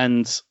that.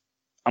 And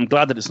I'm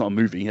glad that it's not a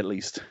movie. At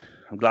least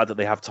I'm glad that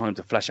they have time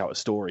to flesh out a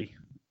story.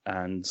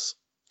 And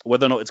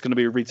whether or not it's going to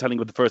be a retelling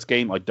of the first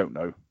game, I don't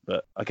know,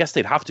 but I guess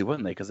they'd have to,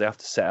 wouldn't they? Because they have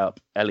to set up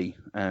Ellie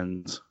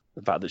and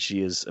the fact that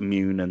she is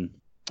immune, and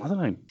I don't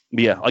know.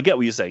 But yeah, I get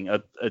what you're saying.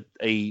 A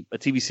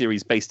TV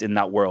series based in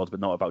that world, but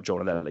not about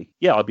Joel and Ellie.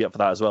 Yeah, I'd be up for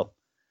that as well.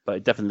 But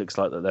it definitely looks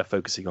like that they're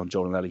focusing on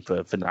Joel and Ellie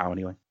for now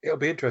anyway. It'll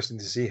be interesting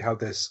to see how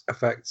this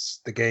affects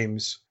the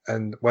games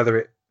and whether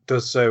it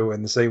does so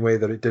in the same way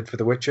that it did for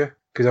The Witcher.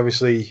 Because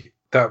obviously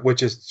that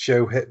Witcher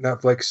show hit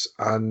Netflix,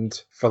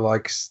 and for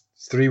like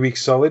 3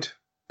 weeks solid,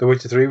 The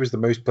Witcher 3 was the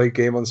most played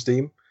game on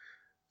Steam.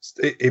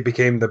 It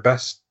became the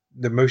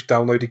most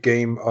downloaded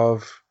game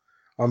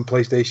on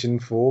PlayStation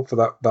 4 for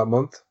that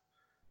month,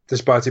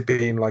 despite it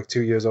being like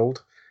 2 years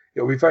old.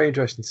 It'll be very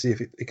interesting to see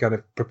if it kind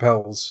of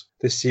propels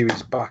this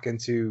series back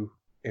into,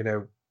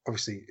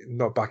 obviously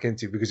not back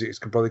into, because it's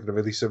probably going to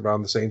release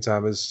around the same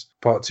time as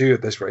Part 2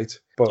 at this rate.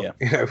 But,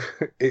 yeah.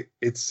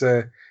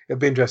 It'll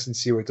be interesting to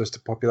see what it does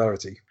to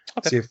popularity.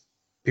 Okay. See if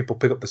people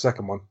pick up the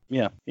second one.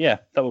 Yeah,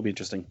 that will be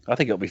interesting. I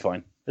think it'll be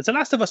fine. Is The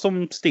Last of Us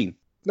on Steam?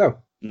 No.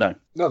 Not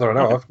that I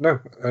know of. No,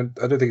 I don't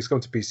think it's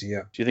going to PC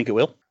yet. Do you think it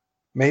will?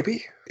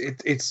 Maybe.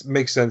 It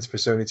makes sense for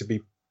Sony to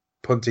be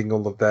punting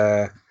all of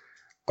their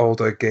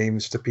older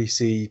games to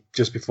PC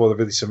just before they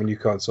release some new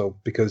console,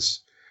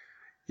 because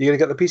you're going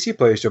to get the PC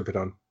players jumping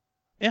on.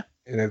 Yeah.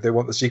 They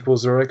want the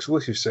sequels that are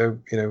exclusive, so,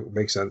 it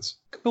makes sense.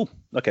 Cool.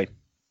 Okay.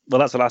 Well,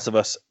 that's The Last of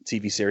Us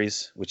TV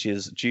series, which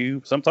is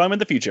due sometime in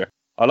the future.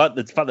 I like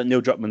the fact that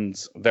Neil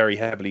Druckmann's very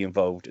heavily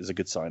involved is a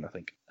good sign, I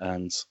think.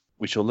 And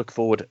we shall look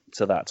forward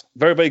to that.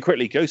 Very, very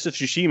quickly, Ghost of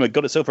Tsushima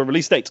got itself a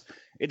release date.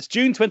 It's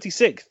June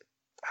 26th.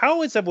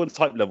 How is everyone's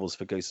hype levels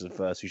for Ghost of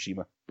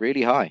Tsushima?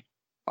 Really high.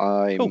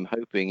 I'm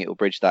hoping it will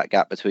bridge that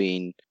gap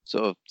between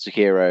sort of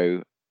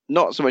Sekiro,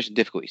 not so much in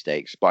difficulty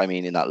stakes, but I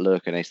mean in that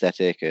look and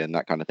aesthetic and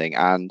that kind of thing,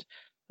 and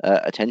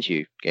a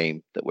Tenchu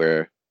game that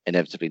we're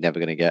inevitably never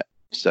going to get.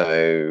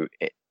 So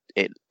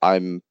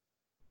I'm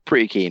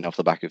pretty keen off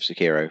the back of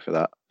Sekiro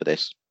for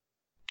this,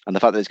 and the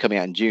fact that it's coming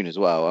out in June as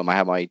well. And I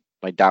had my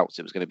doubts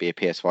it was going to be a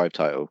PS5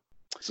 title,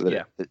 so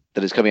that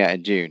it's coming out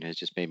in June has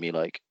just made me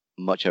like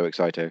mucho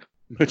excito.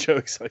 Mucho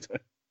excito.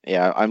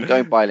 Yeah, I'm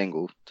going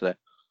bilingual today.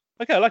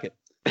 Okay, I like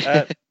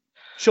it.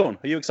 Sean,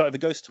 are you excited for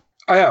Ghost?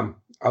 I am.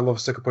 I love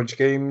Sucker Punch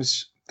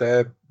games.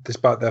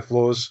 Despite their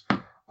flaws,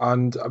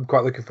 and I'm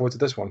quite looking forward to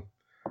this one.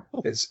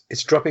 Oh.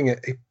 It's dropping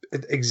at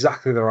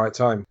exactly the right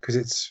time because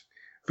it's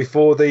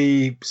before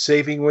the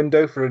saving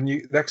window for a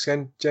new next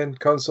gen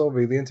console.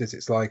 Really, isn't it?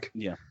 It's like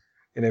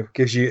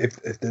gives you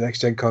if the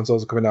next gen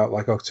consoles are coming out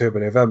like October,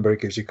 November,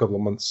 it gives you a couple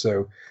of months.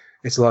 So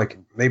it's like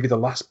maybe the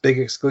last big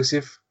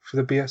exclusive for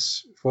the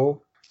PS4.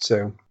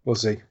 So we'll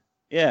see.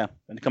 Yeah,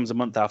 and it comes a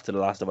month after The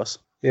Last of Us.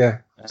 Yeah.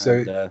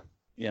 So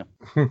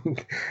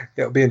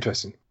it'll be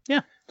interesting.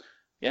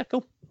 Yeah,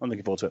 cool. I'm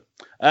looking forward to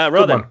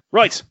it.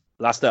 Right,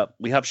 last up,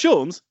 we have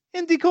Sean's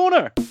Indie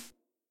Corner.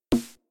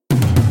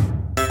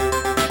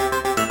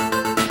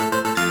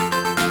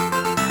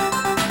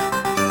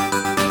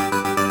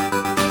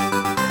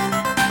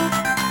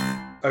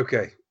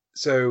 Okay,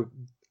 so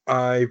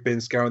I've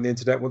been scouring the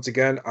internet once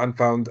again and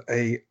found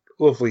a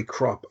lovely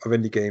crop of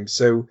indie games.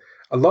 So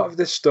a lot of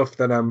this stuff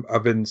that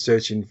I've been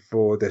searching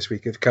for this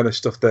week is kind of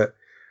stuff that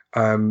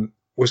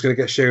was going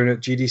to get shown at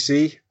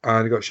GDC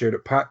and got shown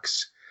at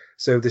PAX.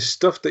 So there's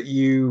stuff that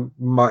you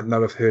might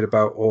not have heard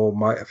about or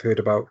might have heard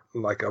about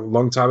like a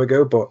long time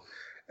ago, but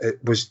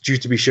it was due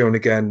to be shown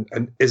again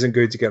and isn't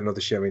going to get another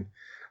showing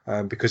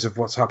because of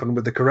what's happened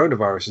with the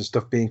coronavirus and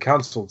stuff being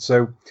cancelled.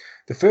 So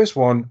the first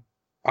one,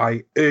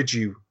 I urge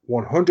you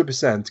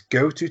 100%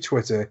 go to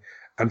Twitter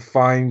and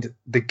find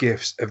the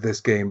GIFs of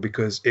this game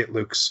because it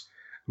looks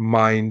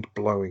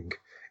mind-blowing.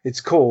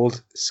 It's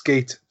called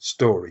Skate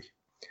Story.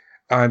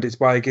 And it's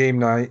by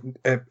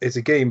it's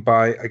a game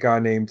by a guy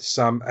named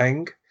Sam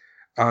Eng.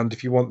 And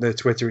if you want their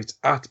Twitter, it's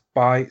at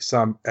by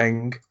Sam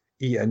Eng,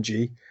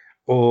 E-N-G,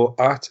 or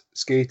at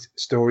Skate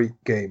Story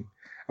Game.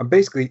 And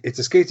basically, it's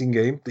a skating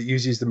game that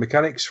uses the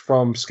mechanics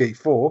from Skate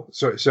 4,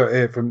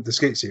 from the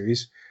Skate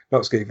series,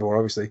 not Skate 4,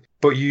 obviously,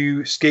 but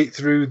you skate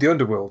through the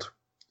underworld.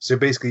 So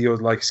basically, you're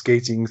like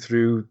skating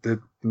through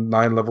the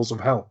 9 levels of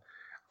hell.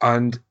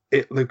 And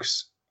it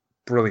looks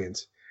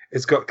brilliant.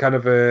 It's got kind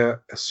of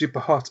a super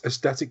hot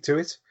aesthetic to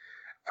it.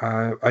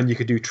 And you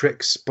could do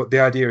tricks, but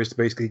the idea is to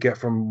basically get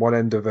from one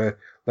end of a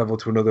level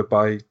to another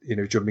by,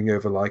 jumping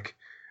over like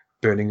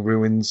burning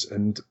ruins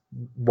and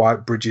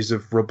white bridges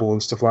of rubble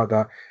and stuff like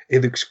that.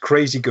 It looks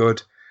crazy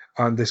good.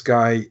 And this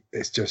guy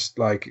is just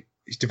like,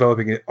 he's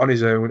developing it on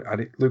his own and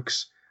it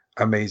looks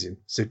amazing.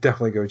 So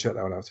definitely go and check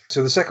that one out.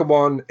 So the second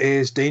one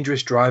is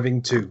Dangerous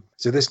Driving 2.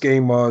 So this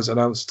game was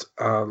announced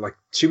like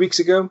 2 weeks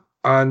ago.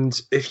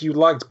 And if you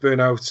liked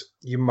Burnout,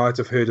 you might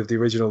have heard of the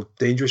original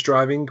Dangerous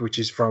Driving, which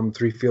is from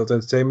Three Fields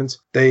Entertainment.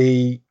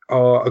 They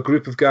are a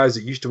group of guys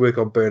that used to work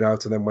on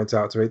Burnout and then went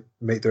out to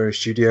make their own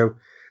studio.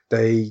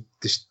 They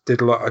just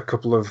did a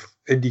couple of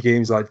indie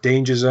games like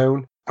Danger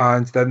Zone,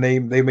 and then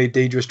they made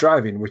Dangerous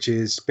Driving, which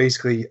is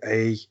basically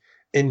a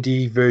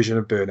indie version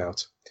of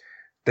Burnout.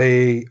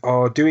 They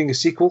are doing a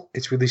sequel.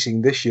 It's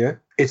releasing this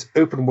year. It's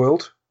open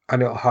world,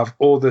 and it'll have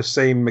all the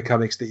same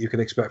mechanics that you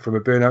can expect from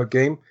a Burnout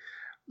game,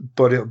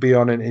 but it'll be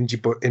on an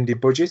indie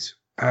budget.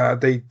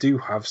 They do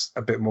have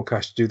a bit more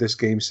cash to do this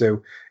game,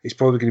 so it's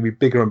probably going to be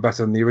bigger and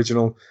better than the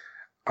original.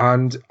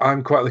 And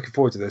I'm quite looking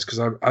forward to this because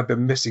I've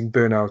been missing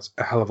Burnout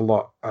a hell of a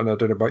lot. And I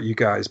don't know about you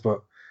guys,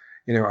 but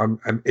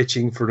I'm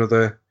itching for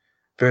another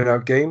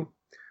Burnout game,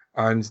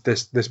 and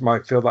this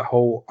might fill that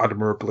hole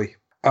admirably.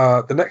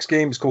 The next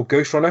game is called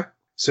Ghost Runner.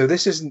 So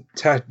this isn't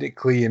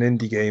technically an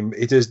indie game.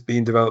 It is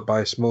being developed by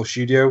a small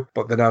studio,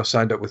 but they're now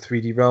signed up with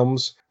 3D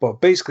Realms.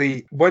 But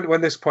basically, when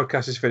this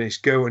podcast is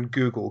finished, go and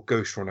Google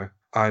Ghost Runner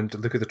and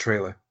look at the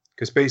trailer.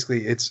 Because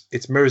basically,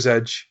 it's Mirror's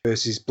Edge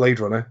versus Blade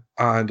Runner,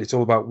 and it's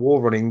all about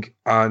wall running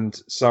and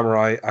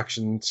samurai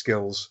action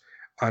skills,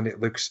 and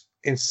it looks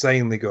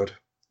insanely good,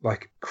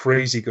 like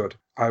crazy good.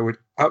 I would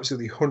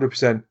absolutely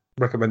 100%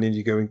 recommending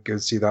you go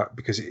and see that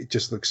because it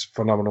just looks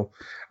phenomenal.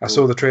 I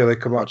saw the trailer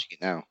come out.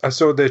 I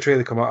saw the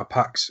trailer come out of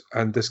PAX,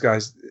 and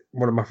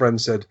one of my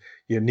friends said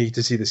you need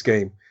to see this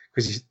game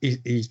because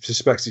he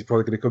suspects he's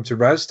probably going to come to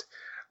Rezzed.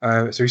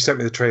 So he sent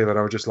me the trailer, and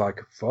I was just like,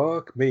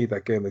 "Fuck me,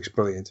 that game looks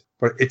brilliant."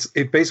 But it's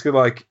basically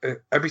like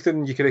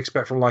everything you can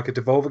expect from like a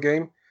Devolver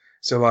game.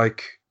 So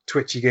like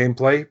twitchy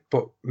gameplay,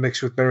 but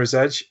mixed with Mirror's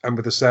Edge and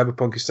with a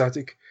cyberpunk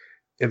aesthetic.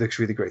 It looks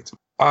really great.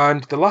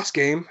 And the last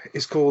game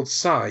is called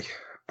VII.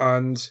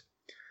 And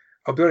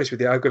I'll be honest with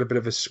you, I've got a bit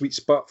of a sweet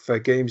spot for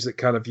games that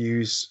kind of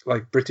use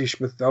like British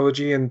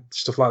mythology and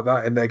stuff like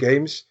that in their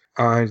games.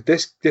 And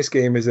this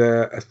game is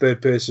a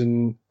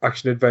third-person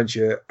action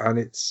adventure, and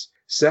it's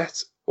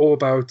set all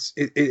about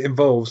it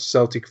involves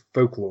Celtic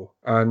folklore,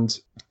 and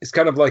it's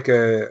kind of like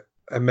a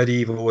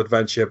medieval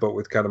adventure but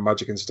with kind of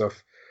magic and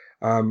stuff.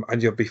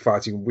 And you'll be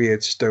fighting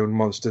weird stone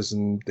monsters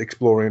and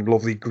exploring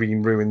lovely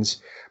green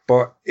ruins,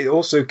 but it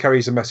also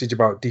carries a message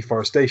about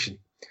deforestation.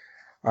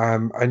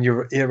 And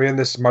you're in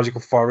this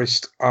magical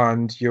forest,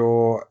 and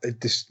you're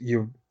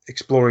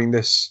exploring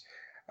this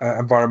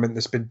environment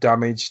that's been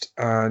damaged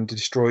and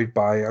destroyed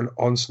by an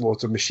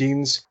onslaught of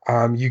machines.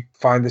 You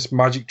find this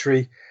magic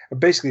tree, and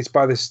basically it's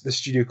by the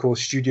studio called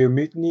Studio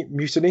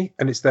Mutiny,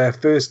 and it's their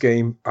first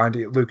game, and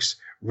it looks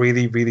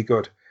really, really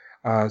good.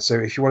 So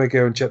if you want to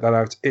go and check that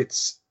out,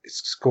 it's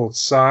called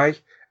SAI,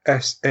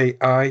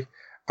 SAI,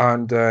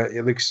 and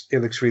it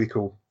looks really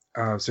cool.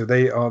 So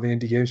they are the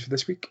indie games for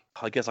this week.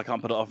 I guess I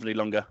can't put it off any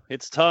longer.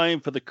 It's time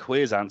for the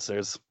quiz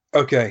answers.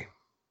 Okay,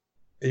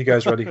 are you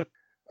guys ready?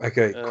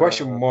 Okay,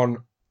 question 1.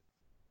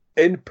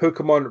 In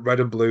Pokemon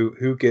Red and Blue,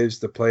 who gives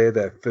the player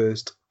their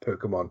first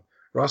Pokemon?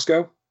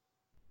 Roscoe?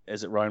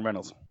 Is it Ryan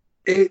Reynolds?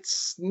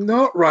 It's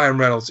not Ryan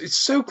Reynolds. It's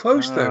so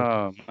close, though.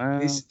 Oh,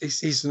 man.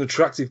 He's an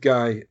attractive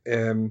guy.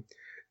 The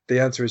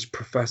answer is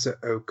Professor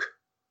Oak.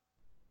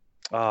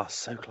 Ah,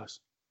 so close.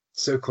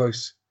 So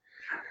close.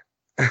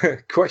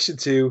 Question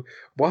 2.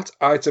 What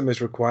item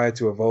is required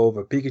to evolve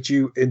a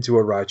Pikachu into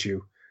a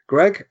Raichu?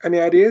 Greg, any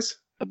ideas?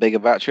 A bigger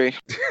battery.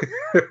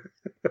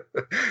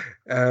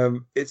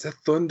 It's a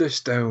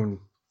Thunderstone.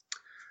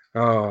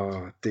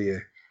 Oh,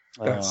 dear.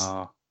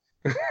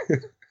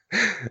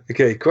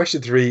 Okay,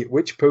 question 3.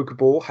 Which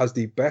Pokeball has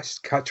the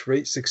best catch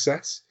rate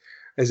success?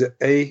 Is it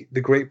A,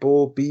 the Great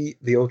Ball, B,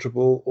 the Ultra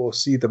Ball, or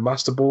C, the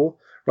Master Ball?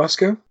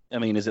 Roscoe? I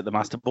mean, is it the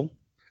Master Ball?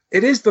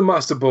 It is the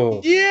Master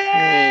Ball.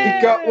 Yeah!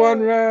 You got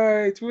one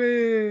right.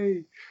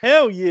 Whee!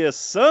 Hell yeah,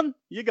 son!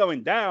 You're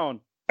going down.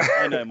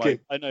 I know my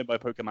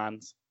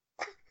Pokemons.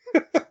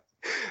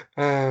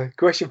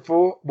 Question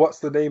 4. What's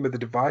the name of the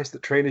device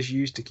that trainers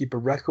use to keep a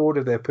record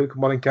of their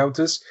Pokemon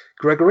encounters?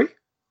 Gregory?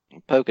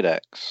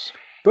 Pokedex.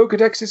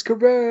 Pokedex is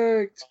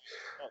correct.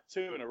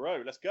 2 in a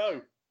row. Let's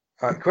go.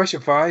 Question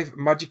 5.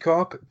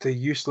 Magikarp, the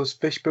useless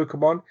fish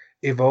Pokemon,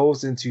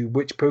 evolves into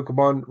which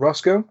Pokemon?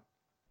 Roscoe?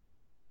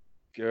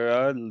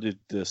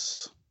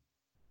 Gyarados.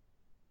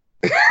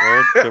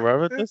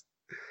 Gyarados?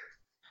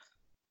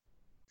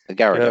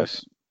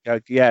 Gyarados.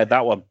 Yeah,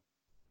 that one.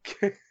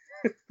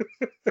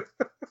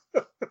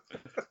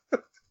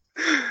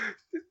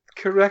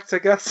 Correct, I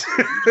guess.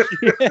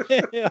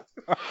 Yeah.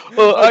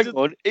 Oh, hang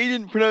on. He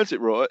didn't pronounce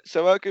it right,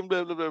 so I can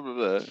blah, blah, blah, blah,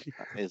 blah.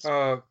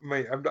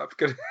 Mate, I'm not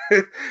going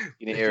You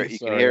can hear it. You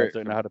Sorry, can hear I it.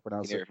 don't know how to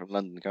pronounce You can hear it from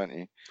London, can't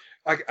you?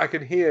 I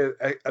can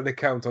hear an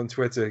account on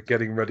Twitter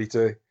getting ready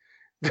to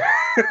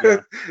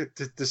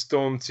to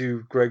storm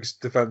to Greg's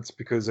defense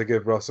because I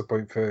gave Ross a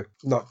point for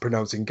not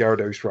pronouncing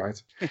Gyarados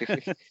right.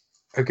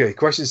 Okay,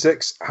 question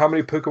 6. How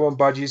many Pokemon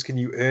badges can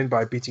you earn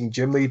by beating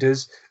gym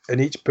leaders in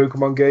each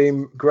Pokemon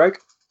game, Greg?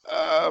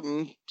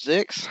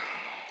 6.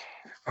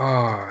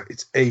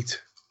 It's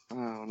 8.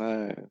 Oh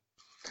no.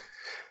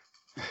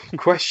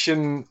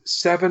 Question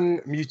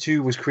 7.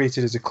 Mewtwo was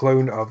created as a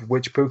clone of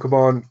which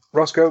Pokemon?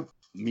 Roscoe?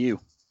 Mew.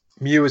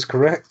 Mew is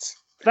correct.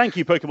 Thank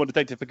you, Pokemon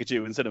Detective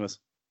Pikachu in cinemas.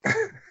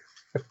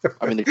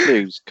 I mean, the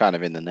clue's kind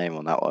of in the name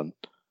on that one.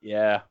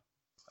 Yeah.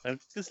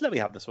 Just let me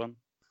have this one.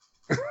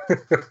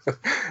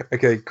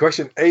 Okay,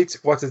 question 8.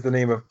 What is the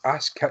name of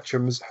Ash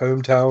Ketchum's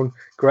hometown?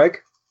 Greg?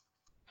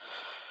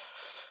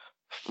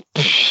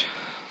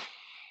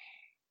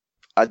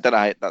 I don't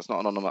know. That's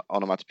not an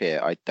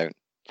onomatopoeia. I don't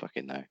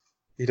fucking know.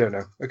 You don't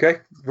know. Okay.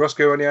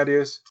 Roscoe, any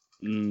ideas?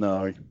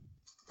 No.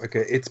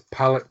 Okay, it's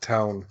Pallet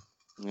Town.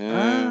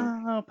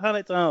 Yeah.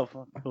 Pallet. Oh,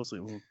 of course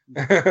it will.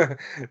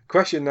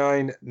 Question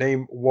 9.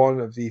 Name one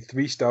of the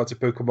 3 starter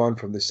Pokemon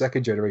from the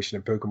second generation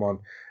of Pokemon.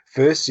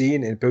 First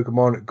seen in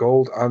Pokemon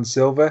Gold and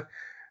Silver.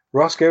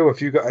 Roscoe,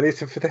 have you got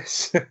anything for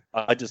this?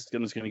 I'm just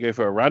going to go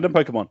for a random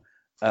Pokemon.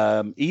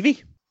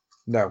 Eevee?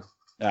 No.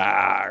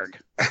 Arg.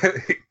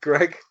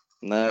 Greg?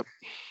 No.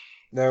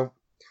 No.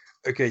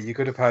 Okay, you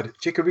could have had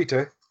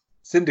Chikorita,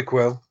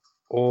 Cyndaquil,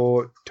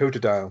 or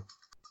Totodile.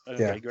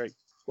 Okay, Yeah. great.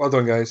 Well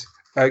done, guys.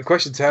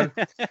 Question 10.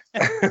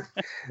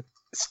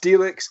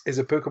 Steelix is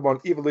a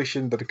Pokemon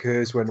evolution that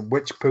occurs when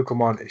which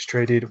Pokemon is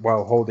traded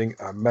while holding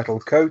a metal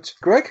coat?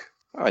 Greg?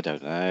 I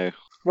don't know.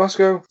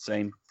 Roscoe?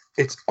 Same.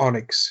 It's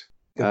Onyx,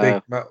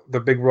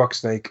 the big rock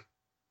snake.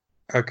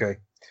 Okay.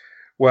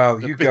 Well,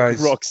 The you big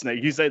guys... rock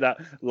snake. You say that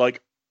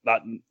like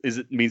that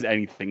means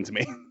anything to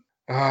me.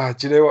 Do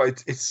you know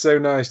what? It's so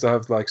nice to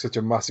have like such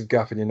a massive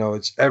gap in your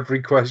knowledge.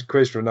 Every quiz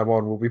from now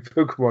on will be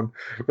Pokemon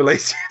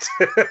related.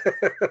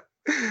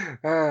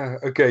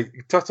 Okay,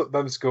 tot up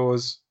them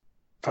scores.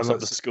 Toss up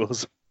the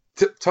scores.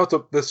 Tot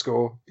up the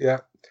score, yeah.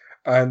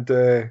 And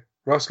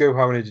Roscoe,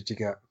 how many did you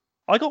get?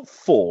 I got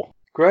 4.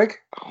 Greg?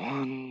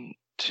 1,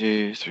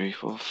 2, 3,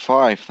 4,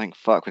 5. Thank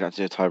fuck we don't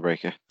do a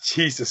tiebreaker.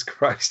 Jesus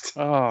Christ.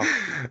 Oh.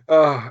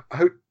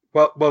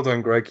 Well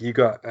done, Greg. You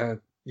got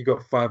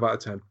 5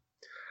 out of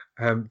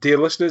 10. Dear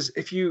listeners,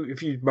 if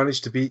you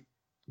managed to beat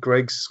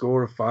Greg's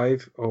score of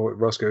 5 or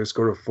Roscoe's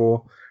score of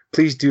 4,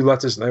 please do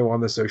let us know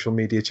on the social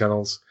media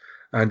channels.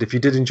 And if you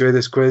did enjoy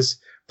this quiz,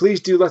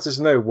 please do let us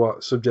know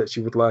what subjects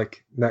you would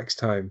like next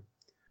time.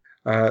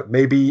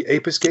 Maybe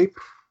Ape Escape,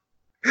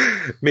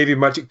 maybe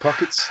Magic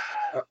Pockets,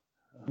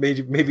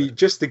 maybe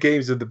just the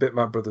games of the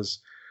Bitmap Brothers.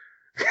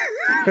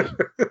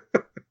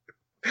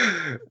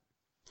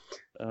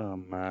 Oh,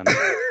 man.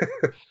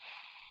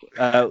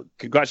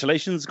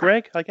 Congratulations,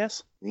 Greg, I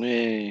guess.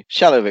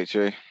 Shallow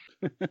victory.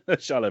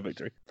 Shallow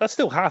victory. That's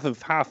still half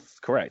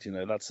correct.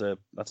 That's a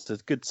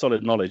good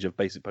solid knowledge of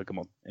basic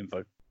Pokemon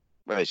info.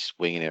 Well, it's just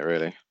winging it,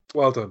 really.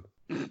 Well done.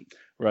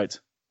 Right.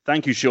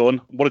 Thank you,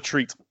 Sean. What a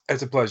treat.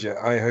 It's a pleasure.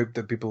 I hope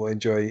that people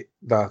enjoy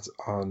that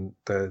on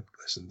the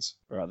listens.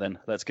 Right then,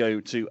 let's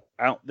go to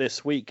Out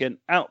This Week. And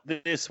Out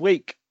This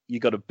Week, you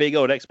got a big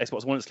old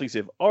Xbox One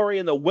exclusive. Ori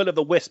and the Will of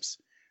the Wisps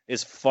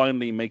is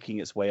finally making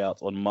its way out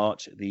on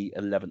March the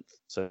 11th.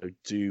 So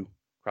do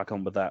crack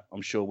on with that.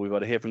 I'm sure we've got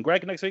to hear from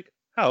Greg next week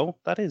how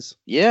that is.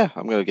 Yeah,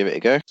 I'm going to give it a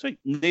go. Sweet.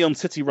 Neon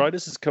City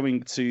Riders is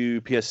coming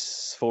to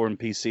PS4 and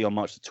PC on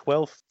March the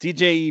 12th.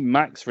 DJ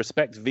Max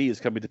Respect V is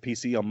coming to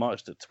PC on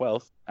March the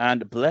 12th.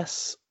 And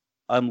Bless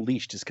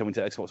Unleashed is coming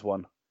to Xbox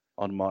One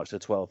on March the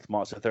 12th.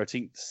 March the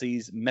 13th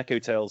sees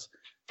Mecho Tales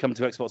come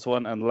to Xbox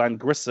One, and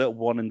Langrissa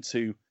 1 and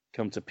 2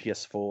 come to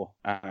PS4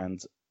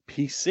 and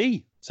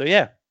PC. So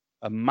yeah,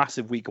 a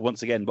massive week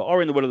once again. But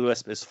Ori and the Will of the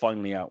Wisp is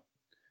finally out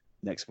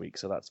next week,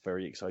 so that's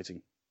very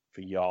exciting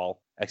for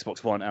y'all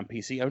Xbox One and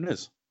PC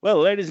owners. Well,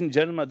 ladies and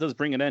gentlemen, that does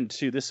bring an end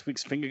to this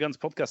week's Finger Guns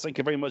podcast. Thank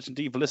you very much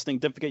indeed for listening.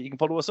 Don't forget you can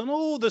follow us on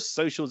all the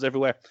socials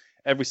everywhere.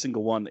 Every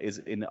single one is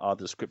in our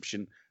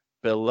description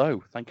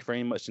below. Thank you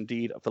very much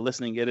indeed for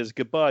listening. It is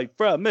goodbye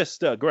from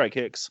Mr. Greg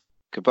Hicks.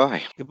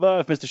 Goodbye.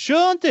 Goodbye from Mr.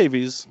 Sean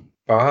Davies.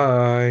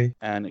 Bye.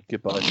 And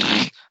goodbye from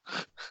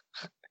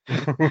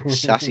me.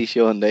 Sassy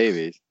Sean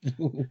Davies. I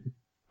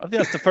think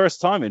that's the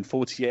first time in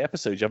 48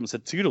 episodes you haven't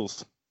said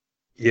toodles.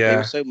 They Yeah,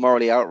 were so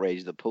morally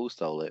outraged that Paul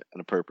stole it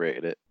and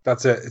appropriated it.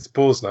 that's it. It's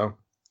Paul's now.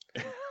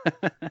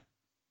 You're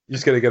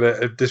just going to get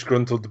a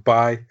disgruntled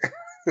bye.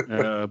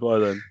 Bye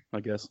then, I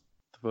guess.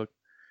 The fuck.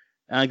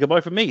 And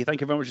goodbye from me.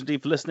 Thank you very much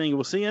indeed for listening.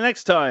 We'll see you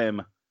next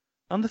time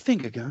on the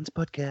Finger Guns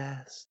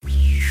podcast.